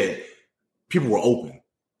just said people were open.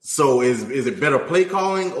 So is it better play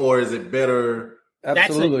calling or is it better?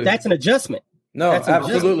 Absolutely. That's an adjustment. No,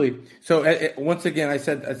 absolutely. So once again, I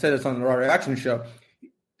said this on the Raw Reaction show.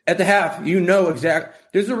 At the half,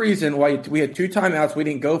 there's a reason why we had 2 timeouts we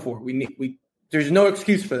didn't go for. There's no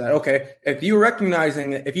excuse for that. Okay, if you're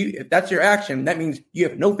recognizing that if that's your action, that means you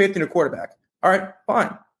have no faith in your quarterback. All right,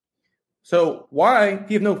 fine. So why, if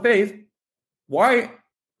you have no faith, why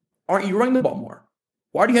aren't you running the ball more?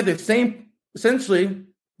 Why do you have essentially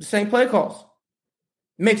the same play calls?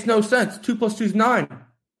 It makes no sense. 2 + 2 is 9.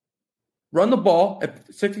 Run the ball at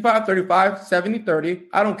 65-35, 70-30.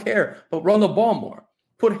 I don't care, but run the ball more.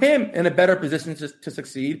 Put him in a better position to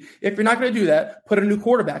succeed. If you're not going to do that, put a new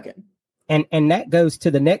quarterback in. And that goes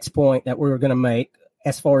to the next point that we were going to make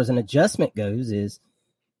as far as an adjustment goes is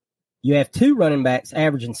you have 2 running backs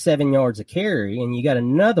averaging 7 yards a carry, and you got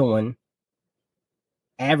another one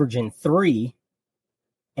averaging 3,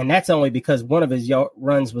 and that's only because one of his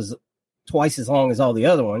runs was twice as long as all the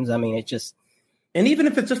other ones. I mean, it just... And even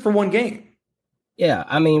if it's just for one game. Yeah,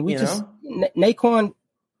 I mean, Naquan,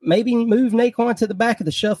 maybe move Naquan to the back of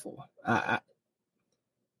the shuffle. I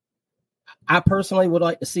personally would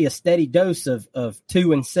like to see a steady dose of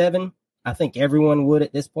 2 and 7. I think everyone would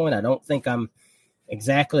at this point. I don't think I'm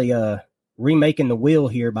exactly remaking the wheel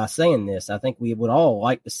here by saying this. I think we would all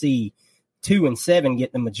like to see 2 and 7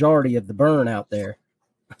 get the majority of the burn out there.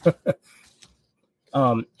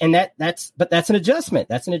 And that's an adjustment.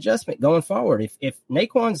 That's an adjustment going forward. If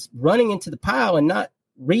Naquan's running into the pile and not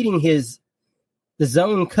reading the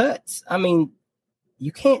zone cuts, I mean,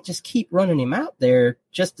 you can't just keep running him out there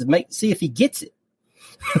just to see if he gets it.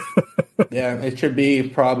 Yeah, it should be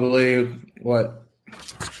probably,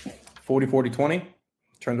 40-40-20?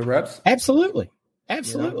 Turn the reps? Absolutely.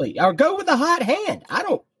 Yeah. Or go with a hot hand.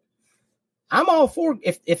 I'm all for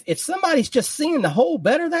if somebody's just seeing the hole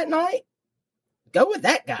better that night, go with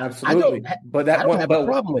that guy. Absolutely. I don't have a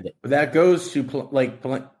problem with it. But that goes to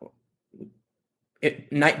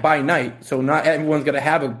night by night. So not everyone's going to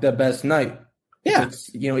have the best night. Yeah.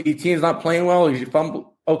 Etienne's not playing well. You fumble.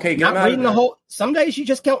 Okay, not reading the whole. Some days you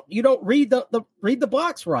just can't. You don't read the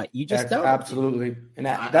blocks right. You just don't. Absolutely, and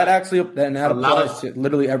that applies to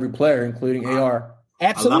literally every player, including AR.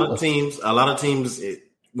 Absolutely. A lot of teams,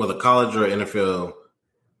 whether college or NFL,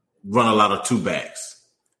 run a lot of 2 backs.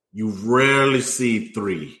 You rarely see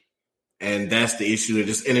 3, and that's the issue.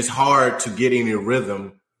 And it's hard to get in a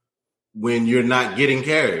rhythm when you're not getting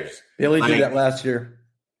carries. Billy did that last year.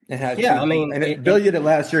 Billy did it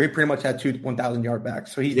last year. He pretty much had 2 1,000-yard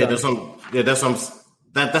backs. So he's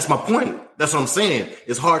that's my point. That's what I'm saying.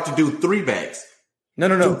 It's hard to do 3 backs.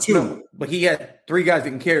 No. But he had 3 guys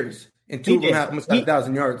getting carries, and 2 of them had almost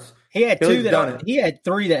 1,000 yards. He had Billy's 2 that he had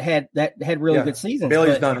 3 that had really good seasons.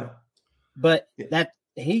 Billy's done it, but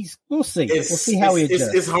we'll see. We'll see how he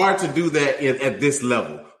adjusts. It's hard to do that at this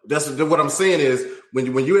level. That's what I'm saying is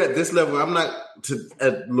when you're at this level, I'm not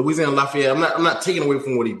at Louisiana Lafayette. I'm not taking away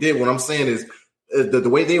from what he did. What I'm saying is the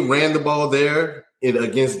way they ran the ball there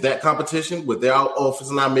against that competition with their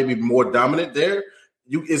offensive line maybe more dominant there.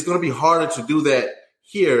 It's going to be harder to do that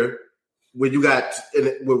here where you got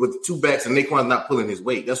with 2 backs and Naquan's not pulling his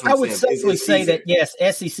weight. That's what I'm saying. I would safely say that yes,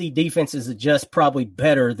 SEC defenses are just probably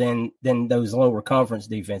better than those lower conference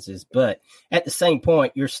defenses, but at the same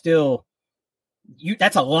point, you're still.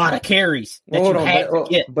 That's a lot of carries that to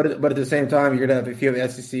get. But at the same time, you're gonna have, if you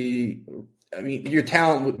have SEC, I mean, your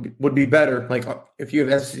talent would be better. Like if you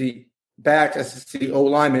have SEC backs, SEC O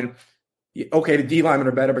linemen, okay, the D linemen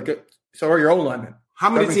are better, but so are your O linemen. How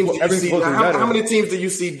many teams do you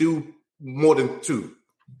see do more than 2?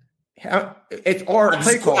 It's our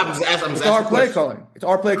play calling. It's our play calling. It's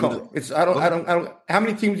our play calling. I don't. How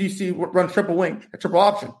many teams do you see run triple wing, a triple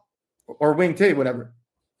option, or wing T, whatever?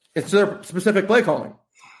 It's their specific play calling.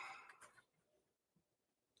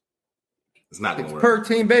 It's not going to work. Per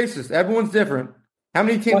team basis. Everyone's different. How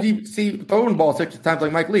many teams do you see throwing the ball 6 times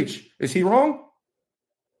like Mike Leach? Is he wrong?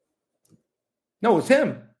 No, it's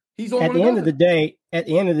him. He's at the end of the day. At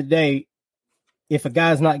the end of the day, if a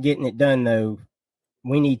guy's not getting it done, though,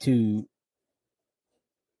 we need to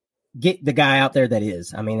get the guy out there that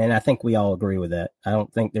is. I mean, and I think we all agree with that. I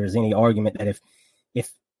don't think there's any argument that if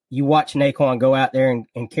you watch Naquan go out there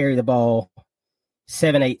and carry the ball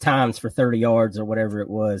 7-8 times for 30 yards or whatever it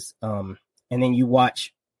was, and then you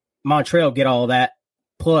watch Montrell get all that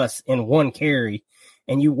plus in 1 carry,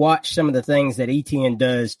 and you watch some of the things that Etienne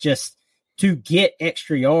does just to get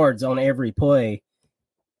extra yards on every play,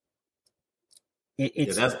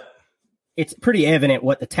 it's pretty evident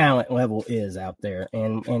what the talent level is out there,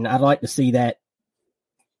 and I'd like to see that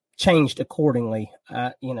changed accordingly.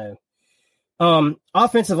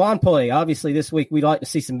 Offensive line play. Obviously, this week we'd like to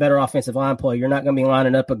see some better offensive line play. You're not going to be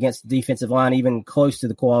lining up against the defensive line even close to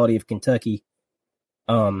the quality of Kentucky.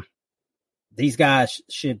 These guys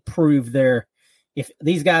should prove if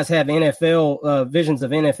these guys have NFL visions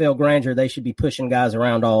of NFL grandeur, they should be pushing guys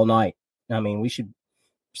around all night. I mean, we should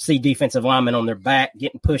see defensive linemen on their back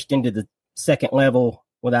getting pushed into the second level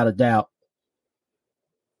without a doubt.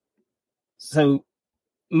 So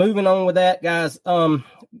moving on with that, guys,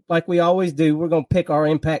 like we always do, we're going to pick our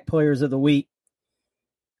impact players of the week.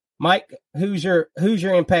 Mike, who's your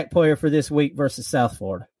impact player for this week versus South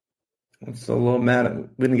Florida? I'm so a little mad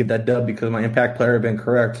we didn't get that dub because my impact player had been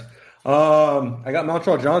correct. I got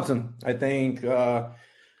Montreal Johnson. I think I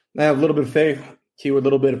have a little bit of faith. Keyword,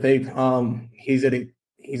 little bit of faith. He'll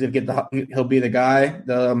be the guy.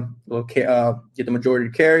 Will get the majority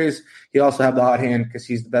of carries. He also have the hot hand because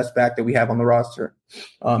he's the best back that we have on the roster,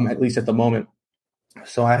 at least at the moment.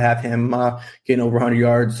 So I have him getting over 100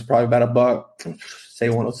 yards, probably about $1, say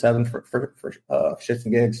 107 for shits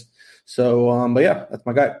and gigs. So, but yeah, that's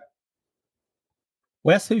my guy.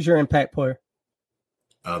 Wes, who's your impact player?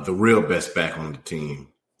 The real best back on the team,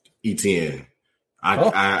 ETN.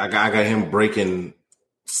 I got him breaking.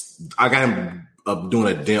 I got him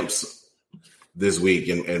doing a dimps this week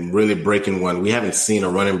and really breaking one. We haven't seen a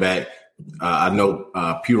running back. I know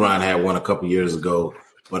Puron had one a couple years ago,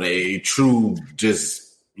 but a true just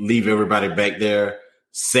leave everybody back there,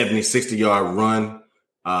 70, 60-yard run.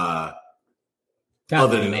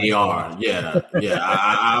 Other than AR, yeah.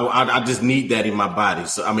 I just need that in my body.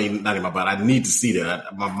 So I mean, not in my body. I need to see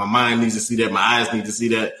that. My mind needs to see that. My eyes need to see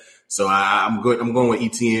that. So I'm good. I'm going with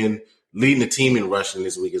ETN leading the team in rushing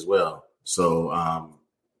this week as well. So I'm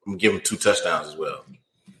giving 2 touchdowns as well.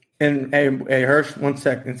 And hey, Hirsch, 1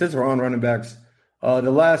 second. Since we're on running backs, the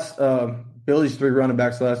last Billy's 3 running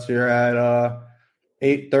backs last year had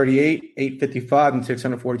 838, 855, and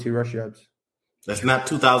 642 rush yards. That's not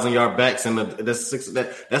 2,000-yard backs, and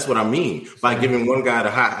that's what I mean by giving one guy the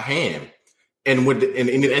hot hand. And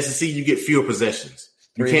in the SEC, you get fewer possessions.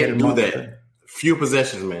 You can't do that. Fewer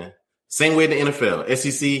possessions, man. Same way in the NFL.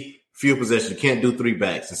 SEC, fewer possessions. You can't do 3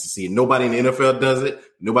 backs in SEC. Nobody in the NFL does it.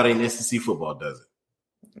 Nobody in SEC football does it.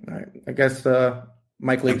 All right. I guess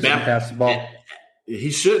Mike Lee didn't pass the ball. He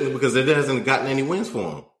shouldn't because it hasn't gotten any wins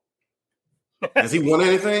for him. Has he won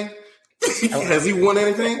anything? Has he won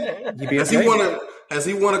anything? Has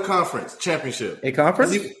he won a conference championship? A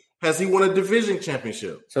conference? Has he won a division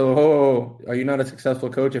championship? So, are you not a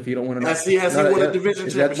successful coach if you don't win a Has he won a division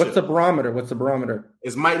championship? What's the barometer?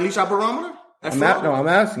 Is Mike Leach our barometer? I'm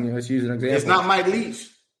asking you. Let's use an example. It's not Mike Leach.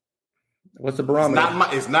 What's the barometer?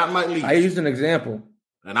 It's not Mike Leach. I used an example.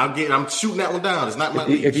 And I'm shooting that one down. It's not Mike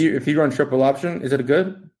Leach. If you run triple option, is it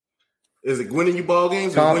good? Is it winning you ball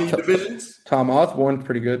games or winning you divisions? Tom Osborne's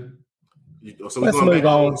pretty good. So let's move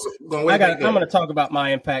on. I'm going to talk about my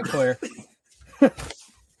impact player.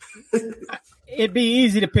 It'd be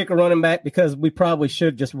easy to pick a running back because we probably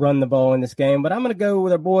should just run the ball in this game, but I'm going to go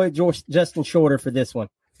with our boy Justin Shorter for this one.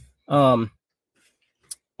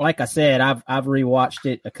 Like I said, I've rewatched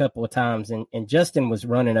it a couple of times, and Justin was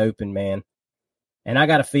running open, man. And I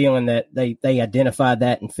got a feeling that they identified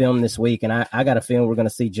that in film this week, and I got a feeling we're going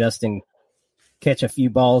to see Justin catch a few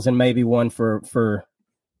balls and maybe one for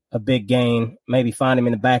a big gain, maybe find him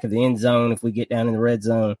in the back of the end zone if we get down in the red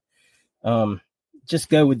zone. Just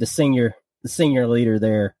go with the senior leader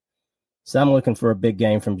there. So I'm looking for a big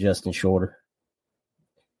game from Justin Shorter.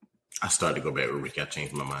 I started to go back with Ricky. I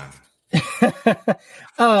changed my mind.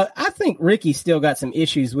 I think Ricky still got some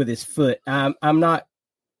issues with his foot. I'm not,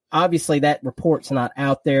 obviously that report's not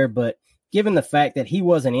out there, but given the fact that he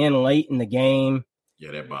wasn't in late in the game,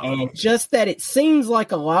 yeah, that bothers me. And just that it seems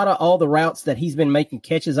like a lot of all the routes that he's been making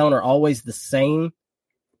catches on are always the same.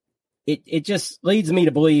 It just leads me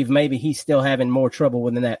to believe maybe he's still having more trouble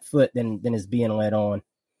within that foot than is being let on.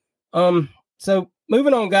 So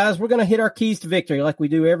moving on, guys, we're going to hit our keys to victory like we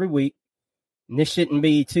do every week. And this shouldn't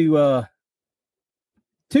be too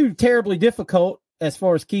terribly difficult as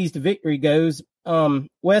far as keys to victory goes.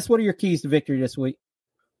 Wes, what are your keys to victory this week?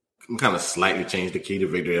 I'm kind of slightly changed the key to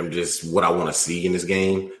victory. I'm just what I want to see in this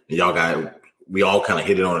game. And we all kind of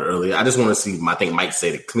hit it on it earlier. I just want to see, I think Mike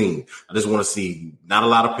said it clean. I just want to see not a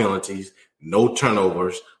lot of penalties, no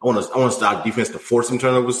turnovers. I want to stop defense to force some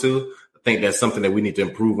turnovers too. I think that's something that we need to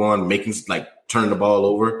improve on, making turn the ball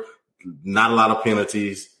over, not a lot of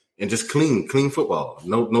penalties, and just clean football.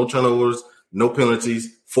 No turnovers, no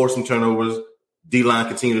penalties, force some turnovers. D-line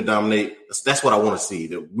continue to dominate. That's what I want to see.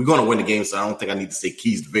 We're going to win the game, so I don't think I need to say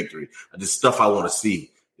keys to victory. Just stuff I want to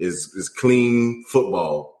see is clean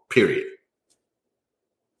football, period.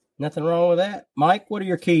 Nothing wrong with that. Mike, what are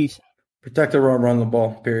your keys? Protect the run the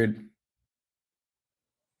ball, period.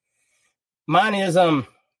 Mine is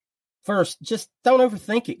first, just don't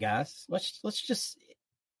overthink it, guys. Let's just,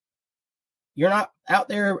 you're not out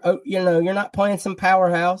there, you're not playing some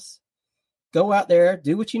powerhouse. Go out there,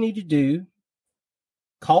 do what you need to do.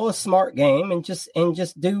 Call a smart game and just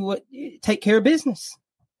take care of business.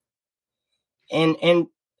 And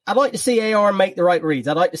I'd like to see AR make the right reads.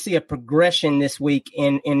 I'd like to see a progression this week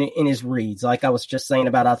in his reads. Like I was just saying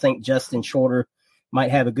about, I think Justin Shorter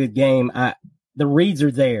might have a good game. The reads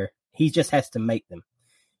are there. He just has to make them.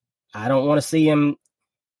 I don't want to see him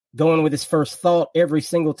going with his first thought every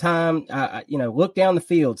single time. Look down the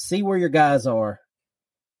field, see where your guys are.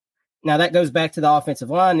 Now that goes back to the offensive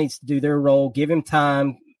line needs to do their role, give him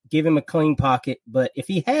time, give him a clean pocket. But if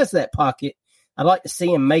he has that pocket, I'd like to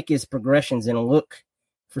see him make his progressions and look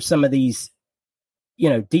for some of these,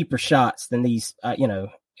 deeper shots than these,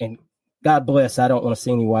 and God bless, I don't want to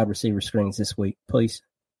see any wide receiver screens this week, please.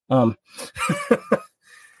 But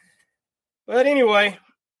anyway,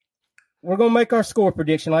 we're going to make our score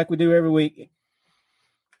prediction like we do every week.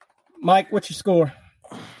 Mike, what's your score?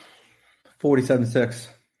 47-6.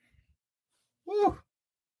 Woo.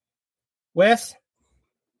 Wes?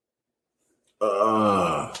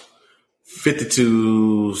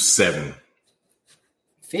 52-7.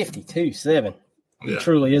 52-7. He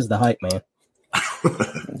truly is the hype man.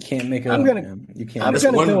 You can't make it. You can't. That's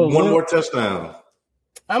one more touchdown.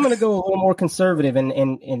 I'm going to go a little more conservative,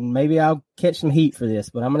 and maybe I'll catch some heat for this,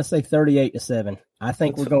 but I'm going to say 38-7. I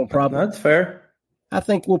think we're going to probably. That's fair. I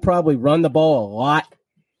think we'll probably run the ball a lot.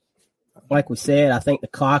 Like we said, I think the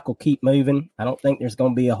clock will keep moving. I don't think there's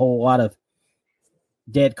going to be a whole lot of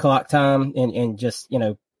dead clock time and just,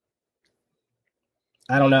 I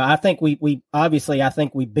don't know. I think we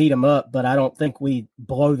beat them up, but I don't think we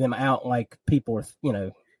blow them out like people are,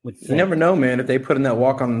 would think. You never know, man. If they put in that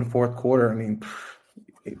walk on in the fourth quarter, I mean,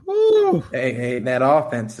 hey, that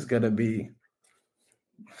offense is going to be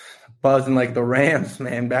buzzing like the Rams,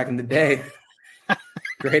 man, back in the day.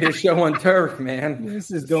 Greatest show on turf, man.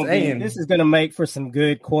 This is going to make for some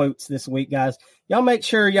good quotes this week, guys. Y'all make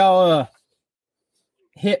sure y'all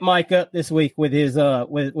hit Mike up this week with his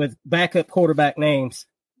with backup quarterback names,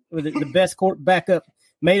 with the best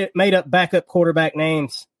made up backup quarterback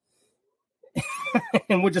names,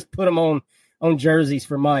 and we'll just put them on jerseys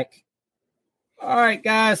for Mike. All right,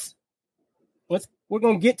 guys, we're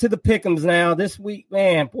gonna get to the pick'ems now this week,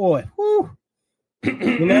 man. Boy, whoo.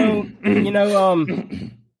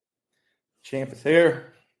 Champ is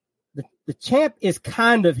here. The champ is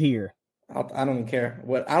kind of here. I don't even care.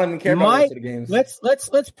 I don't even care about Mike, the games. Let's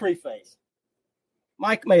preface.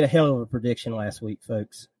 Mike made a hell of a prediction last week,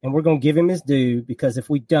 folks, and we're going to give him his due because if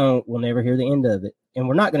we don't, we'll never hear the end of it, and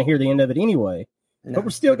we're not going to hear the end of it anyway. No, but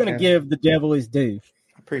we're still going to give the devil his due.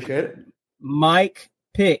 Appreciate it. Mike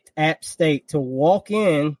picked App State to walk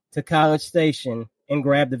in to College Station and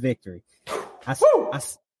grab the victory. I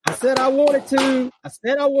said I wanted to. I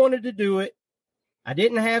said I wanted to do it. I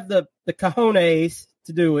didn't have the cojones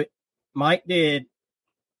to do it. Mike did.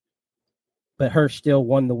 But Hirsch still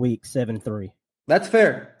won the week 7-3. That's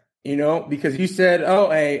fair. Because you said,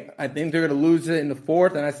 I think they're going to lose it in the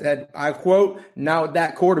fourth. And I said, I quote, not with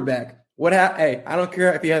that quarterback. I don't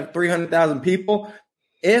care if you have 300,000 people.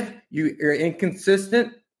 If you're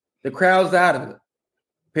inconsistent, the crowd's out of it.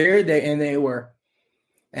 Period. They were.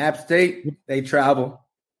 App State, they travel.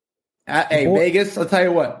 Vegas, I'll tell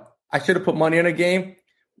you what. I should have put money on a game.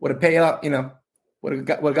 Would have paid out, would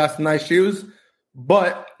have got some nice shoes.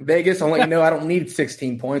 But Vegas, I'll let you know I don't need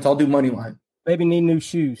 16 points. I'll do money line. Baby need new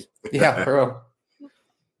shoes. Yeah, bro.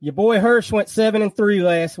 Your boy Hirsch went 7-3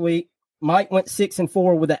 last week. Mike went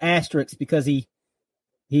 6-4 with the asterisk because he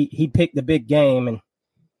picked the big game. And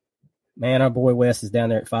man, our boy Wes is down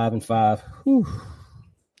there at 5-5. Whew.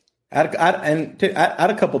 I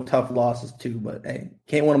had a couple tough losses too, but hey,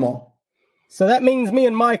 can't win them all. So that means me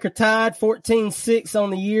and Mike are tied 14-6 on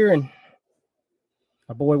the year, and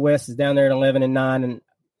our boy Wes is down there at 11-9. And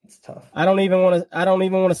it's tough. I don't even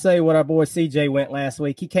want to say what our boy CJ went last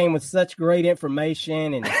week. He came with such great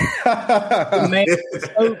information and man was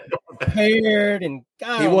so prepared, and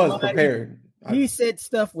God, he was prepared. He said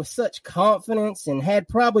stuff with such confidence and had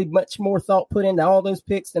probably much more thought put into all those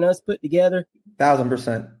picks than us put together.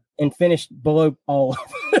 1,000%. And finished below all.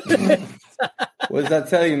 What does that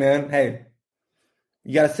tell you, man? Hey,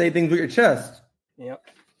 you got to say things with your chest. Yep.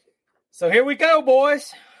 So here we go,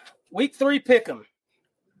 boys. Week 3 pick'em.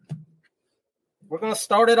 We're going to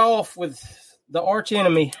start it off with the arch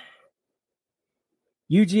enemy,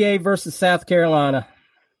 UGA versus South Carolina.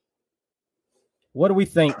 What do we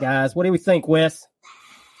think, guys? What do we think, Wes?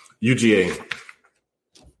 UGA.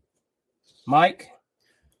 Mike?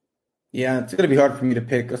 Yeah, it's going to be hard for me to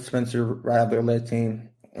pick a Spencer Rattler-led team,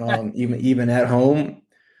 even at home.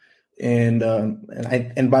 And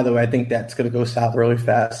by the way, I think that's going to go south really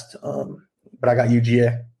fast. But I got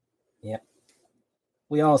UGA. Yeah,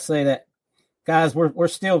 we all say that, guys. We're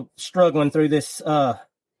still struggling through this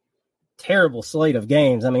terrible slate of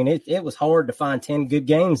games. I mean, it was hard to find 10 good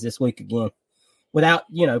games this week again, without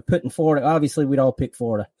putting Florida. Obviously, we'd all pick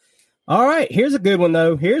Florida. All right, here's a good one,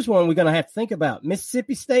 though. Here's one we're going to have to think about.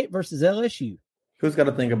 Mississippi State versus LSU. Who's got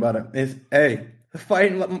to think about it? It's,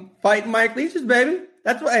 fighting Mike Leach's, baby.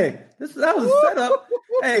 That's what, that was a setup.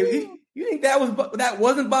 Hey, you think that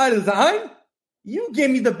wasn't by design? You gave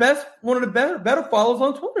me one of the better follows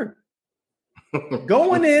on Twitter.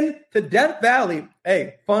 Going in to Death Valley.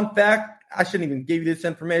 Hey, fun fact, I shouldn't even give you this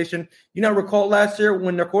information. You not recall last year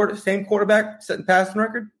when their same quarterback set the passing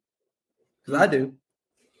record? Because I do.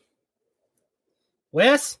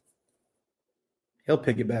 Wes? He'll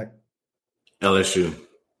pick it back. LSU.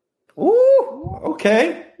 Ooh,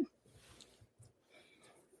 okay.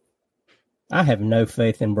 I have no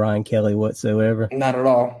faith in Brian Kelly whatsoever. Not at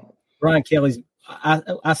all. Brian Kelly's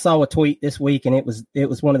I saw a tweet this week, and it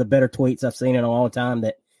was one of the better tweets I've seen in a long time,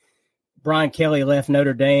 that Brian Kelly left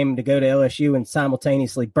Notre Dame to go to LSU and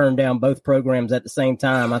simultaneously burn down both programs at the same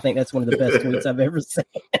time. I think that's one of the best tweets I've ever seen.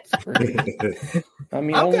 I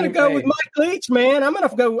mean, I'm going to go with Mike Leach, man. I'm going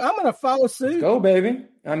to follow suit. Go, baby.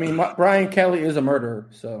 I mean, Brian Kelly is a murderer,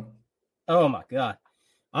 so. Oh, my God.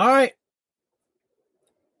 All right.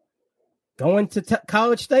 Going to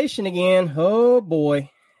College Station again. Oh, boy.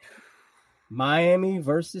 Miami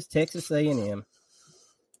versus Texas A&M.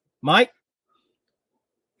 Mike?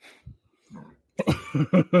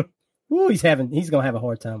 Ooh, he's going to have a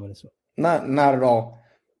hard time with this one. Not at all.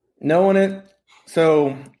 Knowing it,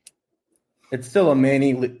 so it's still a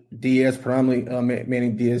Manny Diaz, predominantly Manny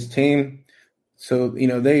Diaz team. So,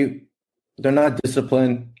 they're not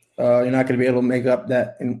disciplined. You're not going to be able to make up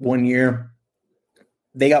that in 1 year.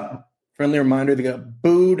 They got, friendly reminder, they got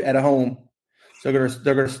booed at home. So they're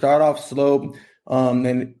going to start off slow,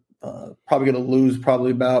 and probably going to lose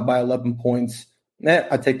by 11 points.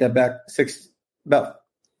 I take that back. About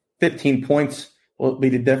 15 points will be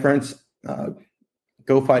the difference.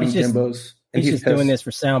 Go Fighting Jimbos. And he's just doing this for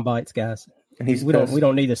sound bites, guys. And we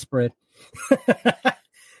don't need a spread.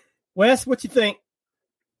 Wes, what you think?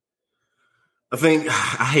 I think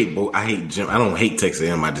I hate Jim. I don't hate Texas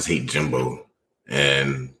A&M. I just hate Jimbo,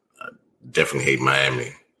 and I definitely hate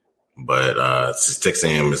Miami. But since Texas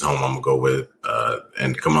A&M is home, I'm gonna go with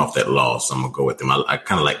and coming off that loss, I'm gonna go with them. I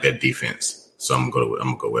kind of like that defense, so I'm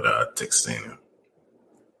gonna go with Texas A&M.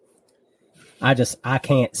 I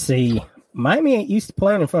can't see. Miami ain't used to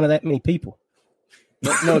playing in front of that many people.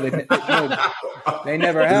 No, they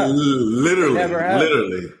never have.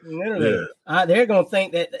 Literally. Yeah. They're going to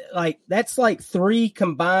think that that's like 3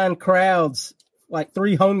 combined crowds, like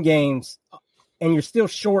 3 home games, and you're still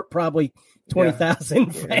short probably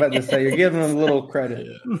 20,000. Yeah. I'm about to say, you're giving them a little credit.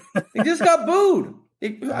 They just got booed.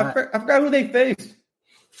 I forgot who they faced.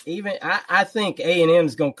 Even I think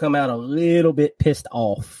A&M's going to come out a little bit pissed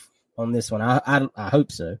off on this one. I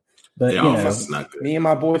hope so. But offense is not good. Me and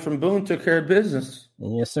my boy from Boone took care of business.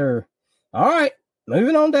 Yes, sir. All right,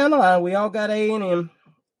 moving on down the line. We all got A&M.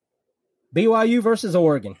 BYU versus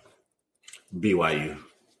Oregon. BYU.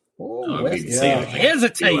 Oh,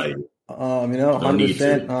 hesitate. BYU.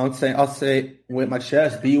 100%. I'll say with my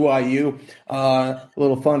chest, BYU. A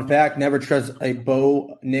little fun fact: never trust a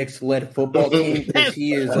Bo Nix led football team because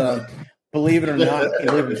he is. Believe it or not, I can't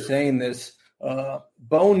believe I'm saying this.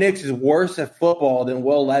 Bo Nix is worse at football than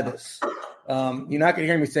Will Levis. You're not going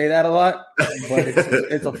to hear me say that a lot, but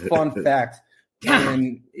it's a fun fact.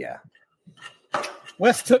 And yeah,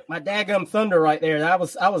 Wes took my daggum thunder right there. I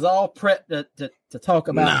was all prepped to talk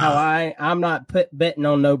about how I'm not betting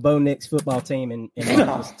on no Bo Nix football team, and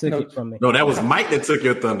just took it from me. No, that was Mike that took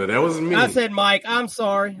your thunder. That wasn't me. I said, Mike, I'm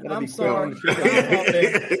sorry. I'm sorry.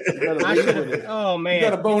 Oh man, you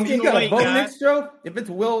got a Bo Nix, Joe? If it's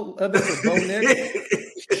Bo Nix,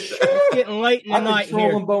 it's getting late in the night here. I've been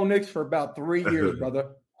trolling Bo Nix for about 3 years, brother.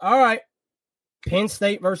 All right, Penn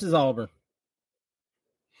State versus Auburn.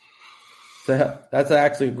 So that's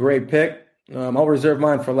actually a great pick. I'll reserve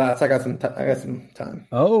mine for last. I got some time.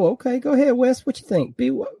 Oh, okay. Go ahead, Wes. What you think?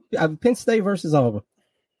 Penn State versus Auburn.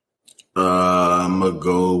 I'm gonna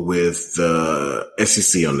go with the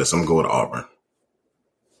SEC on this. I'm gonna go with Auburn.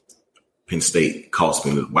 Penn State cost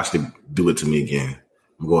me. Watch them do it to me again.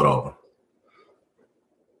 I'm going with Auburn.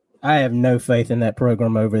 I have no faith in that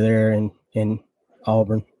program over there in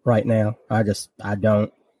Auburn right now. I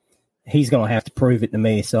don't. He's going to have to prove it to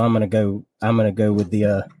me. So I'm going to go with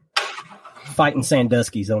the fighting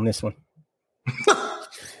Sandusky's on this one.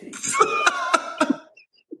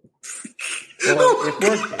 Well,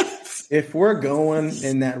 if we're going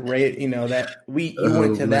in that rate, that you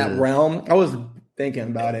went to that realm, I was thinking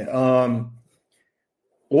about it.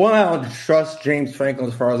 One, I don't trust James Franklin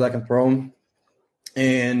as far as I can throw him.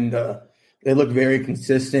 And they look very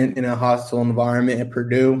consistent in a hostile environment at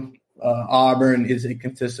Purdue. Auburn is a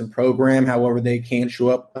consistent program. However, they can show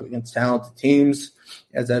up against talented teams,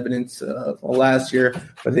 as evidence of last year.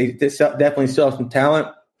 But they definitely still have some talent.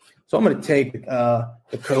 So I'm going to take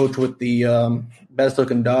the coach with the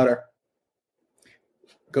best-looking daughter.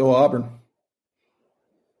 Go Auburn.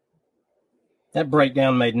 That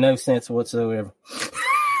breakdown made no sense whatsoever.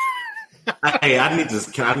 Hey,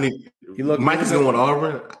 Mike is going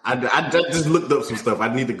Auburn. I just looked up some stuff.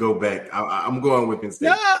 I need to go back. I'm going with Penn State.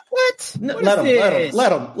 No, what? No,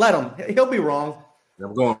 let him. He'll be wrong.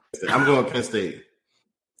 I'm going Penn State.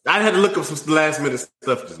 I had to look up some last minute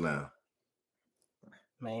stuff just now.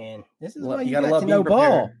 Man, this is why you got to know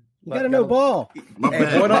ball. You got to know ball. My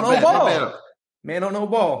bad. Boy don't know ball. Man don't know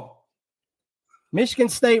ball. Michigan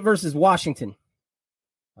State versus Washington.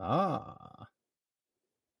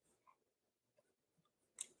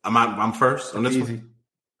 I'm first on this one.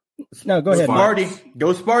 No, go ahead, Sparty.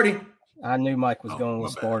 Go Sparty. I knew Mike was going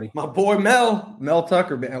with Sparty. My boy Mel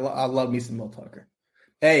Tucker. Man, I love me some Mel Tucker.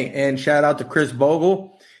 Hey, and shout out to Chris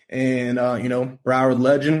Bogle and Broward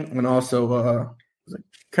legend, and also was it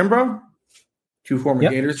Kimbrough? Two former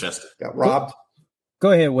Gators got robbed.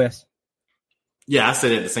 Go ahead, Wes. Yeah, I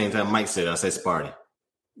said it at the same time Mike said it. I said Sparty.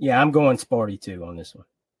 Yeah, I'm going Sparty too on this one.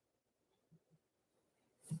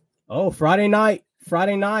 Oh, Friday night.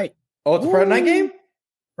 Oh, it's a Friday night game?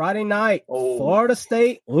 Friday night. Oh. Florida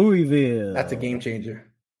State, Louisville. That's a game changer.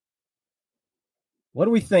 What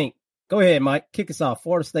do we think? Go ahead, Mike. Kick us off.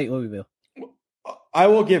 Florida State, Louisville. I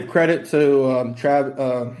will give credit to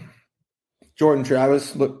Jordan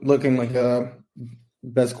Travis, looking like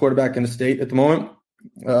best quarterback in the state at the moment.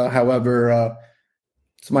 However,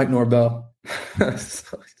 it's Mike Norvell.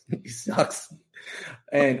 He sucks.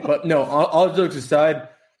 But no, all jokes aside,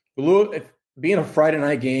 being a Friday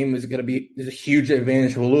night game is a huge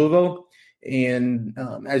advantage for Louisville. And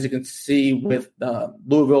as you can see with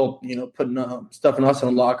Louisville, putting stuffing us in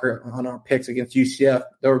a locker on our picks against UCF,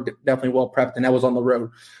 they were definitely well prepped, and that was on the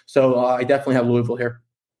road. So I definitely have Louisville here.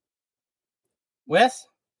 Wes?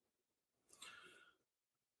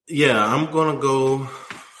 Yeah, I'm gonna go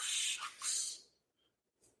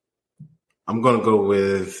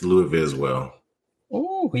with Louisville as well.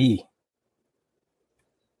 Ooh-wee.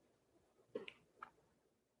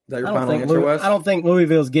 Is that your final answer, Wes? I don't think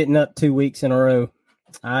Louisville's getting up 2 weeks in a row.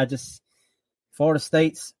 Florida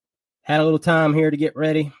State's had a little time here to get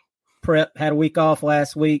ready. Prep, had a week off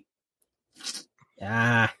last week.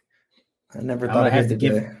 I never thought I'd have to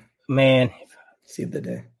give day. Man. See the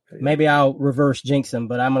day. Maybe I'll reverse jinx them,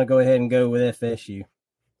 but I'm going to go ahead and go with FSU.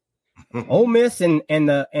 Ole Miss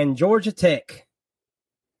and Georgia Tech.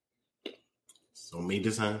 So me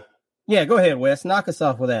this time? Yeah, go ahead, Wes. Knock us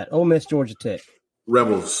off with that. Ole Miss, Georgia Tech.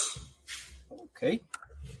 Rebels. Okay.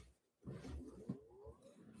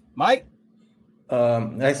 Mike?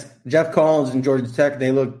 Nice. Jeff Collins and Georgia Tech,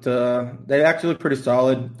 they actually looked pretty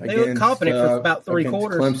solid. They looked confident for about three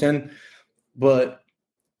quarters. Clemson. But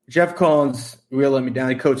Jeff Collins really let me down.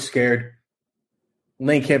 He coached scared.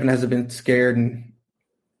 Lane Kiffin hasn't been scared, and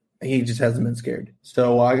he just hasn't been scared.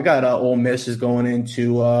 So I got Ole Miss is going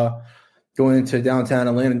into downtown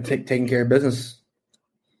Atlanta and taking care of business.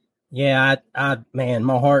 Yeah, man,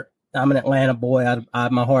 my heart. I'm an Atlanta boy.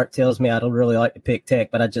 My heart tells me I'd really like to pick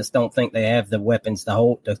Tech, but I just don't think they have the weapons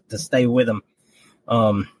to stay with them.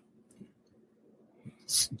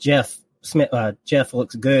 Jeff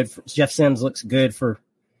looks good. Jeff Sims looks good for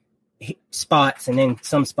spots, and then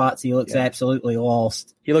some spots he looks absolutely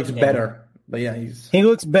lost. He looks better, but yeah, he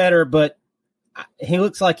looks better, but he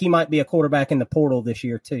looks like he might be a quarterback in the portal this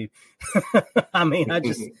year too. I mean, I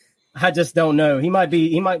just don't know. He might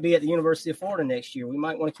be at the University of Florida next year. We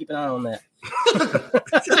might want to keep an eye on that.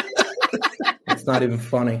 It's not even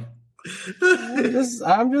funny.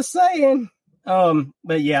 I'm just saying.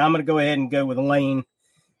 But yeah, I'm going to go ahead and go with Lane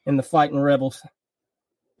and the Fighting Rebels.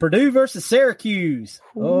 Purdue versus Syracuse.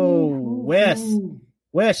 Oh, Wes,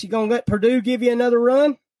 you going to let Purdue give you another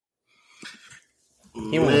run?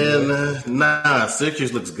 Nah,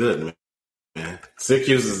 Syracuse looks good, man.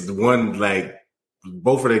 Syracuse is the one,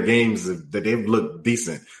 both of their games that they've looked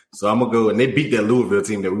decent. So I'm going to go, and they beat that Louisville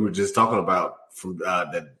team that we were just talking about from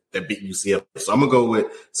that beat UCF. So I'm going to go with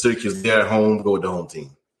Syracuse. They're at home, go with the home team.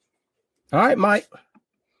 All right, Mike.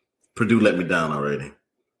 Purdue let me down already.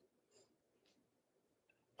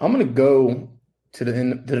 I'm gonna go to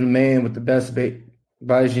the man with the best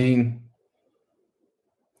Beijing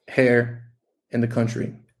hair in the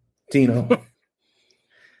country, Dino.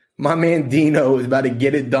 My man Dino is about to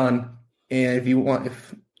get it done. And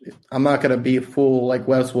if I'm not gonna be a fool like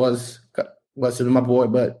Wes was my boy,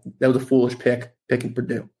 but that was a foolish picking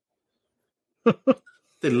Purdue.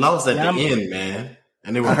 They lost at the end, man.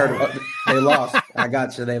 And I heard they lost. I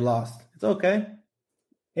got you. They lost. It's okay.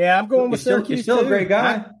 Yeah, I'm going with Syracuse. He's still a great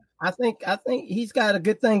guy. I think he's got a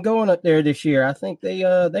good thing going up there this year. I think they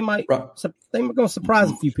might going to surprise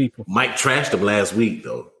a few people. Mike trashed him last week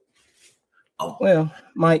though. Oh. Well,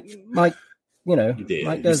 Mike, Mike does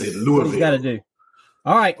what he's got to do.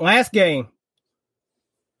 All right, last game.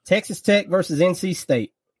 Texas Tech versus NC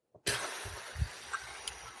State.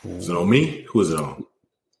 Is it on me? Who is it on?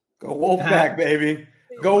 Go Wolfpack, baby.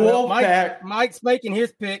 Go Wolfpack. Mike's making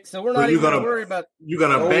his pick, so we're not even going to worry about. You're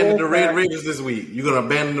going to abandon the Red Raiders this week. You're going to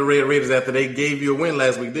abandon the Red Raiders after they gave you a win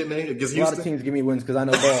last week, didn't they? Against Houston? A lot of teams give me wins because I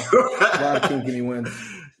know ball. A lot of teams give me wins.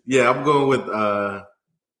 Yeah, I'm going with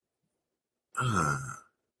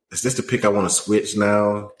is this the pick I want to switch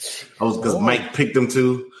now? Because Mike picked them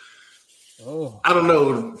too. Oh. I don't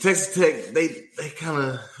know. Texas Tech, they kind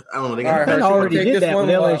of, I don't know. They already did that with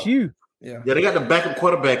LSU. Yeah, they got the backup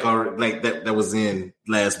quarterback like that was in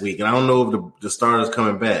last week, and I don't know if the starter's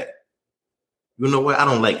coming back. You know what? I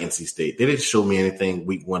don't like NC State. They didn't show me anything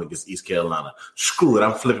week 1 against East Carolina. Screw it.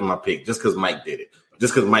 I'm flipping my pick just because Mike did it.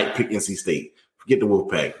 Just because Mike picked NC State. Forget the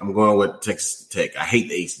Wolfpack. I'm going with Texas Tech. I hate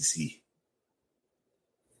the ACC.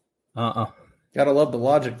 Gotta love the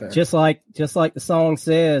logic there. Just like the song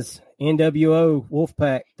says, NWO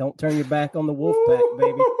Wolfpack. Don't turn your back on the Wolfpack,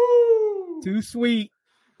 baby. Too sweet.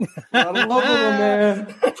 I love them,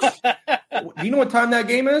 man. Do you know what time that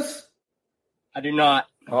game is? I do not.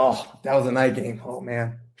 Oh, that was a night game. Oh,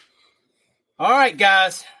 man. All right,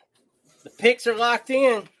 guys. The picks are locked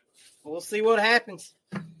in. We'll see what happens.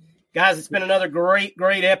 Guys, it's been another great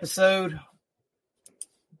episode.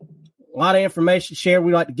 A lot of information shared.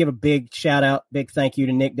 We'd like to give a big shout-out, big thank you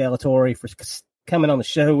to Nick Delatorre for coming on the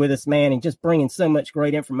show with us, man, and just bringing so much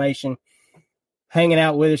great information. Hanging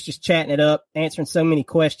out with us, just chatting it up, answering so many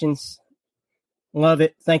questions. Love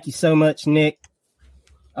it. Thank you so much, Nick.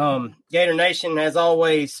 Gator Nation, as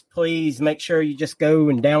always, please make sure you just go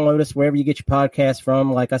and download us wherever you get your podcasts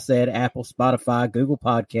from. Like I said, Apple, Spotify, Google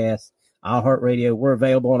Podcasts, iHeartRadio. We're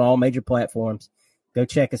available on all major platforms. Go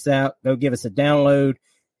check us out. Go give us a download.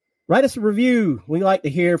 Write us a review. We like to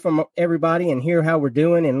hear from everybody and hear how we're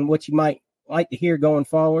doing and what you might like to hear going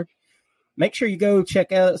forward. Make sure you go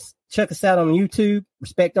check us out on YouTube,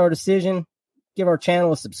 Respect Our Decision. Give our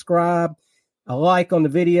channel a subscribe, a like on the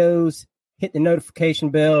videos, hit the notification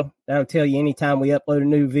bell. That'll tell you anytime we upload a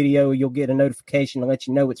new video, you'll get a notification to let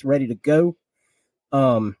you know it's ready to go.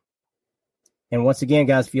 And once again,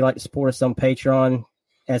 guys, if you'd like to support us on Patreon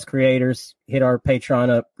as creators, hit our Patreon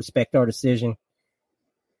up, Respect Our Decision.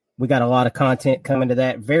 We got a lot of content coming to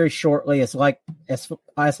that very shortly. It's like as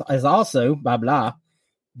also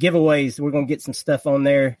giveaways. We're going to get some stuff on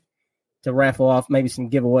there to raffle off, maybe some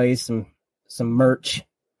giveaways, some merch.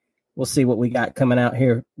 We'll see what we got coming out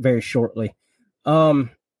here very shortly.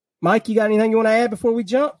 Mike, you got anything you want to add before we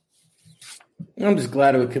jump? I'm just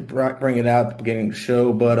glad we could bring it out at the beginning of the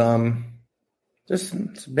show, but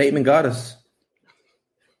just Bateman got us.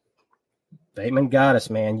 Bateman got us,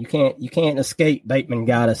 man. You can't escape Bateman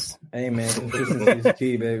got us. Hey, man, consistency is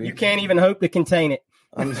key, baby. You can't even hope to contain it.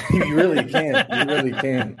 You really can't. You really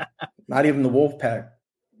can't. Not even the Wolfpack.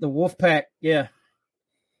 The Wolfpack, yeah.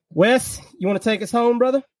 Wes, you want to take us home,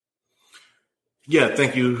 brother? Yeah,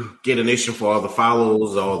 thank you, Gator Nation, for all the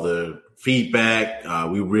follows, all the feedback.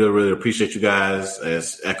 We really, really appreciate you guys.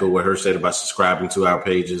 As echo what her said about subscribing to our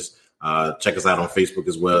pages. Check us out on Facebook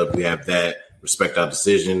as well. If we have that, Respect Our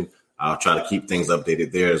Decision. I'll try to keep things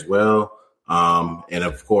updated there as well. And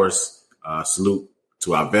of course, salute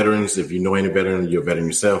to our veterans. If you know any veteran, you're a veteran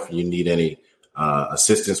yourself, you need any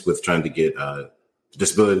assistance with trying to get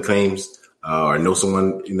disability claims or know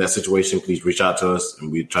someone in that situation, please reach out to us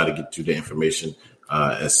and we try to get you the information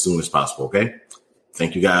as soon as possible. Okay.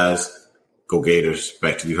 Thank you guys. Go Gators.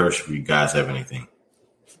 Back to you, Hirsch, if you guys have anything.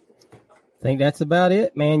 I think that's about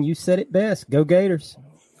it, man. You said it best. Go Gators.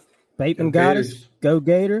 Bateman got us. Go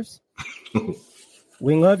Gators.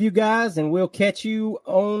 We love you guys, and we'll catch you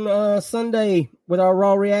on Sunday with our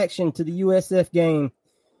raw reaction to the USF game.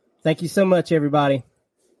 Thank you so much, everybody.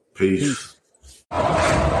 Peace.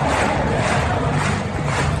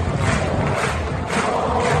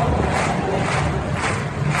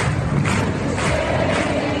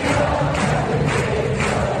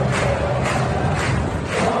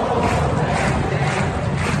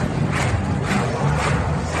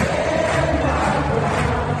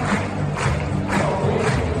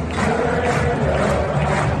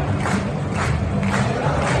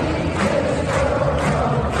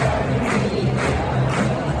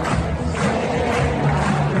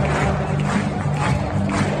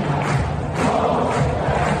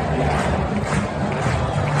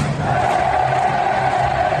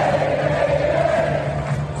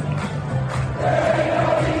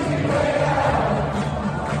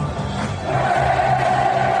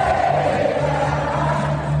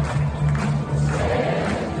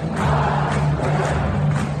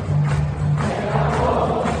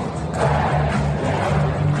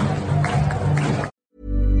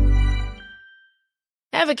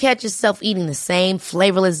 Ever catch yourself eating the same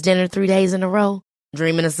flavorless dinner 3 days in a row?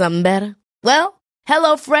 Dreaming of something better? Well,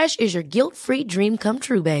 HelloFresh is your guilt-free dream come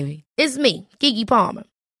true, baby. It's me, Keke Palmer.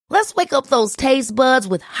 Let's wake up those taste buds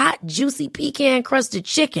with hot, juicy pecan-crusted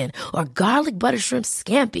chicken or garlic butter shrimp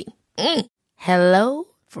scampi. Hello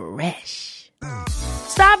Fresh.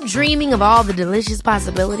 Stop dreaming of all the delicious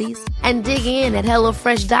possibilities and dig in at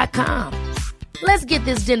HelloFresh.com. Let's get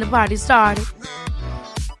this dinner party started.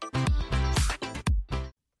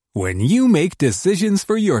 When you make decisions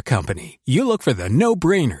for your company, you look for the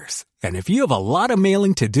no-brainers. And if you have a lot of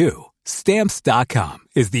mailing to do, Stamps.com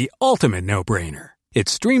is the ultimate no-brainer. It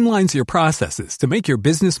streamlines your processes to make your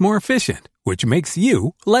business more efficient, which makes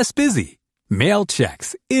you less busy. Mail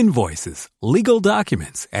checks, invoices, legal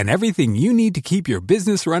documents, and everything you need to keep your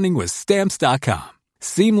business running with Stamps.com.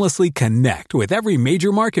 Seamlessly connect with every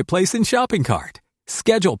major marketplace and shopping cart.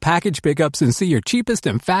 Schedule package pickups and see your cheapest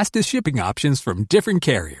and fastest shipping options from different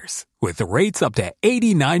carriers, with rates up to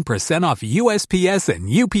 89% off USPS and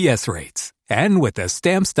UPS rates. And with the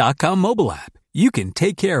Stamps.com mobile app, you can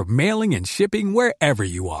take care of mailing and shipping wherever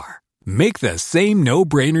you are. Make the same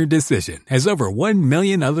no-brainer decision as over 1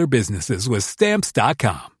 million other businesses with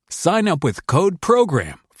Stamps.com. Sign up with code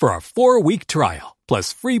PROGRAM for a 4-week trial,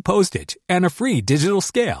 plus free postage and a free digital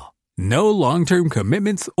scale. No long-term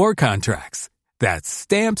commitments or contracts. That's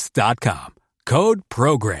Stamps.com. Code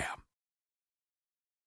PROGRAM.